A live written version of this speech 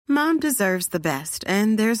Mom deserves the best,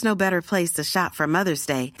 and there's no better place to shop for Mother's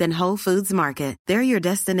Day than Whole Foods Market. They're your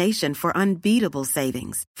destination for unbeatable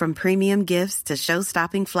savings, from premium gifts to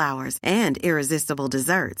show-stopping flowers and irresistible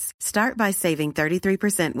desserts. Start by saving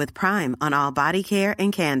 33% with Prime on all body care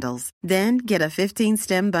and candles. Then get a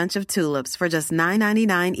 15-stem bunch of tulips for just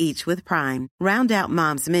 $9.99 each with Prime. Round out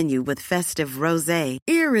Mom's menu with festive rosé,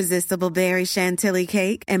 irresistible berry chantilly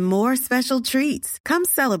cake, and more special treats. Come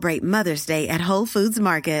celebrate Mother's Day at Whole Foods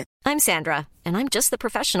Market. I'm Sandra, and I'm just the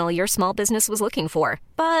professional your small business was looking for.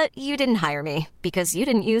 But you didn't hire me because you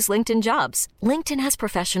didn't use LinkedIn Jobs. LinkedIn has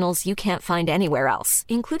professionals you can't find anywhere else,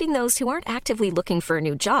 including those who aren't actively looking for a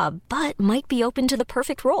new job, but might be open to the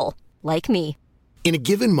perfect role, like me. In a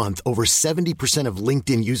given month, over 70% of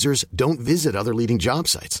LinkedIn users don't visit other leading job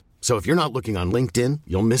sites. So if you're not looking on LinkedIn,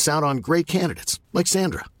 you'll miss out on great candidates like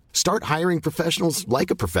Sandra. Start hiring professionals like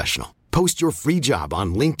a professional. Post your free job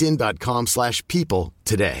on linkedin.com/people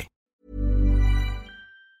today.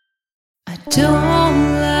 I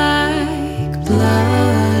don't like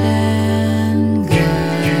blood and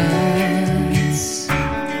guts,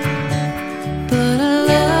 but I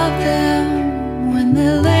love them when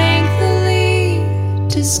they're lengthily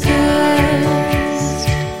discussed.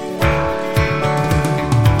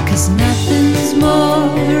 'Cause nothing's more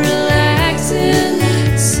relaxing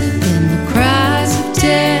than the cries of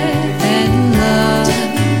death and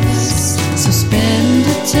lust. So spend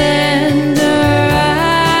a tender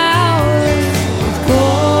hour with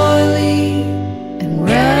Gourley and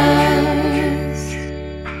Rust.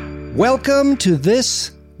 Welcome to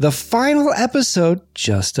the final episode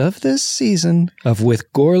just of this season of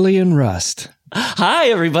With Gourley and Rust. Hi,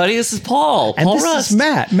 everybody. This is Paul. And Paul this Rust. is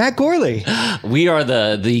Matt Gourley. We are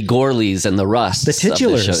the Gourleys and the Rusts. The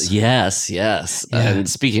titulars. Of the show. Yes. Yeah. And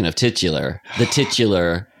speaking of titular, the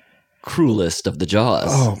titular cruelest of the Jaws.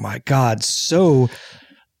 Oh my God. So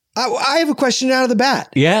I have a question out of the bat.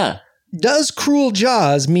 Yeah. Does cruel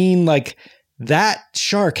jaws mean like that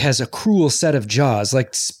shark has a cruel set of jaws,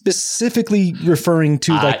 like specifically referring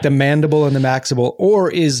to like the mandible and the maximal, or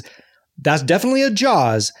is that's definitely a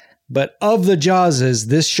jaws? But of the Jawses,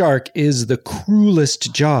 this shark is the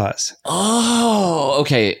cruelest Jaws. Oh,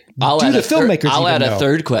 okay. I'll add a third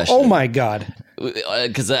question. Oh my God.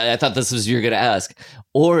 Because I thought this was you're going to ask.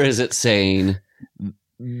 Or is it saying,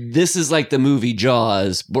 this is like the movie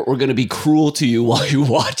Jaws, but we're going to be cruel to you while you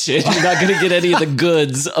watch it. You're not going to get any of the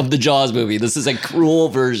goods of the Jaws movie. This is a cruel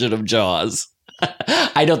version of Jaws.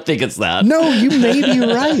 I don't think it's that. No, you may be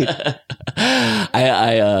right.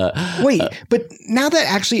 Wait, but now that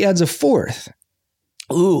actually adds a fourth.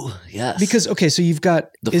 Ooh, yes. Because, okay, so you've got...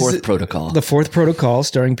 The Fourth Protocol. The Fourth Protocol,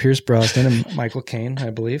 starring Pierce Brosnan and Michael Caine, I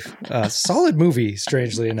believe. Solid movie,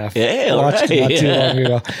 strangely enough. Yeah, watched right, not too long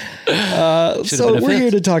ago. So we're here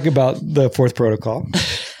to talk about the Fourth Protocol.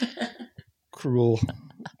 Cruel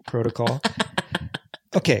Protocol.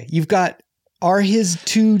 Okay, you've got... Are his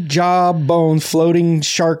two jawbone floating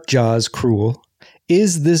shark jaws cruel?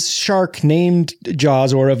 Is this shark named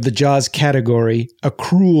Jaws or of the Jaws category a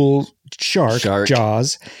cruel shark.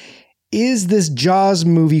 Jaws? Is this Jaws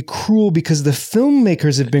movie cruel because the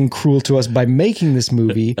filmmakers have been cruel to us by making this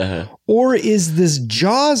movie? Or is this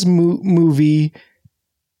Jaws movie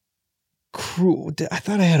cruel? I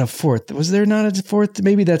thought I had a fourth. Was there not a fourth?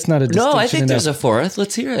 Maybe that's not a distinction. No, I think enough. There's a fourth.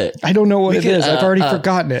 Let's hear it. I don't know what it is. I've already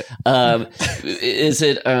forgotten it. Is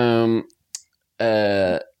it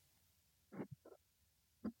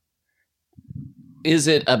is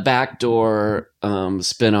it a backdoor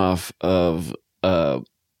spinoff of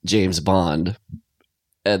James Bond?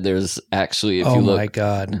 And there's actually, if you look, my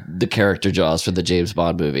God, the character Jaws for the James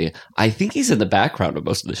Bond movie, I think he's in the background of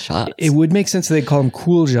most of the shots. It would make sense that they call him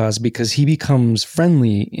Cool Jaws because he becomes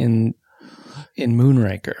friendly in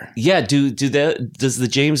Moonraker. Yeah. Does the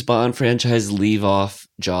James Bond franchise leave off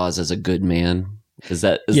Jaws as a good man? Is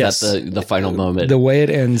that the final moment? The way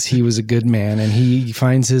it ends, he was a good man and he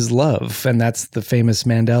finds his love. And that's the famous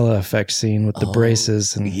Mandela effect scene with the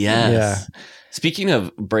braces. And yes. Yeah. Speaking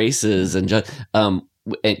of braces and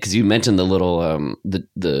because you mentioned the little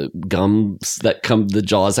the gums that come, the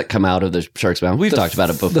jaws that come out of the shark's mouth. We've talked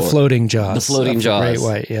about it before. The floating jaws. The floating jaws. Great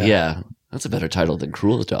white. Yeah. Yeah. That's a better title than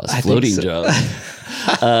Cruel Jaws. I Floating think so. Jaws.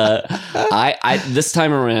 I this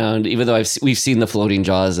time around, even though we've seen the floating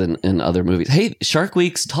jaws in other movies. Hey, Shark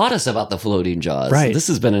Week's taught us about the floating jaws. Right. This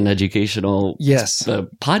has been an educational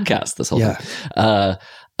podcast this whole time.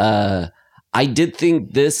 I did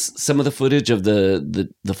think some of the footage of the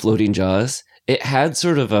floating jaws, it had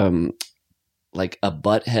sort of like a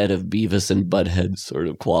Butthead of Beavis and Butthead sort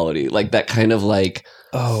of quality, like that kind of like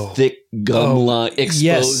thick gum line,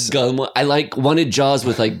 exposed gum. I like wanted Jaws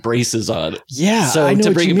with like braces on. Yeah, so I know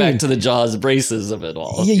to bring what it you mean. back to the Jaws braces of it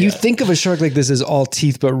all. Yeah, you think of a shark like this as all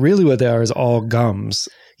teeth, but really what they are is all gums.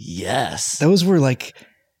 Yes, those were like.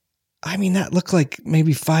 I mean, that looked like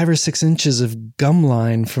maybe 5 or 6 inches of gum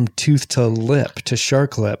line from tooth to lip to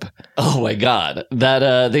shark lip. Oh my God.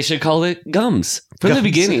 That they should call it Gums. From the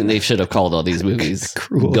beginning, they should have called all these movies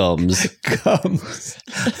Gums. Gums.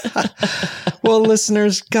 Well,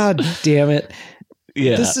 listeners, God damn it.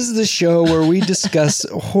 Yeah. This is the show where we discuss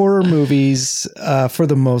horror movies for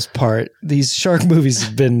the most part. These shark movies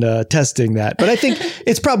have been testing that. But I think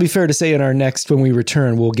it's probably fair to say in our next, when we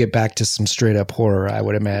return, we'll get back to some straight up horror, I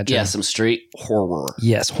would imagine. Yeah, some straight horror.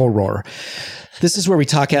 Yes, horror. This is where we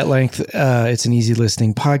talk at length. It's an easy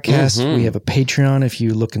listening podcast. Mm-hmm. We have a Patreon. If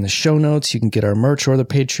you look in the show notes, you can get our merch or the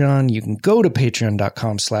Patreon. You can go to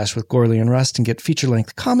patreon.com/withgorley and Rust and get feature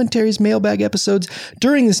length commentaries, mailbag episodes.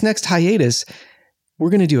 During this next hiatus, we're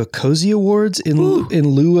going to do a Cozy Awards in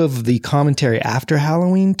lieu of the commentary after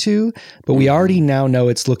Halloween 2. But we already now know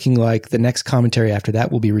it's looking like the next commentary after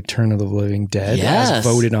that will be Return of the Living Dead, as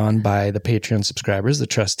voted on by the Patreon subscribers, the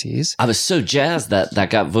trustees. I was so jazzed that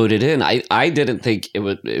got voted in. I didn't think it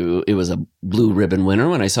was a blue ribbon winner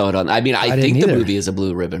when I saw it on. I mean, I think the movie is a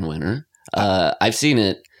blue ribbon winner. I've seen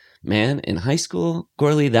it. Man, in high school,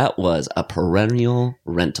 Gorley, that was a perennial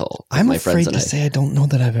rental. I'm afraid to say I don't know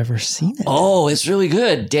that I've ever seen it. Oh, it's really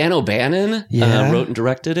good. Dan O'Bannon wrote and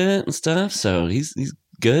directed it and stuff. So he's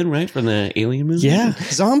good, right? From the Alien movie. Yeah.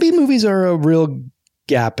 Zombie movies are a real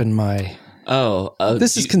gap in my...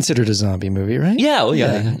 this is considered a zombie movie, right? Yeah. Oh,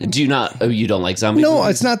 yeah. Do you not... Oh, you don't like zombie movies? No,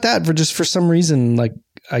 it's not that. For some reason, like,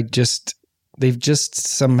 they've just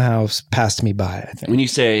somehow passed me by, I think. When you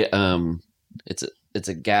say it's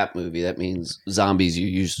a Gap movie, that means zombies, you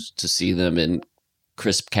used to see them in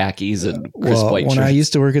crisp khakis and crisp white shirts. When I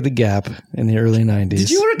used to work at the Gap in the early 90s. Did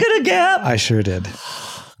you work at a Gap? I sure did.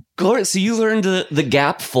 So you learned the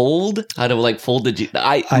Gap fold? How to like fold the jeans?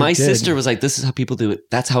 My sister was like, this is how people do it.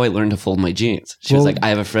 That's how I learned to fold my jeans. She was like, I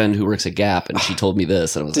have a friend who works at Gap and she told me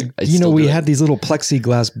this. And I was like, we had these little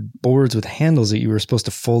plexiglass boards with handles that you were supposed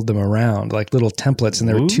to fold them around, like little templates. And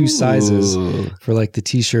there were 2 sizes for like the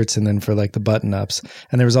t-shirts and then for like the button ups.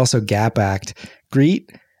 And there was also Gap Act.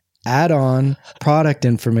 Greet, add on, product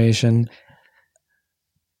information.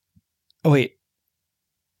 Oh, wait.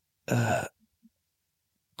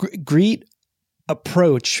 Greet,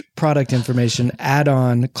 approach, product information, add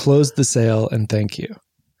on, close the sale, and thank you.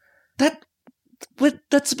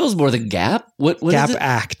 That's supposed more than Gap? What Gap is it?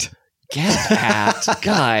 Act. Gap Act.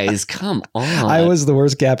 Guys, come on. I was the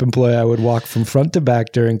worst Gap employee. I would walk from front to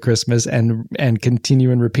back during Christmas and continue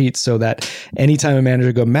and repeat so that anytime a manager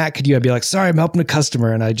would go, Matt, could you? I'd be like, sorry, I'm helping a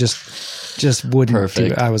customer. And I just wouldn't do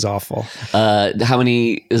it. I was awful. How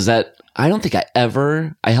many is that? I don't think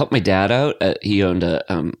I helped my dad out. He owned a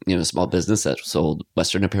small business that sold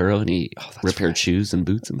Western apparel, and he repaired shoes and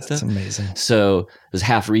boots and stuff. That's amazing. So it was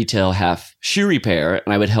half retail, half shoe repair,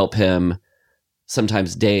 and I would help him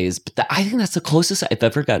sometimes days. But I think that's the closest I've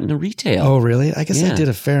ever gotten to retail. Oh, really? I guess I did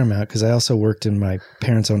a fair amount because I also worked in my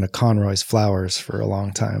parents owned a Conroy's Flowers for a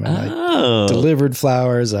long time, and I delivered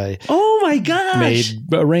flowers. Oh my gosh! Made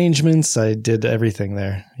arrangements. I did everything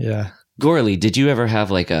there. Yeah. Gorley, did you ever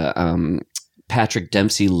have like a Patrick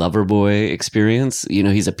Dempsey lover boy experience? You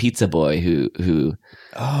know, he's a pizza boy who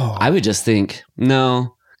I would just think,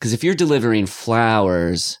 no, because if you're delivering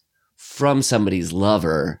flowers from somebody's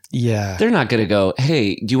lover, they're not going to go,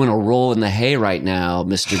 hey, do you want to roll in the hay right now,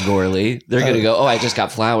 Mr. Gorley? They're going to go, oh, I just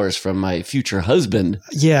got flowers from my future husband.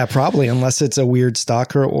 Yeah, probably, unless it's a weird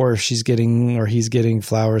stalker or he's getting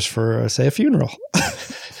flowers for, say, a funeral.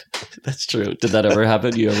 That's true. Did that ever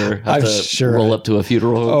happen? You ever have to roll up to a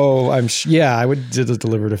funeral home? Oh, I would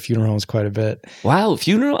deliver to funeral homes quite a bit. Wow,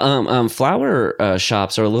 funeral flower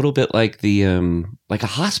shops are a little bit like the like a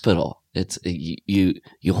hospital. It's you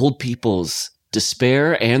hold people's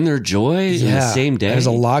despair and their joy in the same day. There's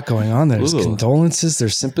a lot going on there. There's condolences,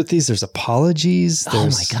 there's sympathies, there's apologies,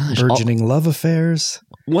 there's burgeoning love affairs.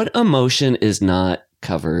 What emotion is not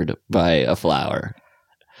covered by a flower?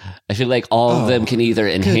 I feel like all of them can either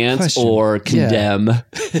enhance or condemn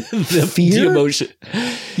the emotion.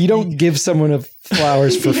 You don't give someone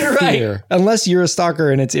flowers for fear, unless you're a stalker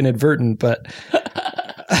and it's inadvertent, but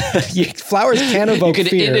flowers can evoke fear. You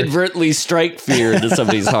can inadvertently strike fear into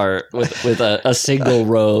somebody's heart with a single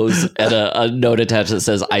rose and a note attached that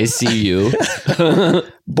says, I see you.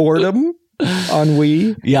 Boredom,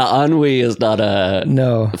 ennui. Yeah, ennui is not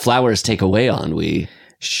No. Flowers take away ennui.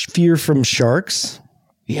 Fear from sharks.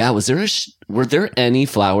 Yeah, were there any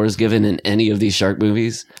flowers given in any of these shark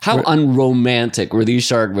movies? How unromantic were these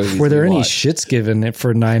shark movies? Were there any shits given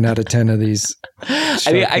for 9 out of 10 of these?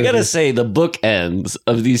 I mean, I gotta say, the bookends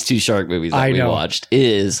of these two shark movies that we watched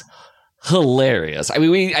is hilarious. I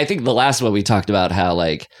mean, I think the last one we talked about how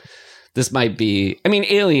like this might be. I mean,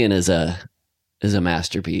 Alien is a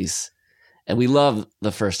masterpiece, and we love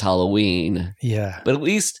the first Halloween. Yeah, but at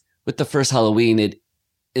least with the first Halloween, it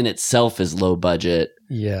in itself is low budget.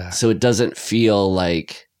 Yeah. So it doesn't feel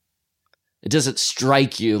like, it doesn't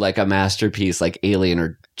strike you like a masterpiece like Alien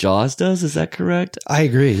or Jaws does. Is that correct? I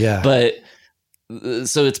agree. Yeah. But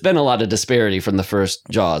so it's been a lot of disparity from the first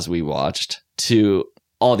Jaws we watched to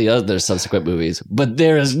all the other subsequent movies. But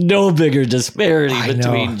there is no bigger disparity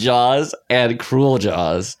between Jaws and Cruel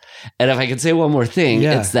Jaws. And if I can say one more thing,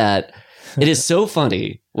 it's that it is so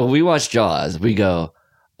funny. When we watch Jaws, we go,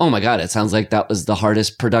 oh my God, it sounds like that was the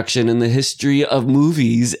hardest production in the history of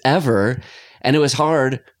movies ever. And it was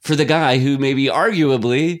hard for the guy who maybe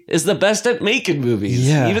arguably is the best at making movies.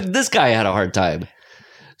 Yeah. Even this guy had a hard time.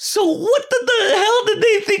 So what the hell did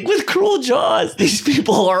they think with Cruel Jaws? These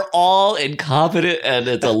people are all incompetent and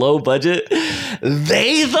it's a low budget.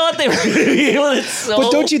 They thought they were going to be able to. So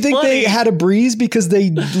but don't you think they had a breeze because they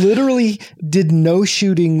literally did no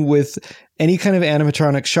shooting with any kind of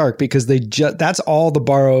animatronic shark because that's all the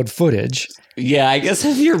borrowed footage. Yeah, I guess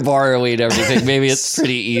if you're borrowing everything, maybe it's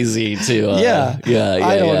pretty easy to. Yeah.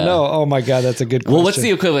 I don't know. Oh my God, that's a good question. Well, what's the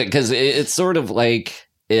equivalent? Because it's sort of like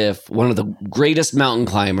if one of the greatest mountain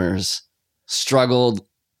climbers struggled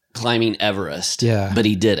climbing Everest, but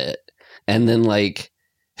he did it. And then like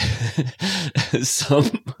some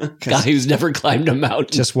guy who's never climbed a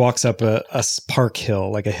mountain just walks up a park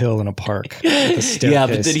hill, like a hill in a park. Yeah,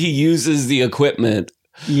 but then he uses the equipment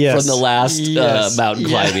from the last mountain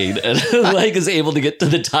climbing and like is able to get to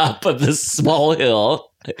the top of this small hill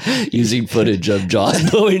using footage of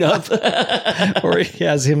Jaws blowing up. Or he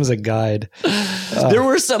has him as a guide. There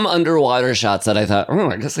were some underwater shots that I thought,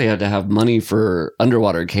 I guess they had to have money for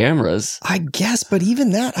underwater cameras. I guess, but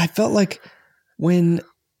even that, I felt like when,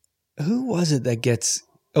 who was it that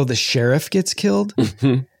the sheriff gets killed?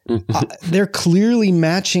 They're clearly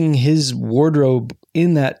matching his wardrobe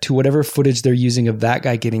in that to whatever footage they're using of that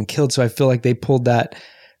guy getting killed. So I feel like they pulled that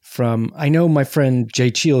from, I know my friend Jay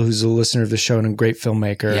Cheel, who's a listener of the show and a great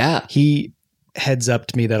filmmaker. Yeah. He heads up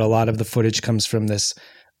to me that a lot of the footage comes from this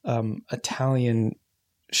Italian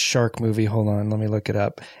shark movie. Hold on, let me look it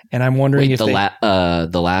up. And I'm wondering if the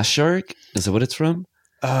Last Shark, is that what it's from?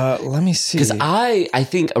 Let me see. Because I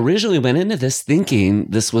think originally went into this thinking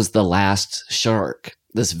this was The Last Shark,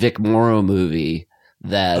 this Vic Morrow movie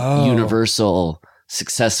that Universal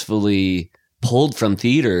successfully pulled from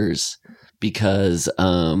theaters because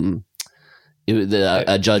a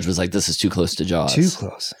judge was like, this is too close to Jaws. Too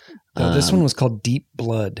close. No, this one was called Deep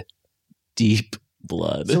Blood. Deep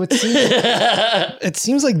Blood. So it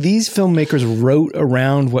seems like these filmmakers wrote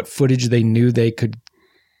around what footage they knew they could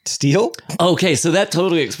steal. Okay, so that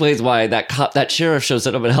totally explains why that sheriff shows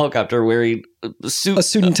up in a helicopter wearing a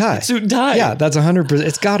suit and tie. Suit and tie. Yeah, that's 100%.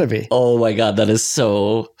 It's got to be. Oh my God, that is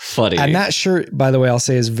so funny. And that shirt, by the way, I'll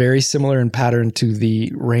say is very similar in pattern to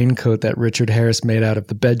the raincoat that Richard Harris made out of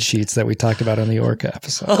the bed sheets that we talked about on the Orca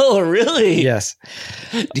episode. Oh, really? Yes.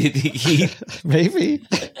 Maybe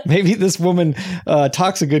this woman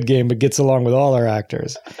talks a good game but gets along with all our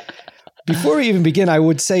actors. Before we even begin, I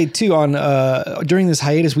would say too, during this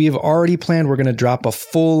hiatus, we have already planned we're going to drop a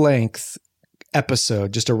full-length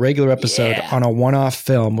episode, just a regular episode on a one-off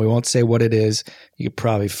film. We won't say what it is. You could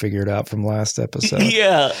probably figure it out from last episode.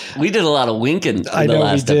 Yeah, we did a lot of winking in the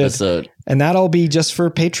last episode. And that'll be just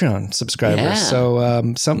for Patreon subscribers. Yeah.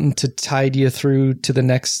 So something to tide you through to the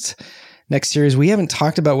next series. We haven't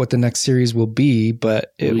talked about what the next series will be,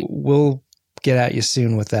 but it will get at you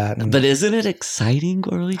soon with that. But isn't it exciting,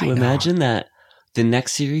 Gorley, to imagine that the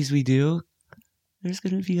next series we do, there's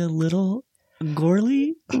going to be a little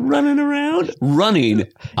Gorley running around? Running.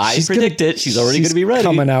 I predict it. She's already going to be ready.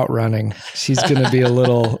 Coming out running. She's going to be a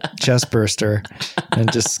little chest burster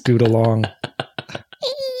and just scoot along.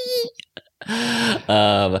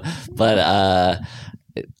 But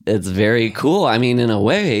it's very cool. I mean, in a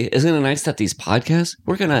way, isn't it nice that these podcasts,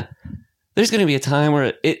 there's going to be a time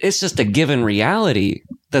where it's just a given reality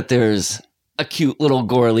that there's a cute little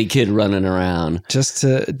Gorley kid running around.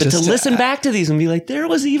 To listen back to these and be like, there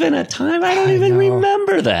was even a time I don't even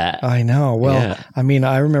remember that. I know. Well, I mean,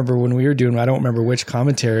 I remember when we were doing, I don't remember which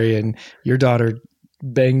commentary, and your daughter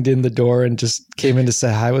banged in the door and just came in to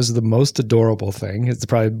say hi. It was the most adorable thing. It's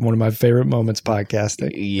probably one of my favorite moments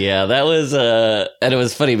podcasting. Yeah, that was, and it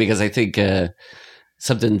was funny because I think,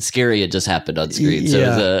 something scary had just happened on screen. So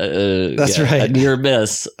Yeah. it was a right. near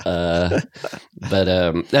miss. But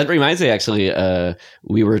that reminds me, actually,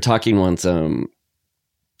 we were talking once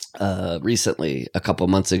recently, a couple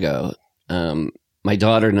months ago. My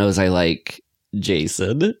daughter knows I like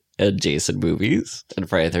Jason and Jason movies and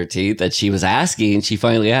Friday the 13th. And she was asking, she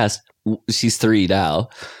finally asked, she's 3 now,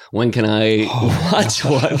 when can I watch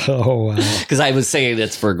one? Oh, wow. Because I was saying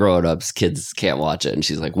it's for grown-ups, kids can't watch it. And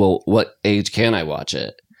she's like, well, what age can I watch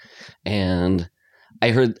it? And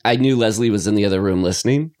I knew Leslie was in the other room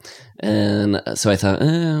listening. And so I thought,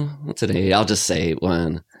 what's an age? I'll just say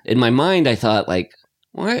one. In my mind, I thought like,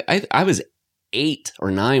 well, I was 8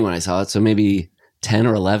 or 9 when I saw it. So maybe 10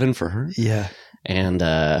 or 11 for her. Yeah. And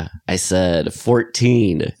I said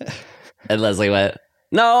 14. And Leslie went,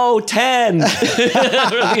 no, 10 from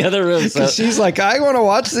the other room. So. She's like, I want to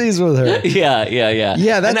watch these with her. Yeah.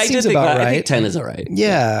 Yeah, that seems about right. I think 10 is all right.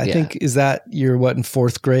 Yeah, I think, is that you're what, in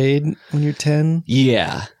 4th grade when you're 10?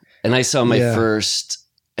 Yeah. And I saw my first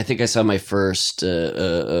Friday the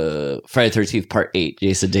 13th Part 8,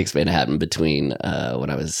 Jason Takes Manhattan, between when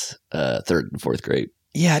I was 3rd and 4th grade.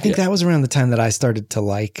 Yeah, I think that was around the time that I started to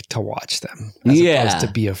like to watch them as opposed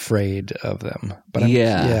to be afraid of them. But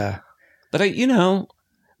But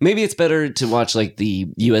maybe it's better to watch like the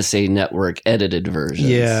USA Network edited versions.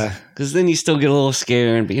 Yeah. Because then you still get a little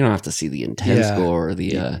scared, but you don't have to see the intense gore or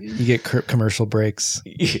the... You get commercial breaks.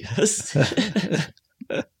 Yes.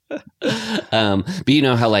 But you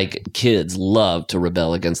know how like kids love to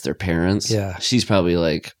rebel against their parents? Yeah. She's probably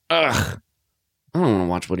like, ugh, I don't want to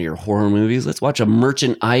watch one of your horror movies. Let's watch a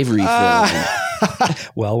Merchant Ivory film.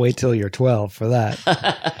 Well, wait till you're 12 for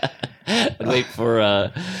that. And wait for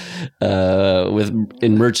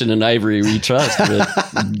in Merchant and Ivory We Trust with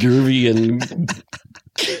Gervy and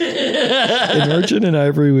in Merchant and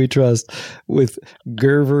Ivory We Trust with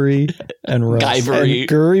Gervery and Rust. Guyvery.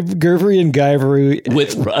 Gervery and Guyvery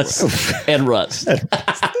with Rust and Rust.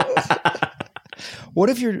 What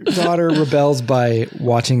if your daughter rebels by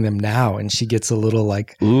watching them now and she gets a little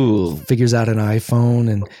like figures out an iPhone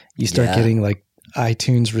and you start getting like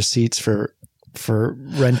iTunes receipts for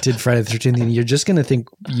rented Friday the 13th, and you're just going to think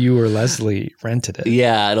you or Leslie rented it.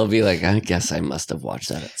 Yeah, it'll be like, I guess I must have watched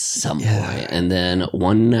that at some point. And then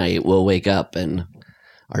one night we'll wake up and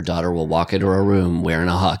our daughter will walk into our room wearing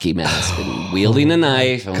a hockey mask and wielding a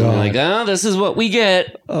knife. And we're like, oh, this is what we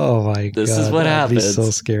get. Oh my God. This is what happens. That'd be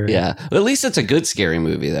so scary. Yeah. Well, at least it's a good scary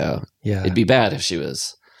movie though. Yeah. It'd be bad if she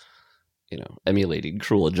was, emulating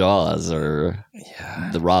Cruel Jaws or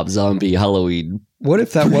the Rob Zombie Halloween. What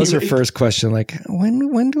if that was her first question? Like,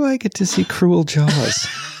 when do I get to see Cruel Jaws?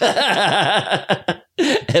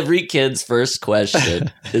 Every kid's first question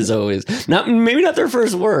is always maybe not their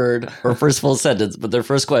first word or first full sentence, but their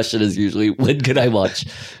first question is usually, when can I watch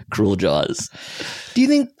Cruel Jaws? Do you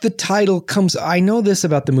think the title comes? I know this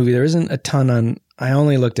about the movie. There isn't a ton on. I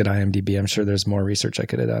only looked at IMDb. I'm sure there's more research I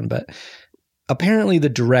could have done, but apparently the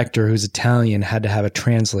director, who's Italian, had to have a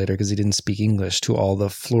translator because he didn't speak English to all the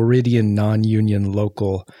Floridian non-union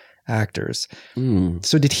local actors.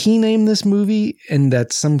 So did he name this movie? And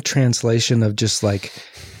that's some translation of just like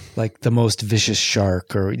the most vicious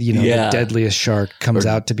shark, or the deadliest shark comes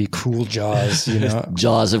out to be Cruel Jaws.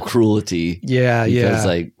 Jaws of cruelty. Yeah, because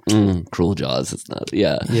like Cruel Jaws. It's not.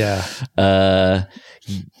 Yeah. I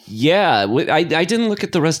didn't look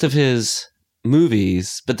at the rest of his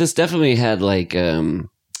movies, but this definitely had like the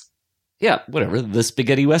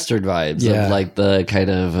spaghetti western vibes of like the kind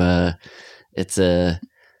of it's an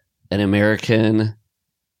American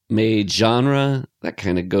made genre that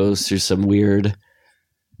kind of goes through some weird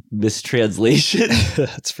mistranslation.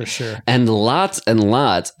 That's for sure. And lots, and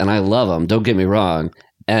I love them, don't get me wrong.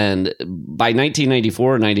 And by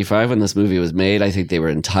 1994 or 95, when this movie was made, I think they were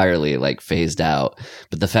entirely like phased out.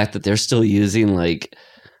 But the fact that they're still using like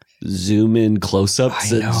zoom in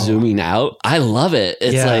close-ups and zooming out, I love it.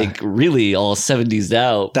 It's like really all 70s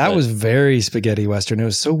out. That was very spaghetti western. It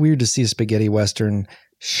was so weird to see a spaghetti western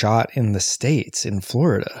shot in the States, in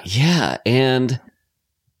Florida. Yeah, and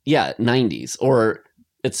 90s. Or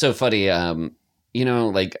it's so funny,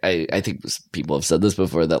 like I think people have said this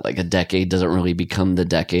before, that like a decade doesn't really become the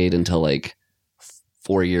decade until like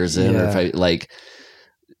 4 years in. Or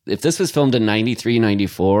if this was filmed in 93,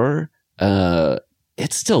 94,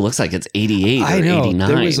 it still looks like it's 88 or 89.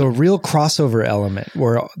 There was a real crossover element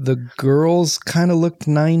where the girls kind of looked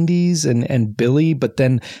 90s and Billy, but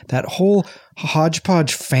then that whole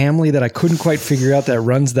hodgepodge family that I couldn't quite figure out that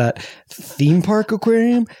runs that theme park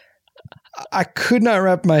aquarium, I could not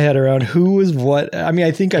wrap my head around who was what. I mean,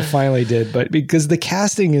 I think I finally did, but because the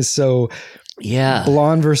casting is so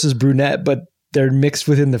blonde versus brunette, but they're mixed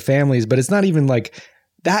within the families, but it's not even like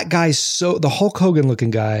that guy's the Hulk Hogan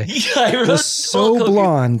looking guy I was so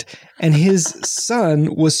blonde, and his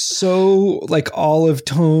son was so like olive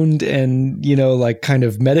toned and, you know, like kind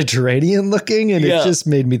of Mediterranean looking. And it just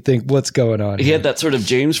made me think, what's going on? He had that sort of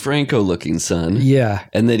James Franco looking son. Yeah.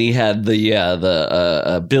 And then he had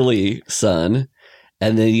the Billy son.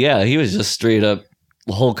 And then, he was just straight up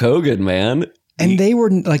Hulk Hogan, man. And they were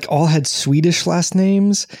like all had Swedish last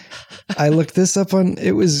names. I looked this up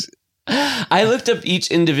I looked up each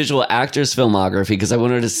individual actor's filmography because I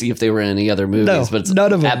wanted to see if they were in any other movies, but it's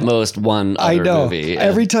none of them. At most one other movie.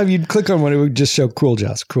 Every time you'd click on one, it would just show Cruel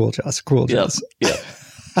Jaws. Yep.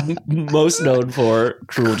 Most known for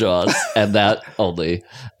Cruel Jaws and that only.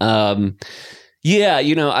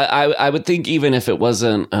 You know, I would think even if it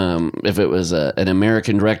wasn't, if it was an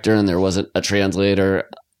American director and there wasn't a translator,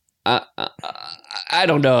 I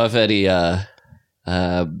don't know if anything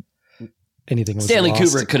was Stanley lost.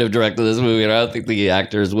 Kubrick could have directed this movie, and I don't think the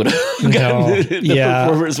actors would have gotten the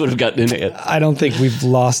performers would have gotten in it. I don't think we've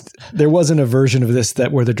lost. There wasn't a version of this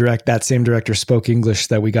where that same director spoke English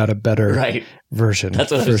that we got a better version.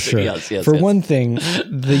 That's what for sure. Yes, for one thing,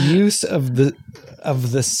 the use of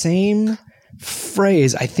the same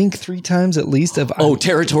phrase, I think 3 times at least of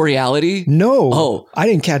territoriality? No. I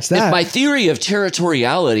didn't catch that. If my theory of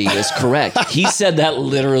territoriality is correct, he said that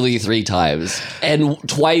literally 3 times and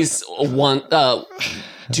twice 2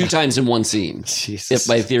 times in one scene. Jesus. If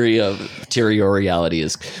my theory of territoriality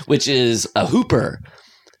is, which is a Hooper.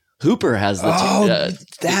 Hooper has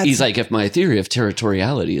he's like, if my theory of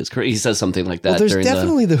territoriality is correct, he says something like that. Well, there's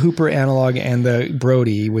definitely the Hooper analog and the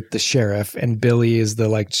Brody with the sheriff, and Billy is the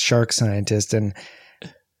like shark scientist. And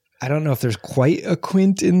I don't know if there's quite a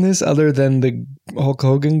Quint in this other than the Hulk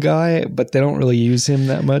Hogan guy, but they don't really use him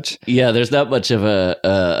that much. Yeah, there's not much of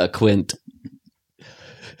a Quint.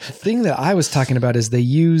 The thing that I was talking about is they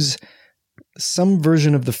use some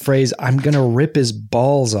version of the phrase, I'm going to rip his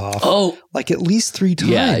balls off. Oh. Like at least 3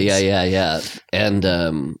 times. Yeah. And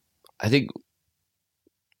I think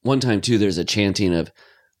one time too, there's a chanting of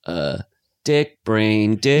dick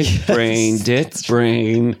brain, dick brain, dick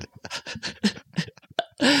brain.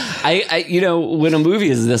 I you know, when a movie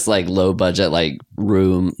is this like low budget, like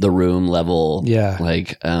the room level,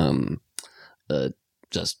 like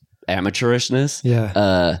just amateurishness.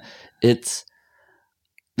 Yeah.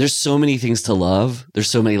 There's so many things to love. There's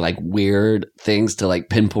so many like weird things to like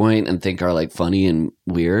pinpoint and think are like funny and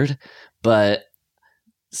weird. But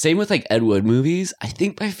same with like Ed Wood movies. I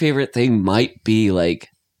think my favorite thing might be like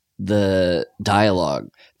the dialogue.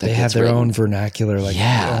 They have their own vernacular, like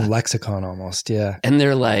their own lexicon almost. Yeah. And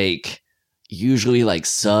they're like usually like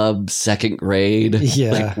second grade,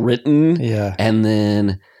 like written. Yeah. And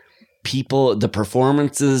then the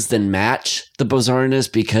performances then match the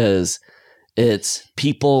bizarreness because it's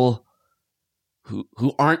people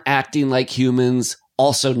who aren't acting like humans,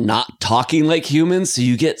 also not talking like humans. So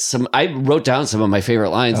you get I wrote down some of my favorite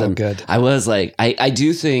lines. And good. I was like, I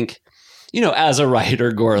do think, you know, as a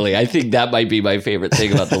writer, Gorley, I think that might be my favorite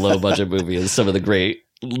thing about the low budget movie is some of the great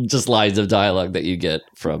just lines of dialogue that you get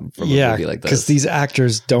from a movie like this. Because these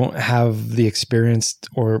actors don't have the experience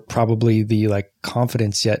or probably the like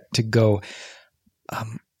confidence yet to go,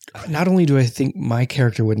 not only do I think my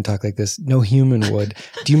character wouldn't talk like this, no human would.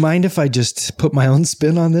 Do you mind if I just put my own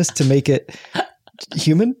spin on this to make it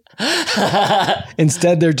human?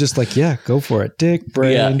 Instead, they're just like, yeah, go for it. Dick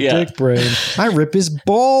brain, dick brain. I rip his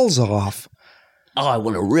balls off. Oh, I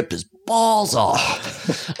want to rip his balls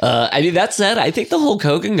off. I mean, that said, I think the Hulk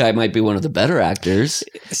Hogan guy might be one of the better actors.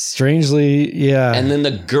 Strangely, yeah. And then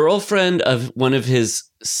the girlfriend of one of his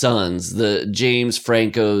sons, the James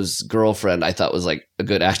Franco's girlfriend, I thought was like a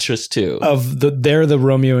good actress too. They're the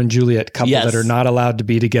Romeo and Juliet couple that are not allowed to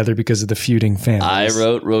be together because of the feuding families. I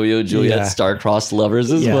wrote Romeo and Juliet star-crossed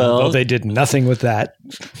lovers as well. Well, they did nothing with that.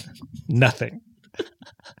 Nothing.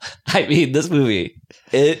 I mean, this movie,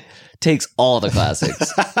 it takes all the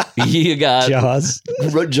classics. You got Jaws,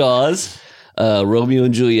 Romeo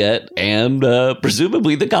and Juliet, and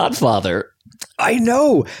presumably The Godfather. I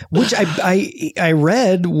know, which I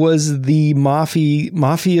read was the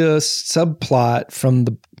mafia subplot from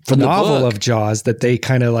the novel of Jaws that they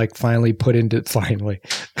kind of like finally put into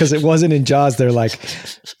because it wasn't in Jaws. They're like,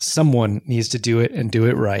 someone needs to do it and do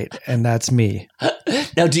it right, and that's me.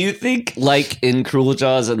 Now, do you think like in Cruel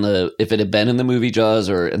Jaws and if it had been in the movie Jaws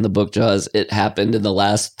or in the book Jaws, it happened in the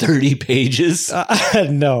last 30 pages?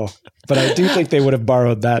 No. But I do think they would have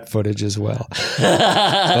borrowed that footage as well.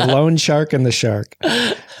 The lone shark and the shark.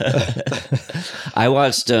 I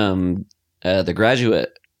watched The Graduate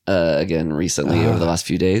again recently over the last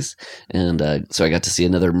few days. And so I got to see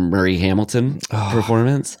another Murray Hamilton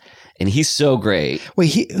performance. And he's so great. Wait,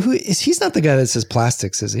 he's not the guy that says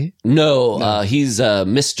plastics, is he? No. He's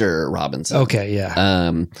Mr. Robinson. Okay, yeah.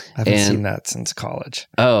 I haven't seen that since college.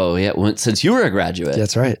 Oh, yeah. Since you were a graduate.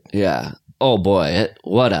 That's right. Yeah. Oh boy,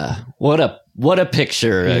 what a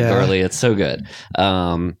picture, Gorley. It's so good.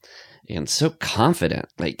 And so confident.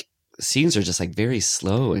 Like scenes are just like very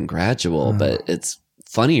slow and gradual, but it's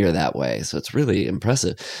funnier that way. So it's really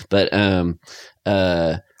impressive. But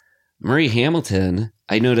Murray Hamilton,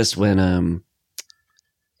 I noticed when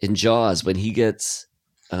in Jaws, when he gets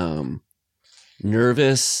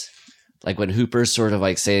nervous, like when Hooper's sort of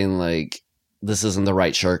like saying like, this isn't the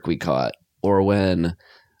right shark we caught, or when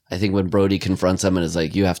Brody confronts him and is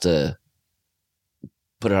like, you have to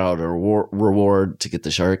put out a reward to get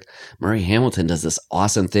the shark. Murray Hamilton does this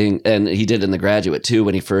awesome thing. And he did in The Graduate too,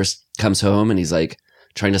 when he first comes home and he's like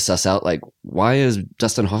trying to suss out, like, why is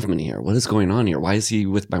Dustin Hoffman here? What is going on here? Why is he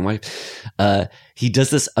with my wife? He does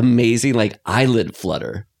this amazing like eyelid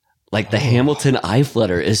flutter. Like the Hamilton eye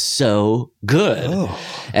flutter is so good.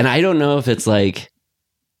 And I don't know if it's like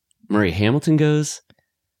Murray Hamilton goes,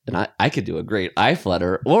 and I could do a great eye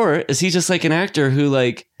flutter, or is he just like an actor who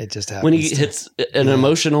like it just happens when he hits an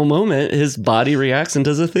emotional moment, his body reacts and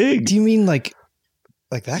does a thing. Do you mean like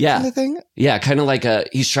that kind of thing? Yeah, kind of like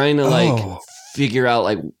he's trying to like figure out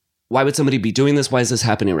like, why would somebody be doing this? Why is this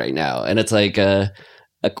happening right now? And it's like a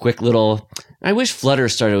quick little. I wish flutter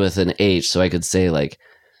started with an H so I could say like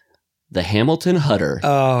the Hamilton Hutter.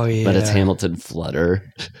 Oh yeah, but it's Hamilton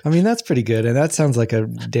Flutter. I mean that's pretty good, and that sounds like a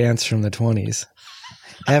dance from the 20s.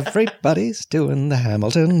 Everybody's doing the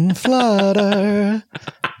Hamilton Flutter.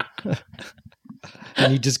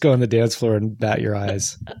 And you just go on the dance floor and bat your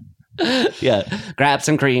eyes. Yeah. Grab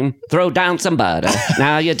some cream, throw down some butter.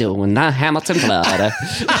 Now you're doing the Hamilton Flutter.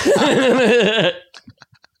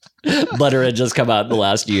 Butter had just come out in the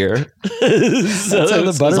last year. That's how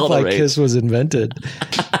the butterfly kiss was invented.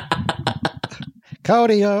 Go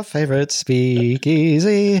to your favorite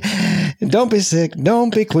speakeasy. Don't be sick,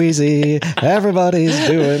 don't be queasy. Everybody's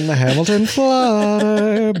doing the Hamilton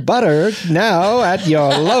Flutter. Butter now at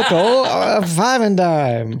your local 5 and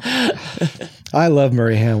dime. I love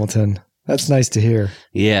Murray Hamilton. That's nice to hear.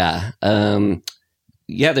 Yeah.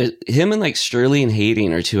 Yeah, him and like Sterling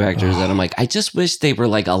Hayden are two actors that I'm like, I just wish they were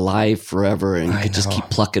like alive forever and you could just keep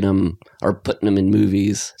plucking them or putting them in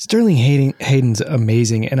movies. Sterling Hayden's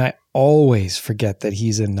amazing, and I always forget that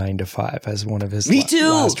he's in 9 to 5 as one of his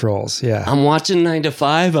last roles. Yeah, I'm watching 9 to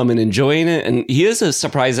 5. I'm enjoying it, and he is a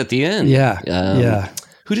surprise at the end. Yeah, yeah.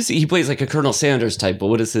 Who does he plays like a Colonel Sanders type? But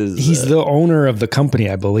what is his? He's the owner of the company,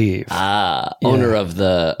 I believe. Owner of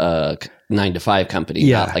the 9 to 5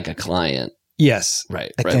 company, not like a client. Yes.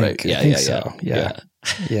 Right. I think so.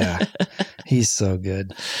 Yeah. He's so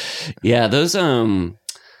good. Yeah. Those,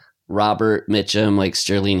 Robert Mitchum, like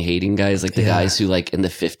Sterling Hayden guys, like the guys who like in the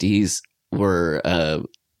 50s were,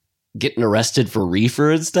 getting arrested for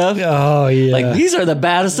reefer and stuff. Oh yeah. Like these are the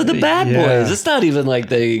baddest of the bad boys. It's not even like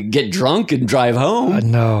they get drunk and drive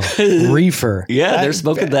home. No. Reefer. They're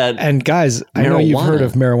smoking that. And guys, marijuana. I know you've heard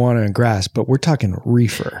of marijuana and grass, but we're talking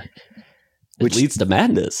reefer. Which leads to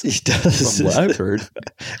madness. He does. From what I've heard.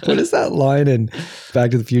 What is that line in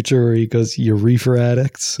Back to the Future where he goes, "You reefer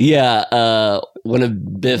addicts"? Yeah. One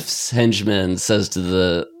of Biff's henchmen says to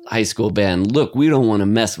the high school band, "Look, we don't want to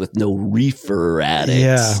mess with no reefer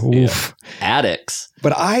addicts." Yeah. Oof. Addicts.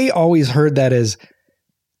 But I always heard that as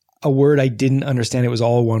a word I didn't understand. It was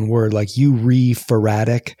all one word, like you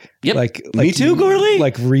reeferatic. Yep. Like me too, Gorley.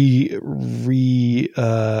 Like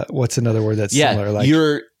what's another word that's similar? Like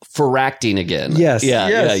you're feracting again. Yes.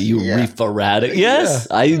 Yeah. You reeferatic. Yes.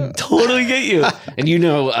 Yeah. I totally get you. And you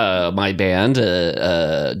know, my band,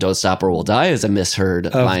 Don't Stop or We'll Die, is a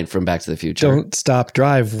misheard line from Back to the Future. Don't stop,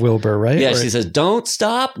 drive, Wilbur, right? Yeah, she says, "Don't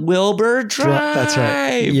stop, Wilbur, drive." That's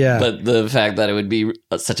right. Yeah. But the fact that it would be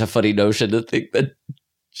such a funny notion to think that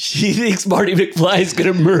she thinks Marty McFly is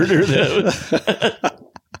going to murder them.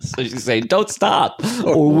 So she's saying, "Don't stop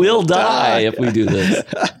or we'll die if we do this."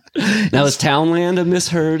 Now, is Townland a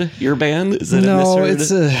misheard, your band? Is it a misheard?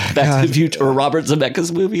 It's a Back to the Future or Robert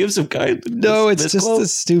Zemeckis movie of some kind? No, it's just a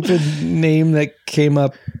stupid name that came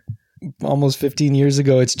up almost 15 years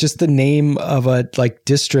ago. It's just the name of a like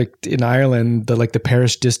district in Ireland. The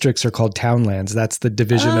parish districts are called townlands. That's the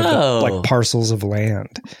division of the like parcels of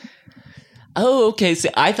land. Oh, okay. See,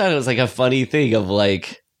 I thought it was like a funny thing of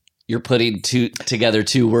like you're putting together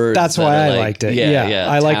two words. That's why I liked it. Yeah.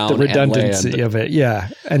 I like the redundancy of it. Yeah.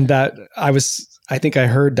 And that I think I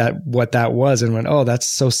heard what that was and went, oh, that's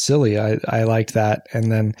so silly. I liked that.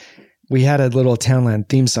 And then we had a little Townland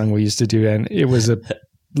theme song we used to do. And it was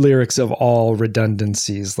lyrics of all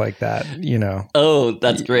redundancies like that, you know. Oh,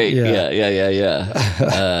 that's great. Yeah.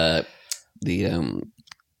 Yeah. The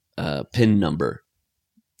PIN number.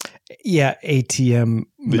 Yeah, ATM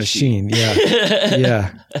machine. Yeah.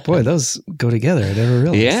 Yeah. Boy, those go together. I never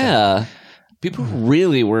realized that. Yeah. People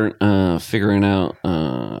really weren't figuring out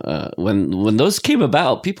when those came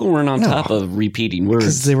about. People weren't on top of repeating words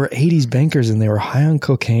because they were 80s bankers and they were high on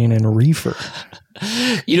cocaine and reefer.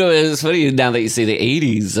 You know, it's funny now that you say the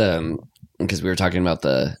 80s, because we were talking about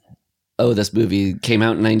this movie came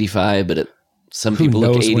out in 95, but some people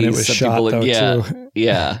look 80s, when it was some shot, people look, though, too.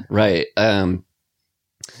 Yeah, right.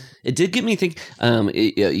 It did get me think.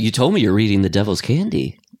 You told me you're reading The Devil's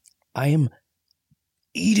Candy. I am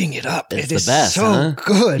eating it up. It's It the is best, so huh?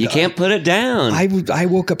 good. You can't put it down. I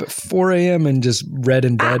woke up at 4 a.m. and just read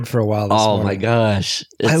in bed for a while this morning. My gosh.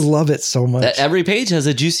 I love it so much. Every page has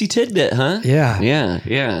a juicy tidbit, huh? Yeah.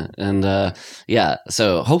 Yeah. And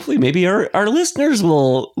so hopefully maybe our listeners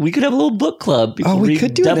we could have a little book club. People we read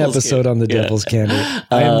could do Devil's an episode on the Devil's Candy.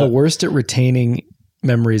 I am the worst at retaining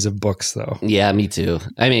memories of books, though. Yeah, me too.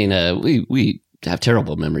 I mean, we have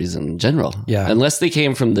terrible memories in general. Yeah. Unless they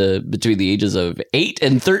came from between the ages of 8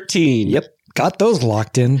 and 13. Yep. Got those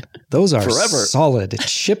locked in. Those are Forever. solid.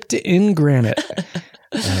 Chipped in granite.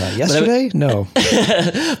 Yesterday? No.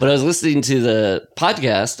 But I was listening to the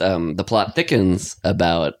podcast, The Plot Thickens,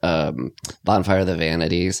 about Bonfire of the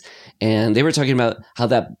Vanities. And they were talking about how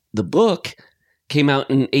the book came out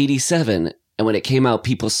in 87. And when it came out,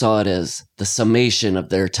 people saw it as the summation of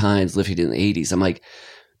their times living in the 80s. I'm like,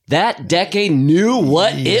 that decade knew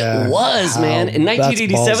what it was, man. In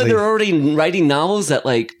 1987, they were already writing novels that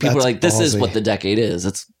people are like, this is what the decade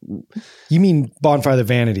is. You mean Bonfire of the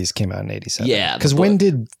Vanities came out in 87? Yeah. Because when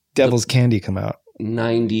did Devil's Candy come out?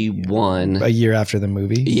 91. A year after the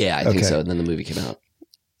movie? Yeah, I think so. And then the movie came out.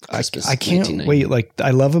 Christmas, I can't wait. I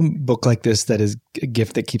love a book like this that is a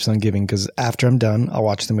gift that keeps on giving, because after I'm done, I'll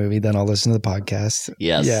watch the movie, then I'll listen to the podcast.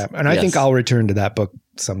 Yes. Yeah. And I think I'll return to that book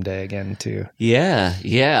someday again, too. Yeah.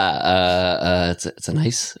 It's a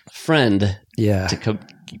nice friend to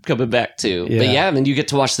keep coming back to. Yeah. But yeah, and then you get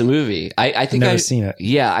to watch the movie. I think I've never seen it.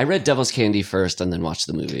 Yeah, I read Devil's Candy first and then watched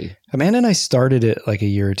the movie. Amanda and I started it like a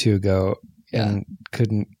year or two ago and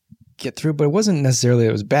couldn't get through, but it wasn't necessarily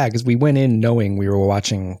it was bad, because we went in knowing we were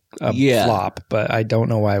watching a flop, but I don't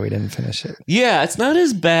know why we didn't finish it. Yeah, it's not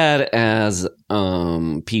as bad as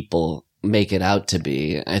people make it out to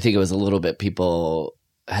be. I think it was a little bit people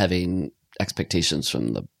having expectations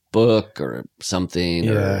from the book or something.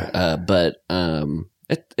 Yeah. But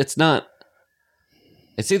it's not.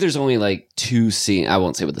 I'd say there's only 2 scenes. I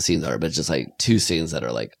won't say what the scenes are, but it's just 2 scenes that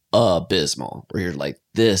are abysmal, where you're like,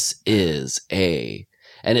 this is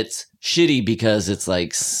and it's shitty because it's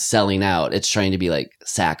selling out. It's trying to be like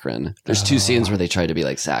saccharine. There's 2 scenes where they try to be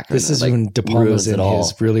like saccharine. This is when De Palma's in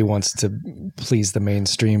his really wants to please the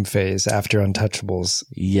mainstream phase after Untouchables.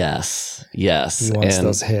 Yes. He wants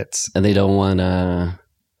those hits. And they don't want to...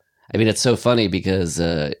 I mean, it's so funny because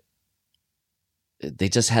they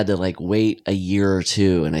just had to wait a year or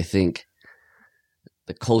 2. And I think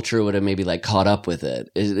the culture would have maybe caught up with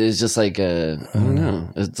it. It's just I don't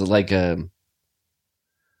know. It's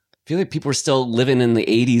I feel like people were still living in the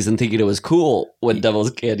 80s and thinking it was cool when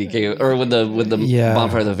Devil's Candy came, or when the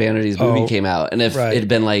Bonfire of the Vanities movie came out. And if it had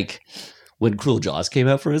been when Cruel Jaws came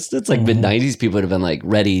out, for instance, mid-90s, people would have been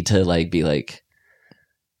ready to be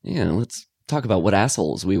let's talk about what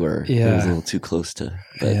assholes we were. Yeah. It was a little too close to,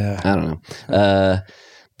 but I don't know.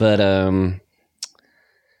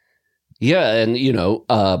 And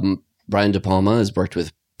Brian De Palma has worked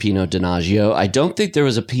with Pino Donaggio. I don't think there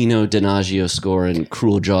was a Pino Donaggio score in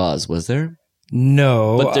Cruel Jaws, was there?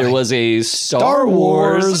 No. But there was a Star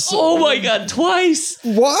Wars. Oh my God, twice.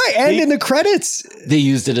 Why? And in the credits. They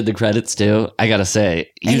used it in the credits too. I gotta say,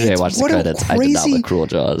 usually I watch the credits. I did not with Cruel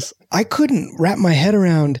Jaws. I couldn't wrap my head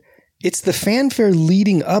around. It's the fanfare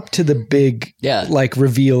leading up to the big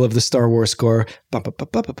reveal of the Star Wars score. I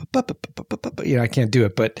can't do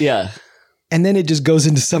it, but yeah. And then it just goes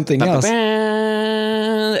into something else.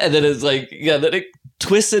 And then it's then it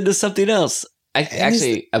twists into something else.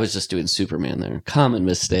 I was just doing Superman there. Common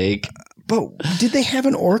mistake. But did they have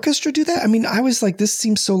an orchestra do that? I mean, I was like, this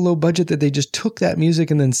seems so low budget that they just took that music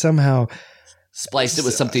and then somehow spliced it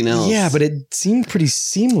with something else. Yeah, but it seemed pretty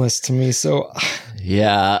seamless to me. So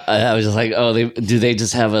yeah, I was just like, do they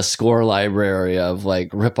just have a score library of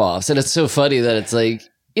ripoffs? And it's so funny that it's we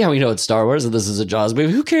know it's Star Wars and this is a Jaws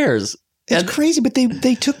movie. Who cares? It's crazy, but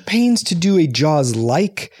they took pains to do a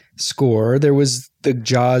Jaws-like score. There was the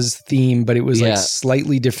Jaws theme, but it was like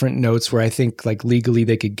slightly different notes where I think like legally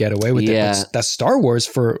they could get away with it. But that's Star Wars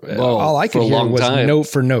for all I could hear was note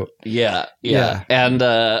for note. Yeah. And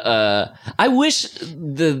I wish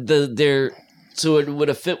so it would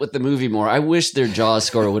have fit with the movie more. I wish their Jaws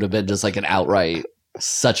score would have been just like an outright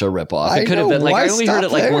such a ripoff. It could have been like I only heard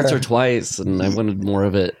it like once or twice, and I wanted more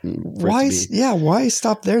of it. Why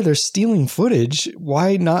stop there? They're stealing footage.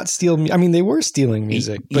 Why not steal? I mean, they were stealing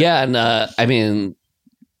music. But and I mean,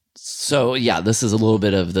 so this is a little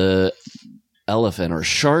bit of the elephant or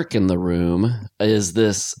shark in the room. Is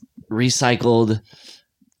this recycled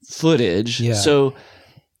footage? Yeah. So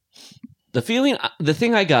the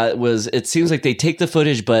thing I got was it seems like they take the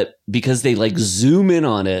footage, but because they like zoom in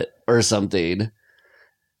on it or something.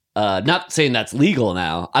 Not saying that's legal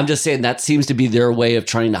now. I'm just saying that seems to be their way of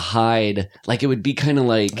trying to hide. Like it would be kind of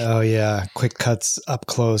like, quick cuts up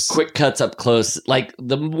close. Like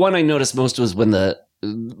the one I noticed most was when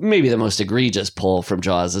maybe the most egregious pull from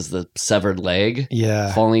Jaws is the severed leg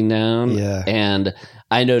falling down. Yeah. And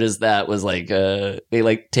I noticed that was like, they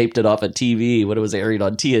like taped it off a TV when it was airing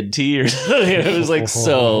on TNT or something. It was like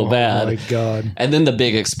so bad. Oh my God. And then the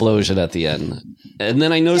big explosion at the end. And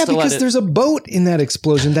then I noticed because there's a boat in that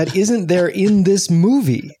explosion that isn't there in this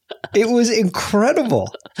movie. It was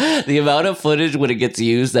incredible. The amount of footage when it gets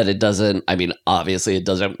used that it doesn't, I mean, obviously it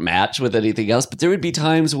doesn't match with anything else, but there would be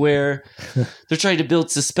times where they're trying to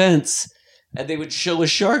build suspense and they would show a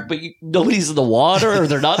shark, but nobody's in the water or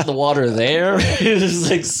they're not in the water there. It's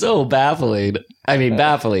like so baffling. I mean,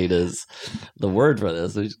 baffling is the word for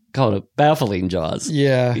this. They call it baffling Jaws.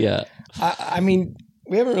 Yeah. Yeah. I mean,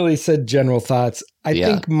 we haven't really said general thoughts. I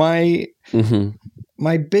think my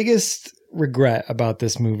biggest regret about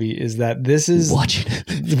this movie is that this is watching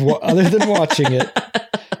it. Other than watching it,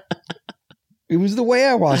 it was the way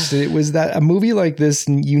I watched it. It was that a movie like this,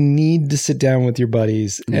 you need to sit down with your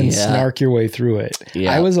buddies and snark your way through it.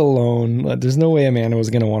 Yeah. I was alone. There's no way Amanda was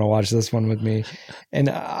going to want to watch this one with me. And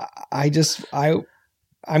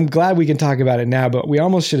I'm glad we can talk about it now, but we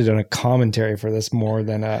almost should have done a commentary for this more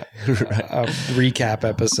than a recap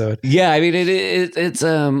episode. Yeah, I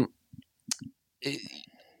mean,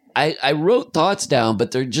 I wrote thoughts down,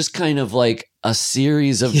 but they're just kind of like a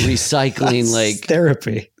series of recycling, like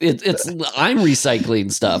therapy. I'm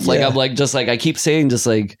recycling stuff. Like I'm like just like I keep saying, just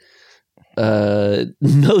like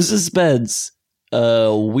no suspense.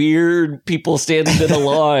 Weird people standing in a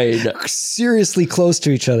line, seriously close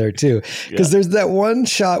to each other too. Because there's that one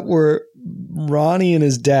shot where Ronnie and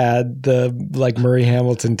his dad, the like Murray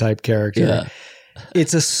Hamilton type character,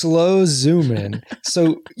 it's a slow zoom in.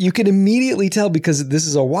 So you can immediately tell because this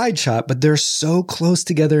is a wide shot, but they're so close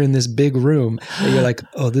together in this big room that you're like,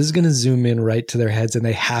 oh, this is going to zoom in right to their heads and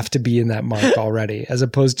they have to be in that mark already, as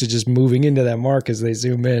opposed to just moving into that mark as they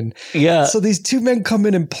zoom in. Yeah. So these two men come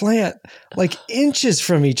in and plant like inches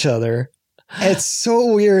from each other. It's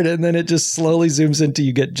so weird. And then it just slowly zooms into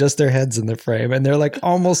you get just their heads in the frame. And they're like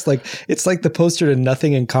almost like it's like the poster to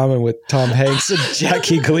Nothing in Common with Tom Hanks and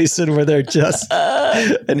Jackie Gleason, where they're just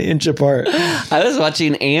an inch apart. I was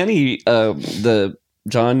watching Annie, the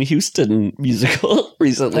John Huston musical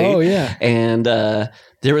recently. Oh, yeah. And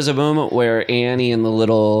there was a moment where Annie and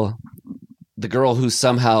the girl who's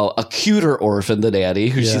somehow a cuter orphan than Annie,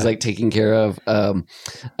 who she's like taking care of,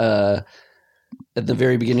 at the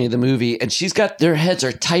very beginning of the movie, and their heads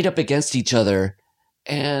are tight up against each other.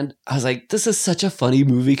 And I was like, this is such a funny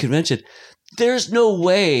movie convention. There's no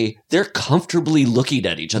way they're comfortably looking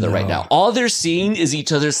at each other right now. All they're seeing is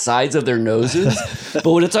each other's sides of their noses.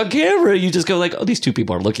 But when it's on camera, you just go like, oh, these two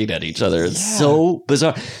people are looking at each other. It's so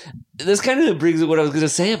bizarre. This kind of brings what I was going to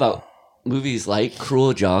say about movies like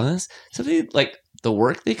Cruel Jaws. Something like the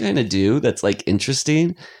work they kind of do that's like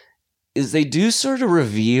interesting is they do sort of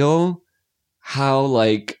reveal how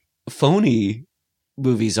like phony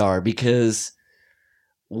movies are, because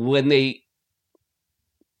when they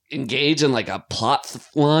engage in like a plot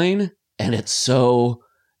line and it's so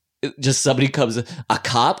just a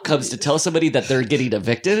cop comes to tell somebody that they're getting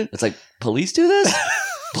evicted. It's like, police do this?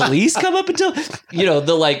 Police come up and tell,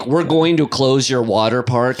 the like, we're going to close your water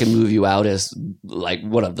park and move you out as like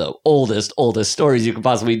one of the oldest stories you could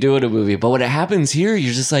possibly do in a movie. But when it happens here,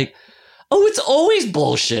 you're just like, oh, it's always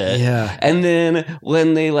bullshit. Yeah. And then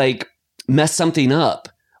when they like mess something up,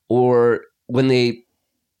 or when they,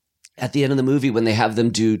 at the end of the movie, when they have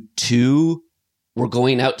them do we're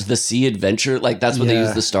going out to the sea adventure, like that's when they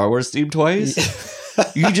use the Star Wars theme twice.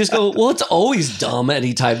 You just go, well, it's always dumb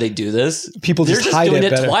anytime they do this. People They're just hide doing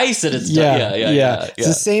it twice and it's dumb. Yeah. It's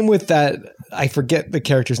the same with that I forget the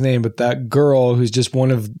character's name, but that girl who's just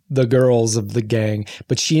one of the girls of the gang,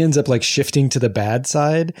 but she ends up like shifting to the bad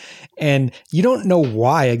side. And you don't know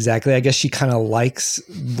why exactly. I guess she kind of likes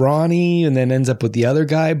Ronnie and then ends up with the other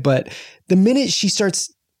guy. But the minute she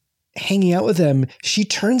starts hanging out with them, she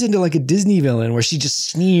turns into like a Disney villain where she just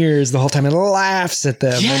sneers the whole time and laughs at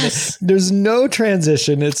them. Yes. And there's no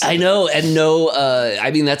transition. I know. And no,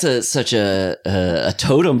 I mean, that's such a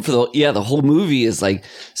totem for the whole movie is like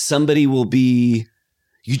somebody will be,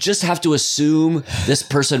 you just have to assume this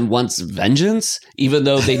person wants vengeance, even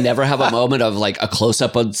though they never have a moment of like a close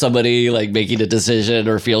up on somebody, like making a decision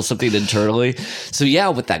or feel something internally. So yeah,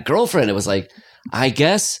 with that girlfriend, it was like, I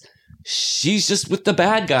guess she's just with the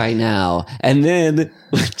bad guy now. And then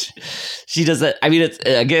she does that. I mean,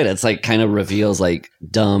 it's like kind of reveals like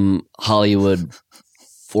dumb Hollywood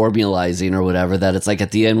formalizing or whatever, that it's like at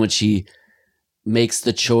the end when she makes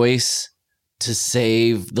the choice to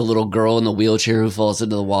save the little girl in the wheelchair who falls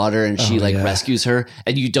into the water and she rescues her,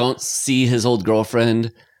 and you don't see his old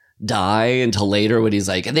girlfriend die until later when he's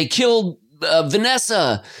like, and they killed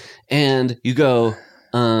Vanessa. And you go,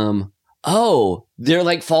 oh, they're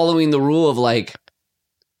like following the rule of like,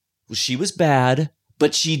 she was bad,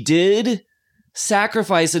 but she did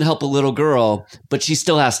sacrifice and help a little girl, but she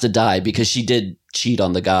still has to die because she did cheat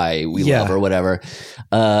on the guy we love or whatever.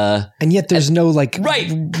 And yet there's no like,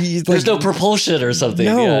 there's no propulsion or something.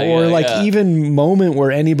 No, even moment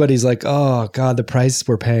where anybody's like, oh God, the price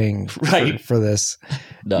we're paying for this.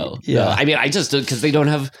 No. I mean, I just, because they don't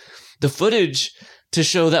have the footage to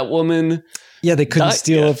show that woman. Yeah, they couldn't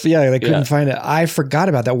steal it. Yeah, they couldn't find it. I forgot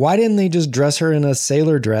about that. Why didn't they just dress her in a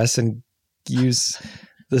sailor dress and use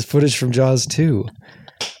this footage from Jaws 2?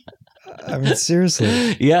 I mean,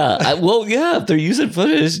 seriously. Yeah. If they're using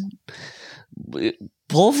footage,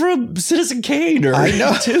 pull from Citizen Kane or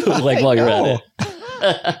too, like while you're at it.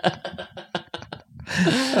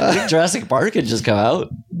 I think Jurassic Park could just come out.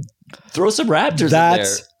 Throw some raptors in there.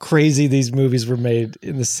 That's crazy. These movies were made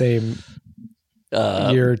in the same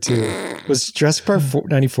year or two. Was Jurassic Park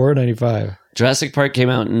 94 or 95? Jurassic Park came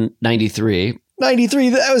out in 93. 93?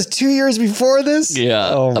 That was 2 years before this? Yeah.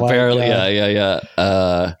 Oh, apparently.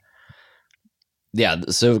 Yeah.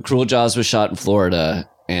 So Cruel Jaws was shot in Florida,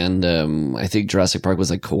 and I think Jurassic Park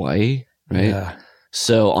was like Kauai, right? Yeah.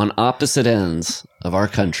 So on opposite ends of our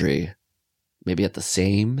country, maybe at the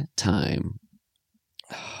same time,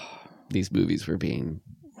 these movies were being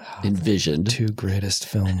envisioned. The two greatest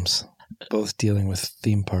films, both dealing with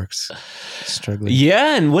theme parks struggling.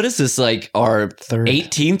 Yeah, and what is this, like our third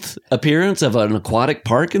 18th appearance of an aquatic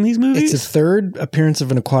park in these movies? It's a third appearance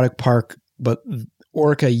of an aquatic park, but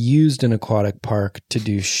Orca used an aquatic park to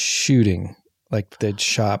do shooting. Like they'd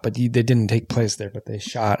shot, but they didn't take place there, but they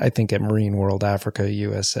shot, I think, at Marine World Africa,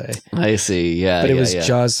 USA. I see, yeah. But it was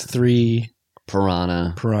Jaws 3...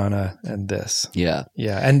 Piranha, and this. Yeah.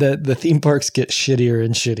 Yeah. And the theme parks get shittier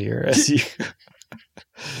and shittier as you...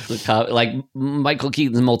 like Michael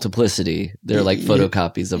Keaton's Multiplicity. They're like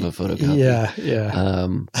photocopies of a photocopy. Yeah.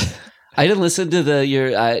 I didn't listen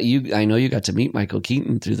to I know you got to meet Michael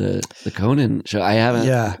Keaton through the Conan show. I haven't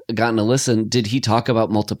gotten to listen. Did he talk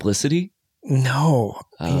about Multiplicity? No,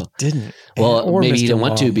 he didn't. Well, maybe he didn't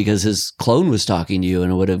want to because his clone was talking to you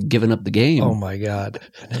and would have given up the game. Oh my God.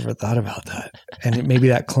 I never thought about that. And maybe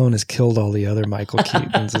that clone has killed all the other Michael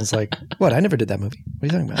Keatons. And it's like, what? I never did that movie.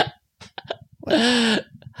 What are you talking about? What?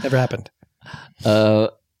 Never happened.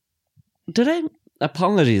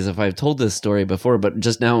 Apologies if I've told this story before, but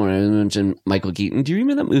just now when I mentioned Michael Keaton, do you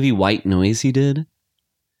remember that movie White Noise he did?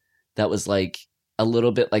 That was like a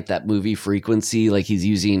little bit like that movie Frequency, like he's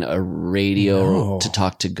using a radio to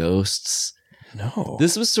talk to ghosts. No.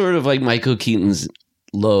 This was sort of like Michael Keaton's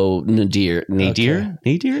low nadir. Okay.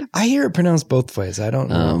 Nadir? I hear it pronounced both ways. I don't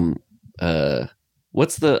know.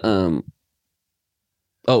 What's the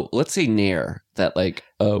let's say Nair. That like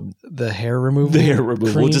the hair removal. The hair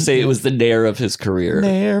removal. We'll just say it was the Nair of his career.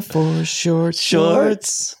 Nair for short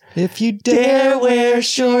shorts. If you dare wear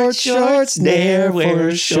short shorts, Nair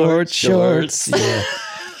for short shorts. Yeah.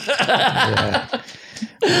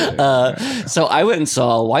 So I went and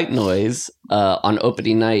saw White Noise on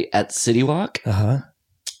opening night at City Walk. Uh-huh.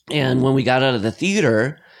 And when we got out of the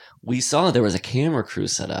theater, we saw there was a camera crew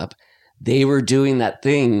set up. They were doing that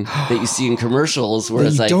thing that you see in commercials where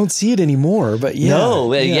it's like... You don't see it anymore, but yeah.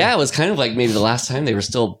 No, it was kind of like maybe the last time they were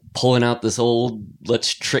still pulling out this old,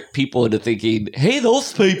 let's trick people into thinking, hey,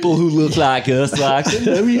 those people who look like us like it.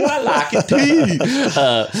 I mean, I like it too.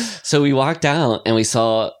 So we walked out and we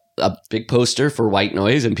saw a big poster for White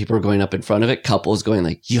Noise and people were going up in front of it. Couples going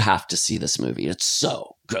like, you have to see this movie. It's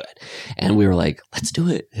so good. And we were like, let's do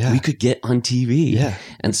it. Yeah. We could get on TV. Yeah.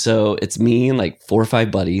 And so it's me and like 4 or 5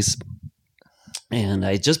 buddies. And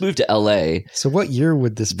I just moved to LA. So what year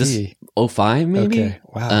would this be? 05 maybe. Okay.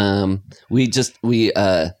 Wow. We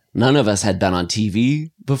none of us had been on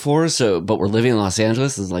TV before. But we're living in Los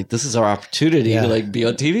Angeles. It's like, this is our opportunity to like be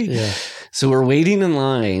on TV. Yeah. So we're waiting in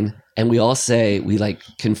line and we all say, we like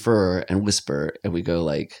confer and whisper and we go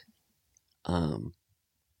like,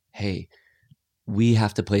 hey, we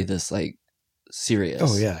have to play this like serious.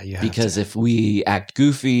 Oh yeah. You have because to. if we act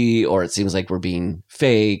goofy or it seems like we're being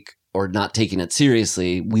fake or not taking it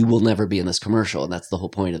seriously, we will never be in this commercial. And that's the whole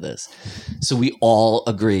point of this. So we all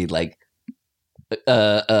agreed, like,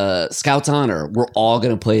 Scout's Honor, we're all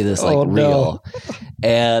going to play this like real.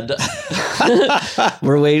 And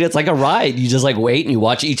we're waiting. It's like a ride. You just like wait and you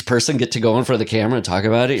watch each person get to go in front of the camera and talk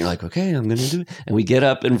about it. You're like, okay, I'm going to do it. And we get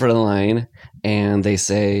up in front of the line and they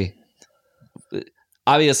say,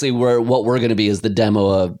 obviously what we're going to be is the demo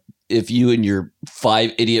of, if you and your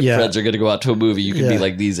 5 idiot friends are going to go out to a movie, you can be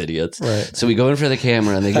like these idiots. Right. So we go in front of the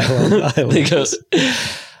camera and they go, they go,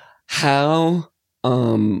 how,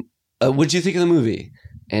 what'd you think of the movie?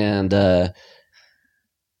 And,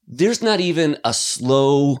 there's not even a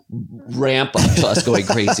slow ramp up to us going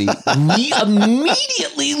crazy. We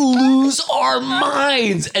immediately lose our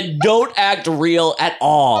minds and don't act real at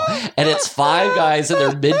all. And it's 5 guys in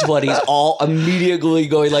their mid-20s all immediately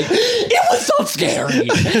going like, it was so scary.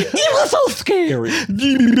 It was so scary.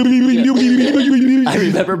 I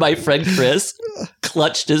remember my friend Chris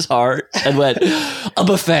clutched his heart and went, a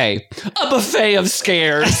buffet of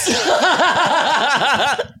scares.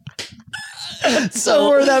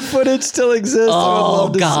 Somewhere that footage still exists. Oh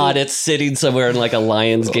God, it's sitting somewhere in like a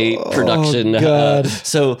Lionsgate production. God.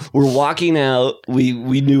 So we're walking out. We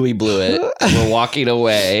knew we blew it. And we're walking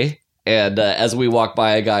away, and as we walk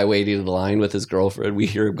by a guy waiting in line with his girlfriend, we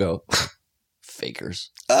hear him go,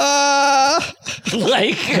 "Fakers."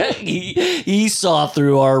 Like he saw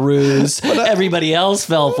through our ruse. Everybody else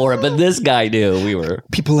fell for it, but this guy knew we were.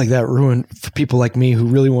 People like that ruin for people like me who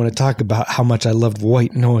really want to talk about how much I loved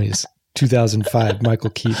White Noise. 2005, Michael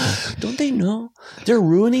Keaton. Don't they know? They're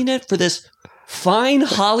ruining it for this fine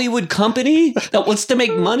Hollywood company that wants to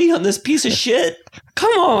make money on this piece of shit.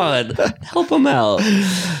 Come on, help them out.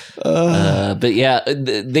 But yeah,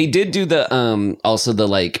 they did do the also the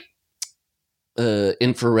like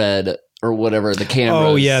infrared or whatever, the cameras.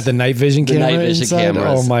 Oh yeah, the night vision camera. The night vision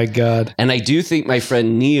cameras. Oh my God. And I do think my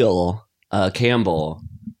friend Neil Campbell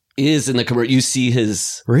is in the commercial. You see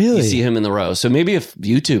his, really? You see him in the row. So maybe if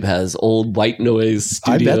YouTube has old White Noise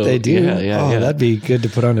studio. I bet they do. Yeah. That'd be good to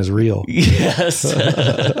put on his reel. Yes.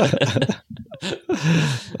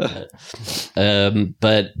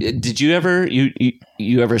 But did you ever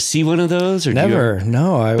you ever see one of those? Or never.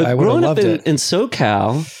 No, I would have loved it. In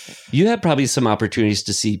SoCal, you had probably some opportunities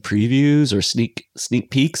to see previews or sneak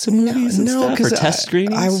peeks of movies and stuff, or test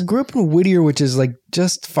screenings. I grew up in Whittier, which is like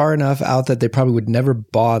just far enough out that they probably would never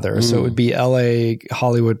bother. So it would be LA,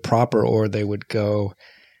 Hollywood proper, or they would go.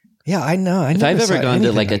 Yeah, I know. If I've ever gone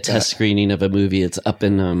to like a test screening of a movie, it's up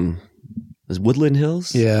in is Woodland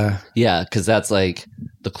Hills? Yeah. Yeah, because that's like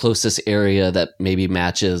the closest area that maybe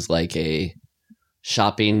matches like a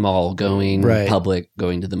shopping mall going, public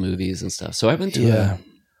going to the movies and stuff. So I went to a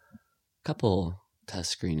couple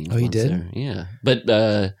test screenings. Oh, you did? There. Yeah. But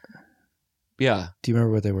yeah. Do you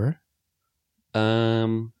remember what they were?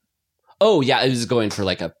 Oh yeah, I was going for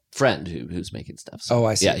like a friend who's making stuff. So. Oh,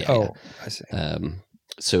 I see. Yeah. I see.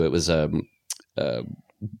 So it was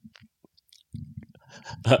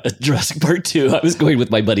Jurassic Park 2. I was going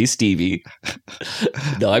with my buddy Stevie.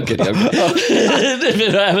 No, I'm kidding.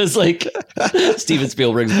 I was like, Steven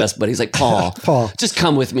Spielberg's best buddy. He's like, Paul, just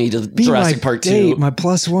come with me to Jurassic Park 2. My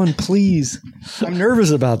 +1, please. I'm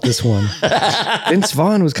nervous about this one. Vince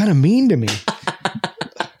Vaughn was kind of mean to me.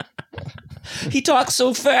 He talks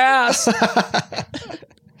so fast.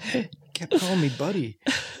 He kept calling me buddy.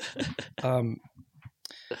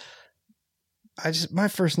 My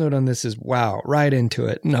first note on this is wow, right into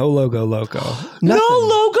it. No logo loco. No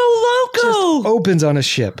logo loco. Just opens on a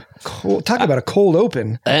ship. Talk about a cold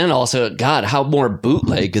open. And also, God, how more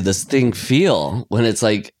bootleg could this thing feel when it's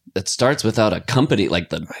like it starts without a company, like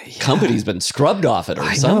the company's been scrubbed off it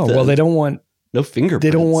or something. Know. Well, they don't want no fingerprints. They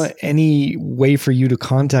don't want any way for you to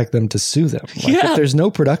contact them to sue them. Like if there's no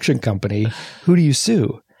production company, who do you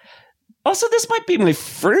sue? Also, this might be my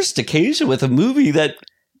first occasion with a movie that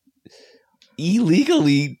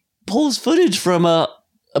illegally pulls footage from a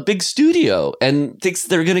big studio and thinks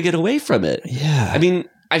they're going to get away from it. Yeah. I mean,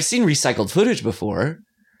 I've seen recycled footage before.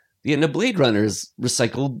 The end of Blade Runner's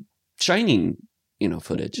recycled Shining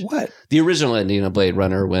footage. What? The original ending of Blade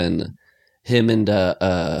Runner when him and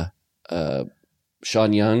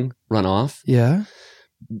Sean Young run off. Yeah.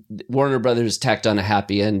 Warner Brothers tacked on a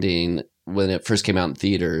happy ending when it first came out in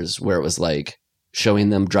theaters, where it was like showing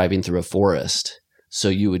them driving through a forest. So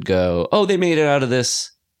you would go, oh, they made it out of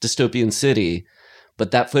this dystopian city.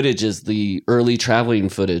 But that footage is the early traveling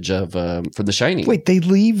footage of from The Shining. Wait, they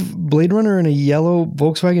leave Blade Runner in a yellow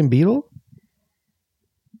Volkswagen Beetle?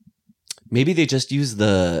 Maybe they just used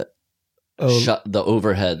the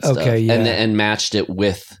overhead stuff and matched it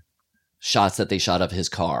with shots that they shot of his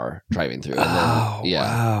car driving through. Wow.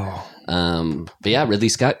 But yeah, Ridley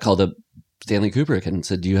Scott called up Stanley Kubrick and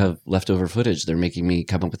said, do you have leftover footage? They're making me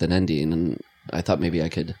come up with an ending. And I thought maybe I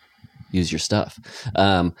could use your stuff.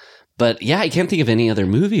 But yeah, I can't think of any other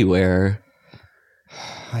movie where...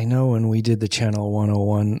 I know when we did the Channel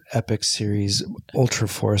 101 epic series, Ultra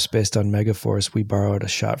Force, based on Megaforce, we borrowed a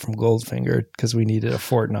shot from Goldfinger because we needed a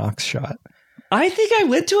Fort Knox shot. I think I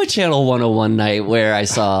went to a Channel 101 night where I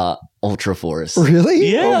saw Ultra Force. Really?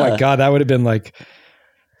 Yeah. Oh my God, that would have been like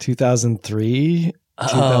 2003,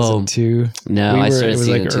 2002. No, I started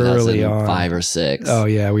seeing it in 2005 or 6. Oh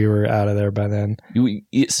yeah, we were out of there by then.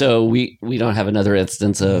 So we don't have another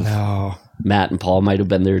instance of Matt and Paul might have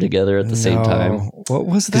been there together at the same time. What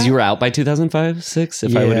was that? Because you were out by 2005, 6?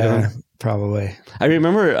 If I would have gone. Probably. I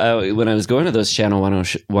remember when I was going to those Channel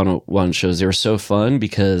 101 shows, they were so fun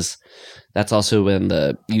because that's also when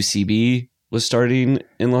the UCB was starting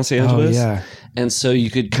in Los Angeles. Oh, yeah. And so you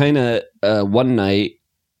could kind of one night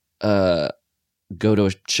go to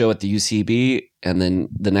a show at the UCB and then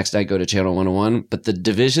the next night go to Channel 101. But the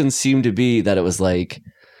division seemed to be that it was like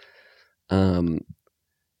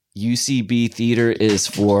UCB theater is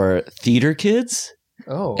for theater kids.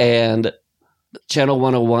 Oh. And Channel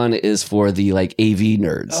 101 is for the like AV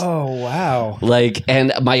nerds. Oh, wow. Like,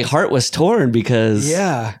 and my heart was torn because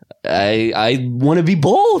I want to be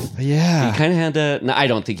both. Yeah. You kind of had to, no, I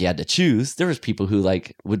don't think you had to choose. There was people who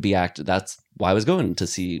like would be actors. That's why I was going to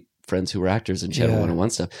see friends who were actors in Channel 101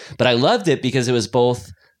 stuff. But I loved it because it was both,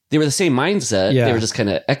 they were the same mindset. Yeah. They were just kind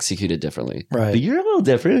of executed differently. Right. But you're a little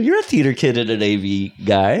different. You're a theater kid and an AV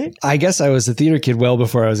guy. I guess I was a theater kid well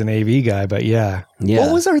before I was an AV guy, but yeah.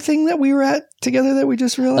 What was our thing that we were at together that we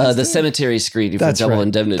just realized? The cemetery screening for Double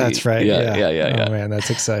Indemnity. That's right. Yeah. Oh man, that's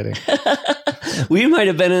exciting. We might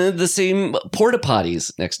have been in the same porta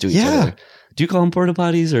potties next to each other. Do you call them porta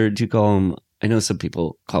potties or do you call them, I know some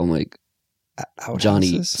people call them like outhouses?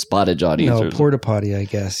 Johnny, spotted Johnny. No, porta potty, I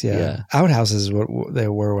guess. Yeah. Outhouses is what they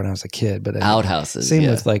were when I was a kid. But outhouses. Same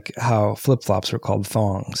with like how flip flops were called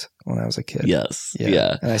thongs when I was a kid. Yes.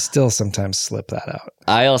 Yeah. And I still sometimes slip that out.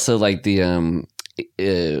 I also like the,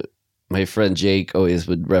 my friend Jake always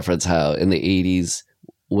would reference how in the 80s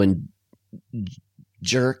when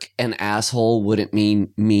jerk and asshole wouldn't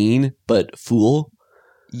mean mean, but fool.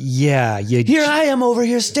 Yeah. Here I am over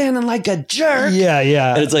here standing like a jerk.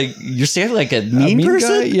 Yeah. And it's like, you're standing like a mean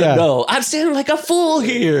person? Guy? Yeah. No, I'm standing like a fool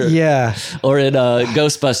here. Yeah. Or in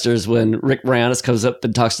Ghostbusters when Rick Moranis comes up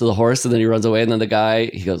and talks to the horse and then he runs away and then the guy,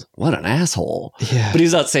 he goes, what an asshole. Yeah. But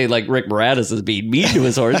he's not saying like Rick Moranis is being mean to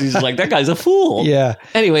his horse. He's just like, that guy's a fool. Yeah.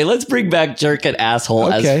 Anyway, let's bring back jerk and asshole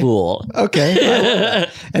as fool. Okay.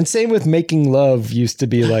 And same with making love used to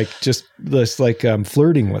be like just this like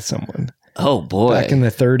flirting with someone. Oh boy! Back in the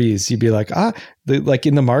 30s, you'd be like, like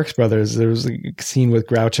in the Marx Brothers, there was a scene with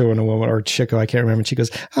Groucho and a woman, or Chico, I can't remember. And she goes,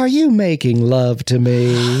 "Are you making love to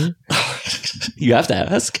me?" You have to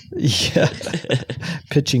ask. Yeah,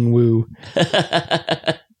 pitching woo.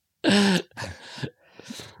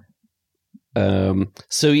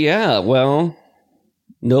 So yeah, well,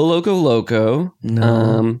 no loco.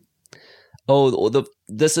 No.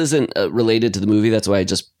 This isn't related to the movie. That's why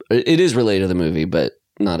it is related to the movie, but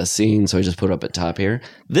not a scene, so I just put it up at top here.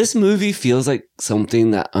 This movie feels like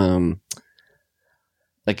something that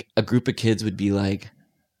like a group of kids would be like,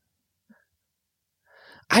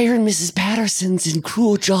 I heard Mrs. Patterson's in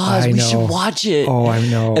Cruel Jaws. We should watch it. Oh, I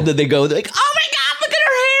know. And then they go, they're like, oh my God, look at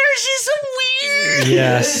her hair. She's so weird.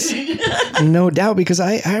 Yes. No doubt, because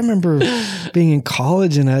I remember being in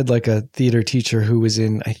college and I had like a theater teacher who was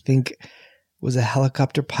in, I think, was a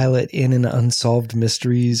helicopter pilot in an Unsolved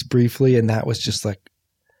Mysteries briefly. And that was just like,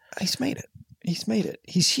 he's made it.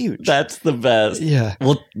 He's huge. That's the best. Yeah.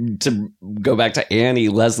 Well, to go back to Annie,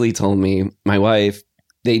 Leslie told me, my wife,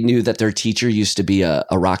 they knew that their teacher used to be a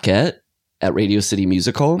Rockette at Radio City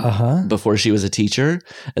Music Hall before she was a teacher.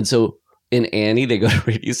 And so in Annie, they go to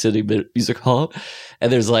Radio City Music Hall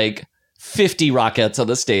and there's like 50 Rockettes on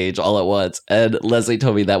the stage all at once. And Leslie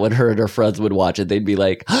told me that when her and her friends would watch it, they'd be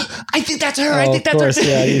like, I think that's her. I think that's her.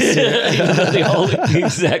 Yeah, you see it. They all look the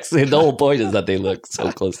exact same. The whole point is that they look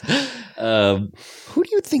so close. Who do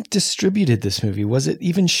you think distributed this movie? Was it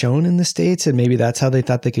even shown in the States? And maybe that's how they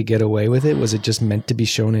thought they could get away with it? Was it just meant to be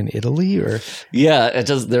shown in Italy? Or yeah,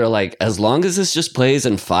 they're like, as long as this just plays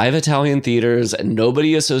in 5 Italian theaters and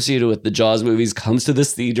nobody associated with the Jaws movies comes to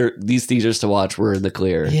these theaters to watch, we're in the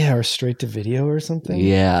clear. Yeah, or straight to video or something?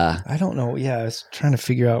 Yeah. I don't know. Yeah, I was trying to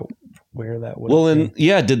figure out where that would Well, have and been.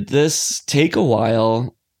 yeah, did this take a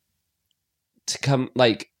while to come,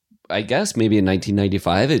 like, I guess maybe in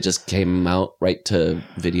 1995 it just came out right to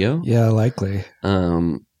video. Yeah, likely.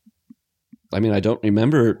 I mean, I don't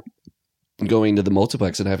remember going to the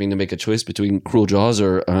multiplex and having to make a choice between Cruel Jaws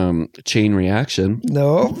or Chain Reaction.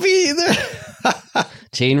 No, me either.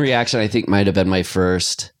 Chain Reaction, I think, might have been my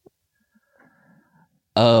first.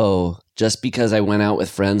 Oh, just because I went out with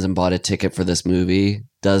friends and bought a ticket for this movie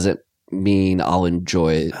doesn't mean I'll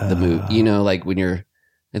enjoy the movie. You know, like when you're,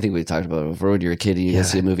 I think we talked about it before, when you're a kid and you go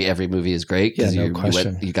see a movie, every movie is great because Yeah, no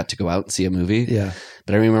question. you got to go out and see a movie. Yeah.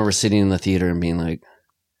 But I remember sitting in the theater and being like,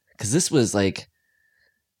 because this was like, it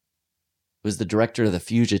was the director of The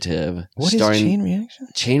Fugitive. What is Chain Reaction?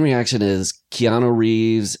 Chain Reaction is Keanu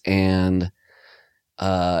Reeves, and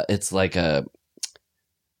it's like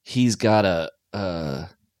he's got a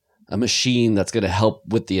machine that's going to help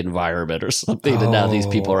with the environment or something, and now these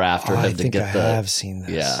people are after him to get I have seen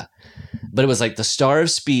this. Yeah. But it was like the star of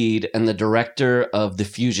Speed and the director of The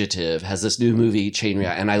Fugitive has this new movie, Chain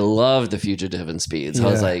Reaction, and I love The Fugitive and Speed. So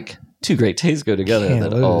I was like, two great tastes go together. Can't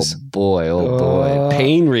And then, lose. oh boy,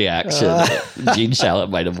 Pain Reaction. Gene Shalit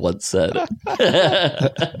might have once said.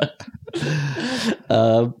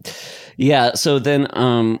 Yeah. So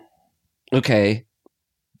then, okay.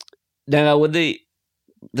 Now when the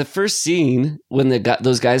first scene when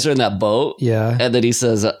those guys are in that boat, Yeah. and then he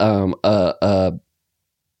says,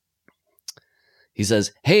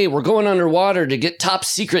 hey, we're going underwater to get top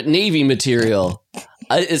secret Navy material.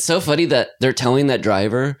 It's so funny that they're telling that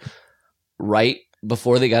driver right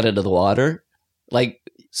before they got into the water. Like,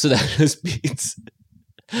 so that just means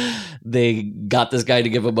they got this guy to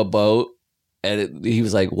give him a boat. And he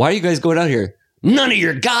was like, why are you guys going out here? None of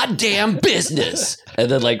your goddamn business.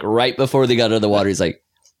 And then like right before they got into the water, he's like,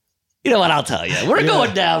 you know what? I'll tell you. We're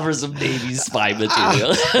going down for some Navy spy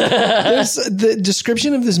material. The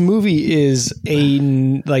description of this movie is a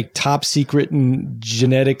like top secret and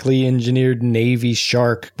genetically engineered Navy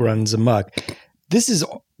shark runs amok. This is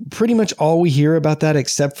pretty much all we hear about that,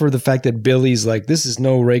 except for the fact that Billy's like, this is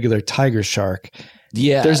no regular tiger shark.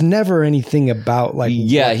 Yeah. There's never anything about like,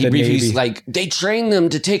 yeah, he the briefly Navy. like, they train them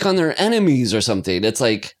to take on their enemies or something. It's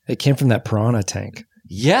like, It came from that piranha tank.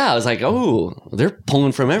 yeah, I was like, oh, they're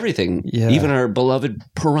pulling from everything. Yeah. Even our beloved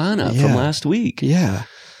piranha from last week. Yeah.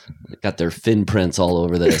 Got their fin prints all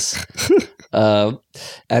over this. And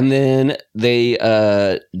then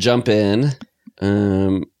they jump in.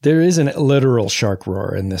 There is a literal shark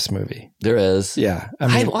roar in this movie. There is. Yeah. I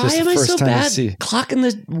mean, why just the am I first so time you bad see- clocking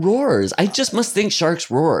the roars? I just must think sharks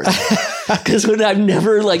roar. Because I've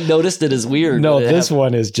never like noticed it as weird. No, when it this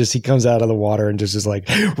one is just he comes out of the water and just is like,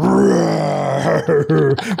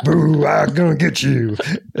 "Roar, boo, I'm gonna get you."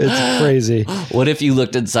 It's crazy. What if you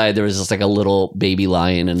looked inside? There was just like a little baby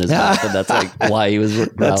lion in his mouth, and that's like why he was.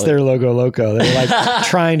 That's growling. their logo loco. They're like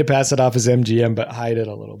trying to pass it off as MGM, but hide it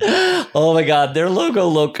a little bit. Oh my god, their logo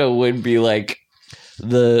loco would be like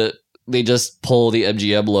they just pull the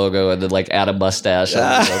MGM logo and then like add a mustache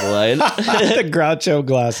on the line. The Groucho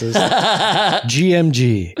glasses.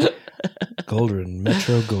 GMG. Goldwyn,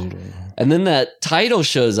 Metro Goldwyn. And then that title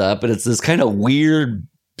shows up, and it's this kind of weird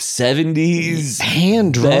 70s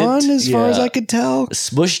Hand drawn, bent, as far as yeah. I could tell.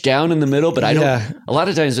 smushed down in the middle. But I don't. Yeah. A lot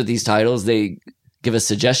of times with these titles, they give a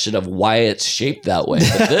suggestion of why it's shaped that way.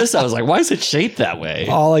 But this, I was like, why is it shaped that way?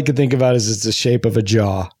 All I could think about is it's the shape of a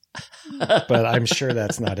jaw. But I'm sure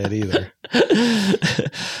that's not it either.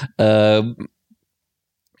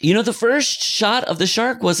 You know, the first shot of the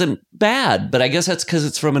shark wasn't bad, but I guess that's because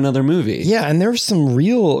it's from another movie. Yeah, and there's some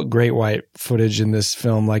real great white footage in this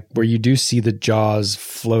film, like where you do see the jaws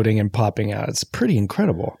floating and popping out. It's pretty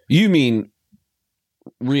incredible. You mean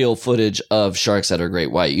real footage of sharks that are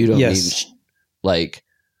great white? You don't Yes. mean like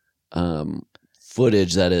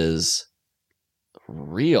footage that is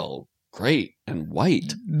real great and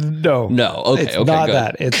white. No. No, okay, it's okay, not good.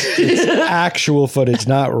 that. It's actual footage,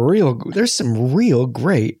 not real. There's some real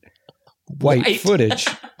great white White. footage.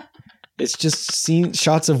 It's just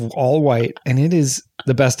shots of all white, and it is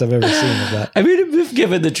the best I've ever seen of that. I mean, if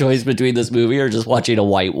given the choice between this movie or just watching a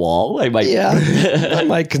white wall, I might. Yeah, I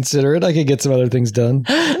might consider it. I could get some other things done.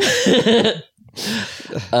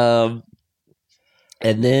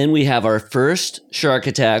 And then we have our first shark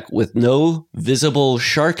attack with no visible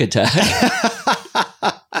shark attack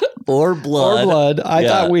or blood.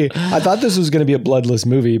 I thought this was going to be a bloodless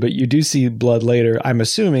movie, but you do see blood later. I'm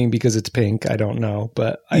assuming because it's pink. I don't know,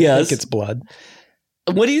 but I think it's blood.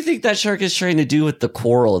 What do you think that shark is trying to do with the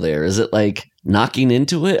coral there? Is it like knocking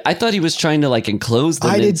into it? I thought he was trying to like enclose them.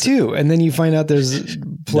 I did too. And then you find out there's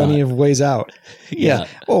plenty of ways out. Yeah.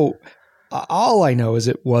 Oh, all I know is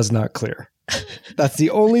it was not clear. That's the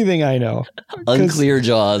only thing I know. Unclear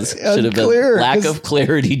Jaws. Should have been lack of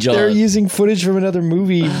clarity Jaws. They're using footage from another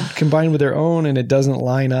movie combined with their own, and it doesn't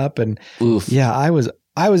line up. And yeah, I was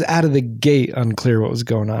out of the gate unclear what was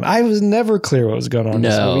going on. I was never clear what was going on in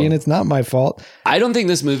this movie, and it's not my fault. I don't think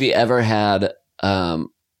this movie ever had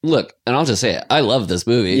look, and I'll just say it. I love this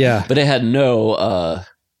movie. Yeah. But it had no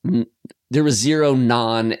there was zero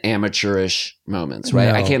non-amateurish moments,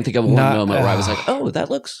 right? No, I can't think of one moment where I was like, oh, that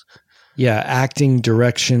looks... Yeah, acting,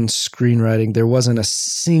 direction, screenwriting. There wasn't a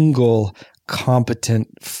single competent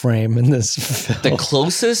frame in this film. The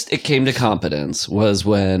closest it came to competence was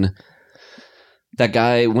when that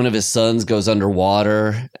guy, one of his sons, goes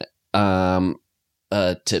underwater to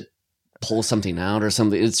pull something out or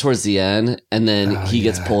something. It's towards the end, and then he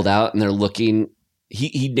gets pulled out, and they're looking.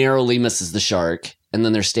 He narrowly misses the shark, and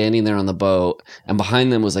then they're standing there on the boat, and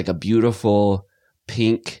behind them was like a beautiful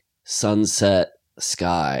pink sunset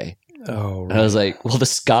sky. Oh, right. And I was like, well, the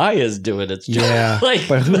sky is doing its job. Yeah, like,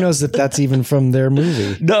 but who knows if that's even from their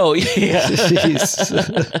movie? No, yeah.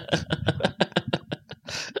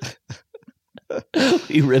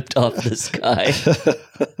 He ripped off the sky.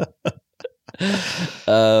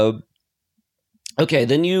 Okay,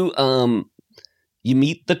 then you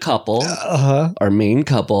meet the couple, our main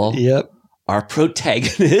couple. Yep. Our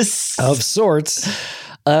protagonists. Of sorts.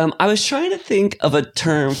 I was trying to think of a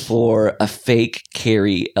term for a fake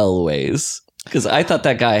Cary Elwes because I thought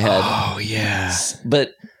that guy had. Oh yeah,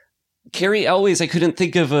 but Cary Elwes, I couldn't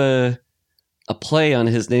think of a play on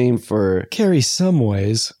his name for Cary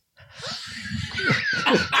Someways.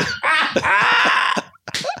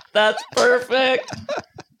 That's perfect.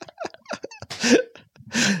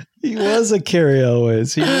 He was a Cary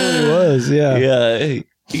Elwes. He really was. Yeah. Yeah.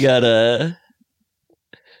 He got a.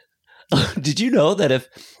 Did you know that if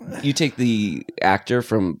you take the actor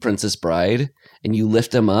from Princess Bride and you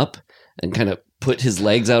lift him up and kind of put his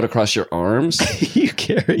legs out across your arms, you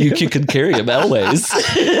can carry him Elways.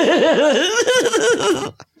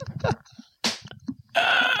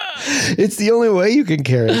 It's the only way you can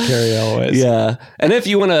carry Elwes. Yeah. And if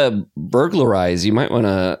you want to burglarize, you might want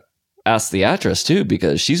to ask the actress too,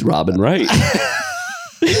 because she's Robin Wright.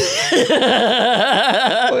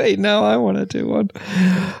 Wait, now I want to do one.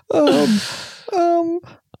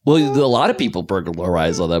 Well, a lot of people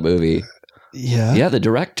burglarize on that movie. Yeah. Yeah, the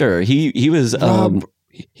director. He was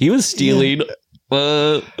stealing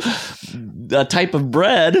a type of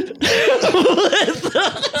bread.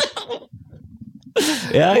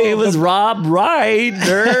 Yeah, he was Rob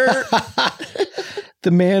Reiner.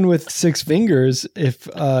 The man with 6 fingers, if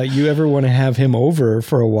you ever want to have him over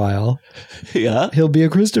for a while, he'll be a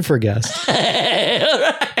Christopher guest.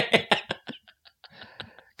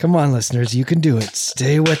 Come on, listeners, you can do it.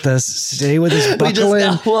 Stay with us. Stay with us. Buckle we just in.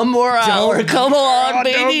 got one more hour. Come on,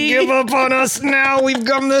 baby. Don't give up on us now. We've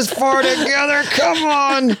come this far together. Come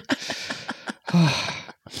on.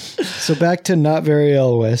 So back to Not Very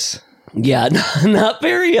Elwes. Yeah, not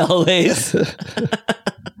very always.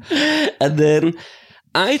 And then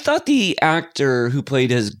I thought the actor who played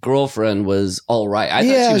his girlfriend was all right. I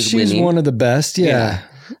thought she was winning. One of the best. Yeah.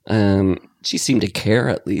 She seemed to care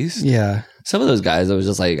at least. Yeah. Some of those guys, I was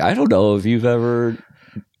just like, I don't know if you've ever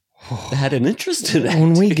had an interest in acting.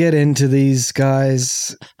 When we get into these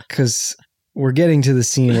guys, because we're getting to the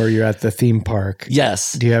scene where you're at the theme park.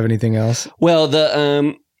 Yes. Do you have anything else? Well,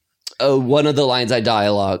 the one of the lines I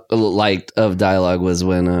liked of dialogue was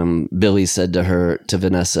when Billy said to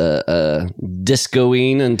Vanessa,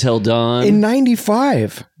 "Discoing until dawn." In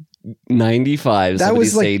 95. 95. That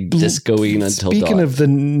was like discoing until dawn. Speaking of the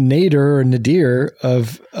nadir or nadir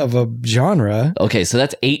of a genre. Okay, so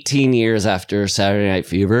that's 18 years after Saturday Night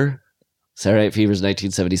Fever. Saturday Night Fever is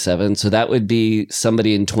 1977. So that would be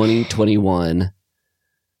somebody in 2021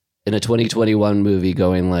 in a 2021 movie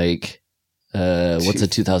going like, what's a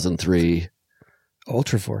 2003?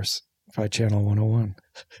 Ultra Force by Channel 101.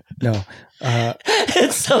 No.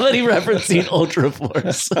 It's somebody referencing Ultra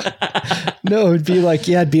Force. No, it'd be like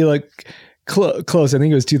close. I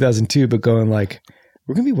think it was 2002, but going like,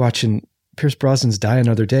 we're going to be watching Pierce Brosnan's Die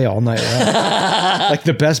Another Day all night long. Like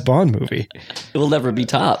the best Bond movie. It will never be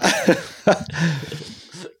topped.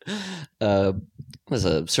 There's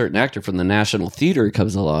a certain actor from the National Theater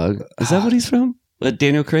comes along. Is that what he's from?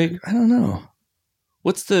 Daniel Craig? I don't know.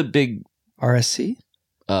 What's the big... RSC?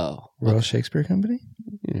 Oh. Royal Shakespeare Company?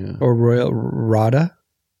 Yeah. Or Royal RADA?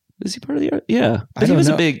 Is he part of the... Yeah. But I don't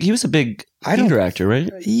know. He was a big theater actor, right?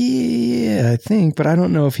 Yeah, I think. But I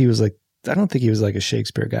don't know if he was like... I don't think he was like a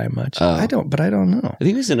Shakespeare guy much. Oh. I don't know. I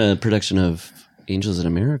think he was in a production of Angels in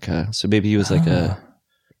America. So maybe he was like a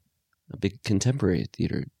big contemporary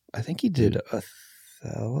theater. I think he did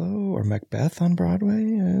Othello or Macbeth on Broadway.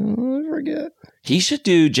 I forget. He should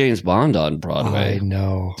do James Bond on Broadway. I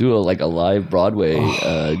know. Do a live Broadway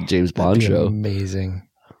James Bond show. Amazing.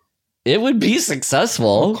 It would be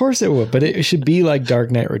successful. Of course it would, but it should be like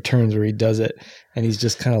Dark Knight Returns where he does it and he's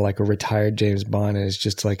just kind of like a retired James Bond and it's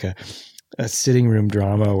just like a sitting room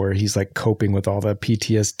drama where he's like coping with all the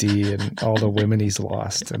PTSD and all the women he's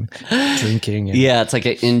lost and drinking. And, yeah, it's like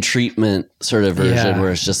an in-treatment sort of version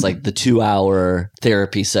where it's just like the 2-hour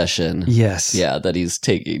therapy session. Yes. Yeah, that he's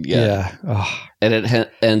taking. Yeah. Oh. And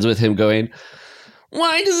it ends with him going,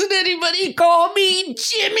 "Why doesn't anybody call me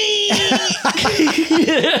Jimmy?"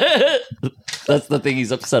 That's the thing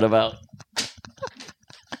he's upset about.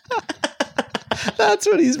 That's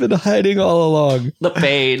what he's been hiding all along. The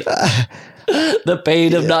pain. The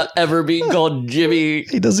pain of not ever being called Jimmy.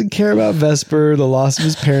 He doesn't care about Vesper, the loss of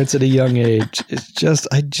his parents at a young age. It's just,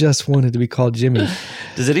 I just wanted to be called Jimmy.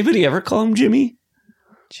 Does anybody ever call him Jimmy?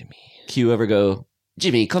 Jimmy. Q ever go,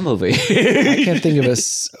 "Jimmy, come over here"? I can't think of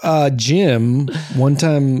a Jim. One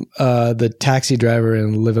time, the taxi driver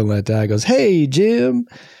in Live and Let Die goes, "Hey, Jim."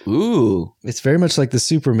 Ooh. It's very much like the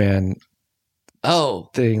Superman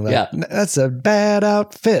thing. Like, yeah. That's a bad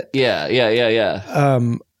outfit. Yeah.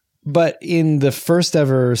 But in the first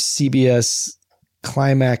ever CBS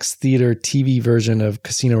Climax Theater TV version of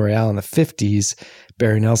Casino Royale in the 50s,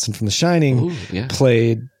 Barry Nelson from The Shining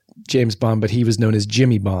played James Bond, but he was known as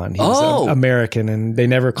Jimmy Bond. He was American, and they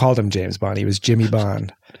never called him James Bond. He was Jimmy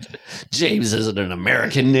Bond. James isn't an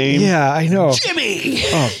American name. Yeah, I know. Jimmy!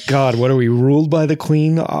 Oh, God, what are we, ruled by the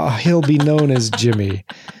Queen? Oh, he'll be known as Jimmy.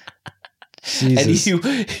 Jesus.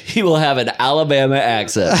 And he will have an Alabama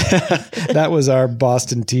accent. That was our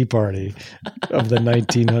Boston Tea Party of the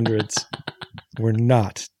 1900s. We're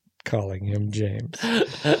not calling him James.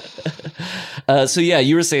 So yeah,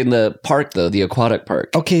 you were saying the park though, the aquatic park.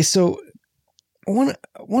 Okay, so one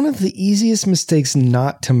of the easiest mistakes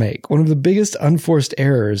not to make, one of the biggest unforced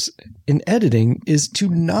errors in editing is to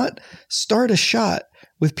not start a shot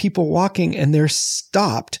with people walking and they're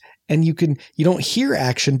stopped and you don't hear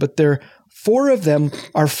action, but four of them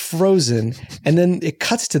are frozen and then it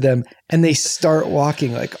cuts to them and they start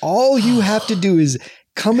walking. Like all you have to do is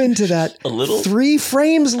come into that 3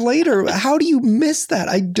 frames later. How do you miss that?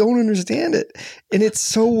 I don't understand it. And it's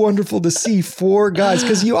so wonderful to see 4 guys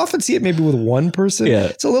because you often see it maybe with one person. Yeah.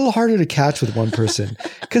 It's a little harder to catch with one person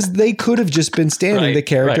because they could have just been standing the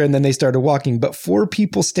character and then they started walking, but 4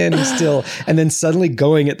 people standing still and then suddenly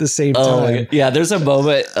going at the same time. Yeah. There's a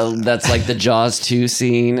moment that's like the Jaws 2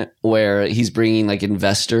 scene where he's bringing like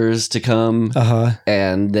investors to come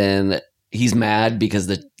and then he's mad because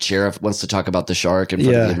the sheriff wants to talk about the shark in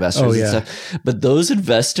front of the investors and stuff. But those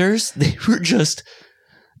investors, the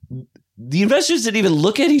investors didn't even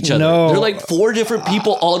look at each other. No. They're like 4 different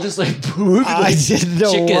people all just like moving like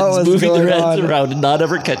chickens, moving their heads around and not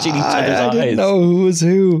ever catching each other's eyes. I didn't know who was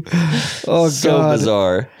who. Oh, so God.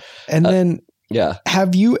 bizarre. And then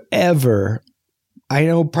have you ever, I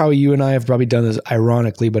know probably you and I have probably done this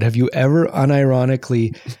ironically, but have you ever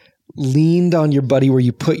unironically leaned on your buddy where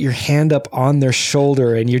you put your hand up on their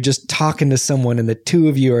shoulder and you're just talking to someone and the two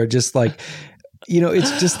of you are just like,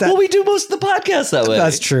 it's just that. Well, we do most of the podcast that way.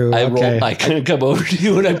 That's true. I couldn't come over to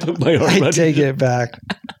you and I put my arm on you. I take it back.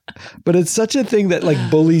 But it's such a thing that like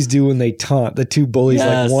bullies do when they taunt. The 2 bullies,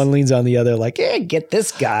 like one leans on the other like, get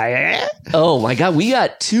this guy. Oh my God. We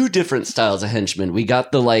got 2 different styles of henchmen. We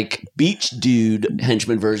got the like beach dude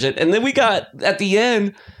henchman version. And then we got at the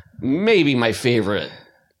end, maybe my favorite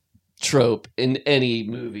trope in any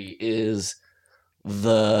movie is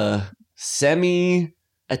the semi-Italian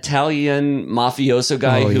mafioso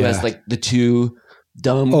guy who has like the 2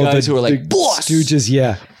 dumb guys who are like, boss, stooges,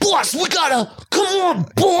 boss, we gotta, come on,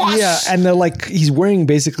 boss. Yeah, and they're like, he's wearing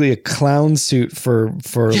basically a clown suit for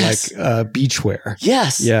like beachwear.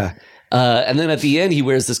 Yes. Yeah. And then at the end, he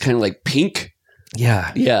wears this kind of like pink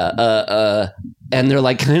Yeah. Yeah. And they're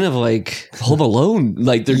like kind of like Home Alone.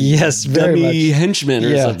 Like they're very dummy much. henchmen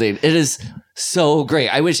or something. It is so great.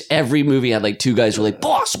 I wish every movie had like two guys who were like,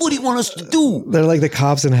 boss, what do you want us to do? They're like the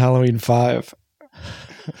cops in Halloween 5.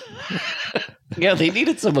 Yeah, they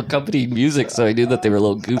needed some accompanying music, so I knew that they were a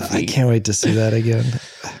little goofy. I can't wait to see that again.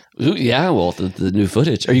 Ooh, yeah, well, the new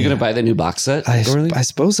footage. Are you going to buy the new box set? I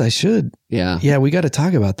suppose I should. Yeah. Yeah, we got to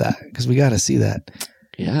talk about that because we got to see that.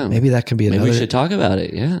 Yeah. Maybe that can be Maybe we should talk about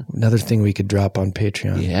it. Yeah. Another thing we could drop on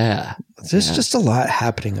Patreon. Yeah. There's just a lot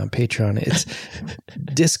happening on Patreon. It's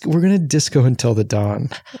we're going to disco until the dawn.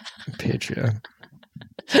 Patreon.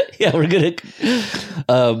 Yeah, we're going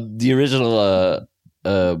to the original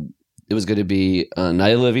it was going to be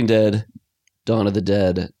Night of the Living Dead, Dawn of the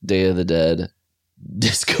Dead, Day of the Dead,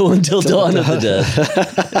 Disco Until Dawn of the Dead.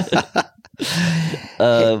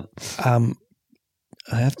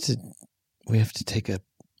 We have to take a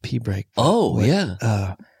pee break. Oh,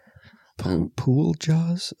 yeah. Pool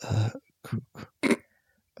Jaws.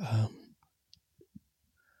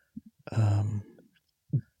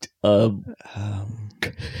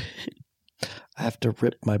 I have to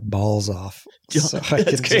rip my balls off so I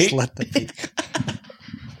can just let them be.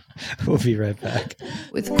 We'll be right back.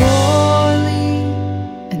 With Corley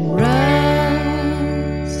and Rust.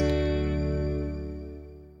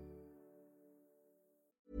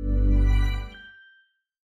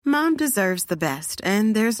 Mom deserves the best,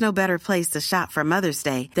 and there's no better place to shop for Mother's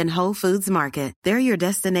Day than Whole Foods Market. They're your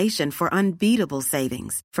destination for unbeatable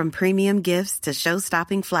savings, from premium gifts to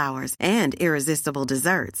show-stopping flowers and irresistible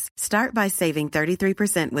desserts. Start by saving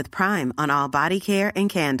 33% with Prime on all body care and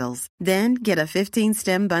candles. Then get a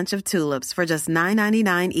 15-stem bunch of tulips for just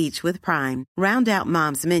 $9.99 each with Prime. Round out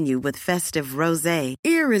Mom's menu with festive rosé,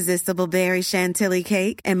 irresistible berry chantilly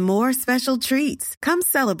cake, and more special treats. Come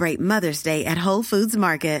celebrate Mother's Day at Whole Foods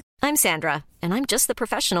Market. I'm Sandra, and I'm just the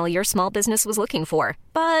professional your small business was looking for.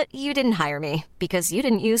 But you didn't hire me because you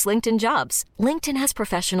didn't use LinkedIn Jobs. LinkedIn has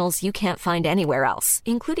professionals you can't find anywhere else,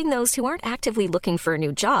 including those who aren't actively looking for a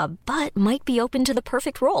new job, but might be open to the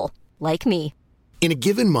perfect role, like me. In a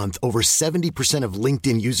given month, over 70% of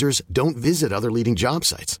LinkedIn users don't visit other leading job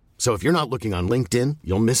sites. So if you're not looking on LinkedIn,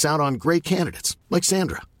 you'll miss out on great candidates like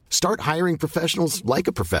Sandra. Start hiring professionals like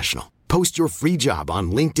a professional. Post your free job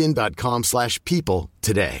on linkedin.com/people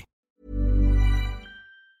today.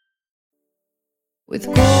 With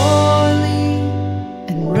Corley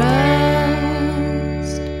and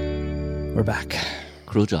Rust. We're back.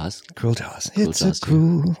 Cruel Jaws. Cruel Jaws. Cruel It's Jaws a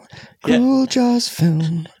cruel Jaws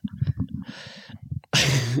film.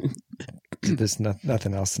 There's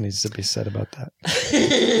nothing else that needs to be said about that.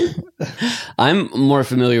 I'm more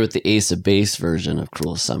familiar with the Ace of Base version of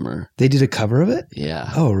Cruel Summer. They did a cover of it? Yeah.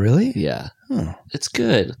 Oh, really? Yeah. Oh. It's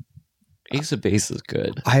good. Ace of Base is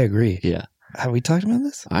good. I agree. Yeah. Have we talked about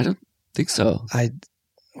this? I don't think so. I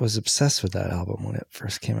was obsessed with that album when it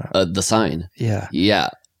first came out. The Sign. Yeah. Yeah.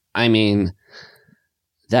 I mean,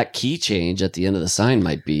 that key change at the end of The Sign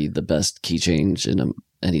might be the best key change in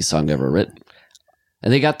any song ever written.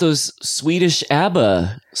 And they got those Swedish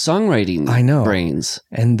ABBA songwriting brains.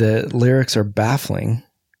 And the lyrics are baffling.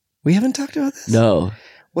 We haven't talked about this? No.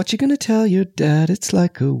 What you gonna tell your dad? It's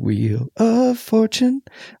like a wheel of fortune.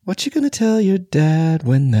 What you gonna tell your dad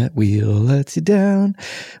when that wheel lets you down?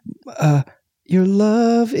 Your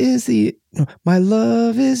love is my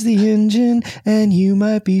love is the engine, and you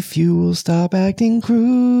might be fuel. Stop acting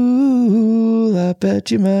cruel. I bet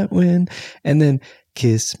you might win. And then,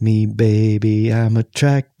 kiss me, baby. I'm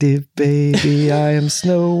attractive, baby. I am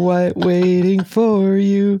Snow White waiting for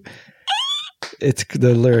you.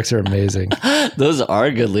 The lyrics are amazing. Those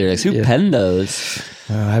are good lyrics. Who penned those?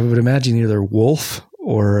 I would imagine either Wolf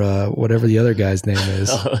or whatever the other guy's name is.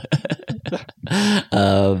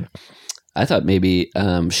 I thought maybe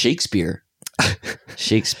Shakespeare.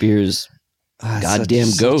 Shakespeare's goddamn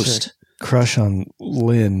ghost. Crush on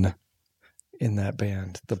Lynn in that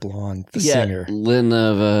band, the blonde, the singer. Lynn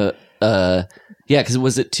of because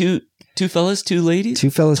was it two fellas, two ladies?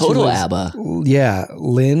 Two fellas, Total two ladies. ABBA. Yeah,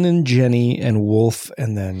 Lynn and Jenny and Wolf,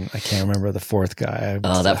 and then I can't remember the fourth guy.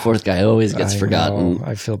 That fourth guy always gets forgotten.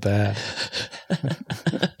 I feel bad.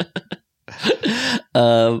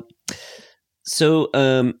 So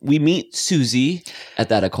we meet Susie at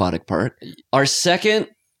that aquatic park. Our second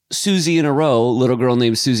Susie in a row, little girl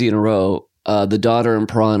named Susie in a row. The daughter in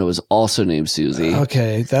Piranha was also named Susie.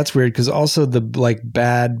 Okay, that's weird because also the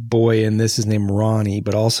bad boy in this is named Ronnie,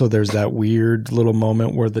 but also there's that weird little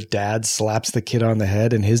moment where the dad slaps the kid on the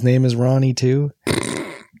head and his name is Ronnie too.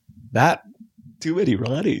 That Too many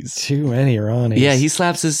Ronnies. Too many Ronnies. Yeah, he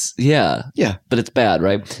slaps his... Yeah. Yeah. But it's bad,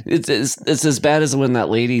 right? It's as bad as when that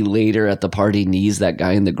lady later at the party knees that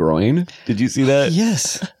guy in the groin. Did you see that?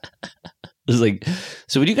 Yes. It was like,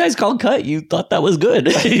 so when you guys called cut, you thought that was good.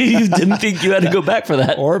 You didn't think you had to go back for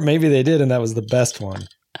that. Or maybe they did, and that was the best one.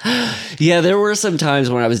 Yeah, there were some times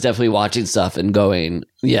when I was definitely watching stuff and going,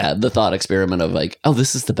 yeah, the thought experiment of like, oh,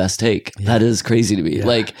 this is the best take. Yeah. That is crazy to me. Yeah.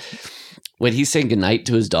 Like when he's saying goodnight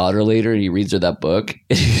to his daughter later and he reads her that book,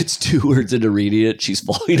 and it's 2 words into reading it, she's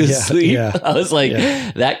falling asleep. Yeah. I was like,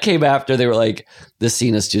 that came after they were like, this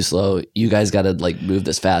scene is too slow. You guys got to like move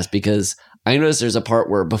this fast, because I noticed there's a part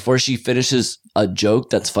where before she finishes a joke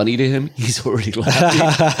that's funny to him, he's already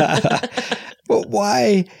laughing. But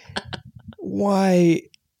why?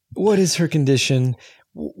 What is her condition?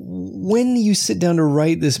 When you sit down to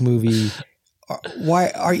write this movie, why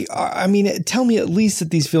are you? I mean, tell me at least that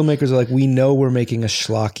these filmmakers are like, we know we're making a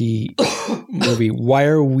schlocky movie. Why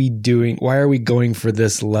are we going for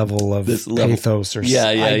this level of pathos? Or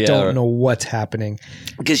I don't know what's happening.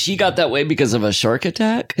 Because she got that way because of a shark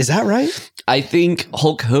attack. Is that right? I think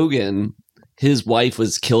Hulk Hogan, his wife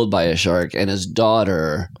was killed by a shark, and his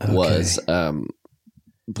daughter was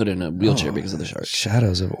put in a wheelchair because of the shark.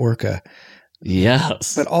 Shadows of Orca.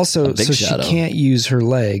 Yes. But also, so shadow. She can't use her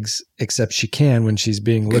legs, except she can when she's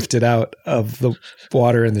being lifted out of the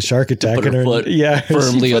water in the shark attack. Put her foot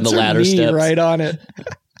firmly on the ladder steps. Right on it.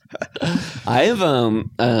 I have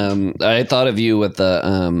I thought of you with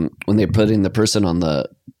the when they put in the person on the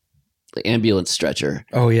ambulance stretcher.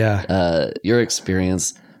 Oh yeah. Your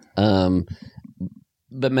experience.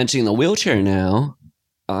 But mentioning the wheelchair now,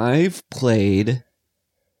 I've played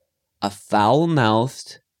a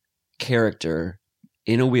foul-mouthed character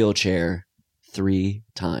in a wheelchair 3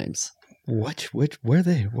 times. What were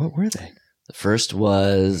they? The first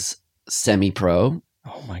was Semi-Pro.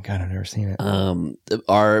 Oh my God, I've never seen it.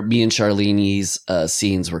 Me and Charlene's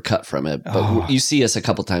scenes were cut from it, but you see us a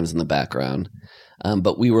couple times in the background.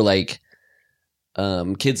 But we were like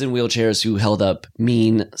kids in wheelchairs who held up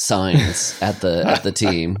mean signs at the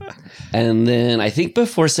team. And then I think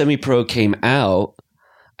before Semi-Pro came out,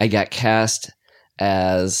 I got cast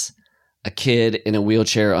as a kid in a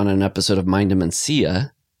wheelchair on an episode of Mind and Mencia.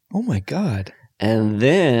 Oh my God. And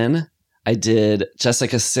then I did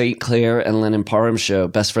Jessica St. Clair and Lennon Parham show,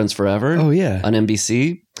 Best Friends Forever. Oh yeah. On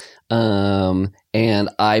NBC. And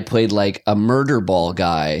I played like a murder ball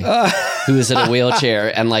guy who was in a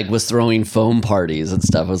wheelchair and like was throwing foam parties and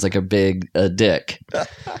stuff. I was like a big dick.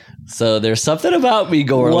 So there's something about me,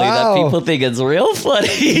 Gorley, that people think it's real funny.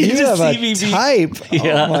 You have a type.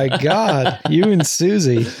 Yeah. Oh my God. You and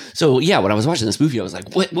Susie. So yeah, when I was watching this movie, I was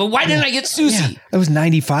like, why didn't I get Susie? Yeah. That was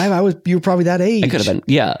 95. You were probably that age. I could have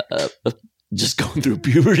been, just going through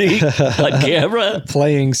puberty on camera.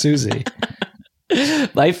 Playing Susie.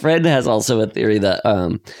 My friend has also a theory that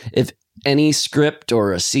if any script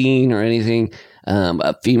or a scene or anything,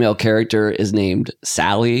 a female character is named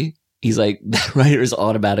Sally, he's like, that writer is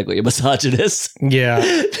automatically a misogynist. Yeah.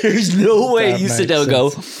 There's no way you sit down and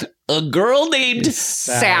go, a girl named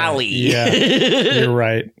Sally. Yeah, you're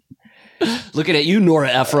right. Looking at you, Nora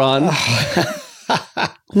Ephron.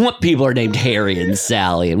 What people are named Harry and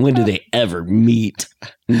Sally, and when do they ever meet?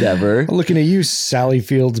 Never. Looking at you, Sally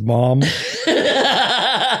Field's mom.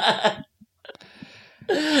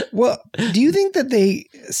 Well, do you think that they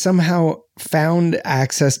somehow found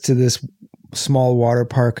access to this small water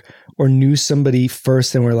park or knew somebody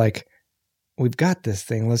first and were like, we've got this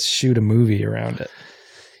thing, let's shoot a movie around it?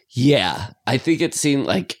 Yeah, I think it seemed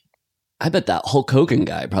like, I bet that Hulk Hogan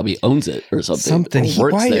guy probably owns it or something.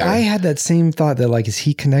 I had that same thought that like, is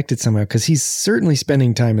he connected somehow? Because he's certainly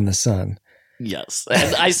spending time in the sun. Yes.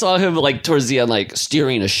 And I saw him like towards the end, like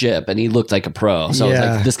steering a ship, and he looked like a pro. So I was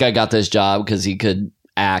like, this guy got this job because he could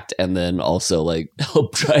act and then also like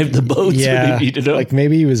help drive the boats when he needed them. Like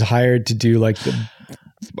maybe he was hired to do like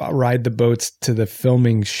ride the boats to the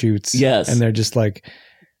filming shoots. Yes. And they're just like,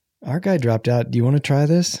 our guy dropped out. Do you want to try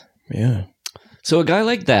this? Yeah. So a guy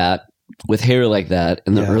like that with hair like that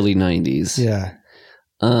in the early 90s. Yeah.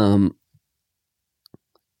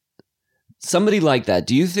 Somebody like that,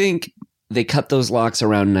 do you think they cut those locks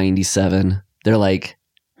around 97? They're like,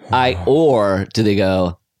 or do they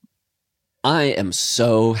go, I am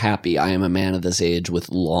so happy I am a man of this age with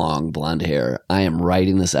long blonde hair. I am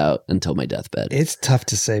writing this out until my deathbed. It's tough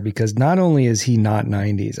to say because not only is he not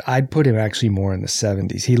 90s, I'd put him actually more in the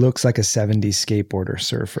 70s. He looks like a 70s skateboarder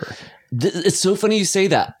surfer. It's so funny you say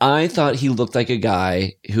that. I thought he looked like a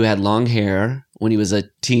guy who had long hair when he was a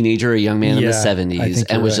teenager, a young man in the 70s,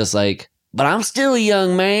 and was just like, but I'm still a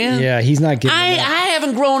young man. Yeah, he's not getting I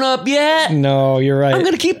haven't grown up yet. No, you're right. I'm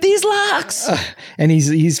going to keep these locks. And he's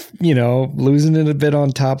losing it a bit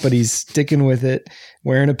on top, but he's sticking with it,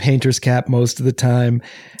 wearing a painter's cap most of the time.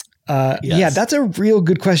 Yes. Yeah, that's a real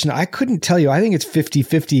good question. I couldn't tell you. I think it's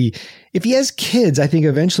 50-50. If he has kids, I think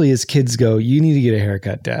eventually his kids go, you need to get a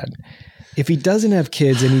haircut, Dad. If he doesn't have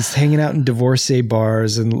kids and he's hanging out in divorcee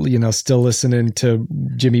bars and, still listening to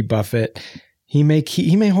Jimmy Buffett, he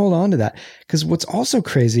may hold on to that. Because what's also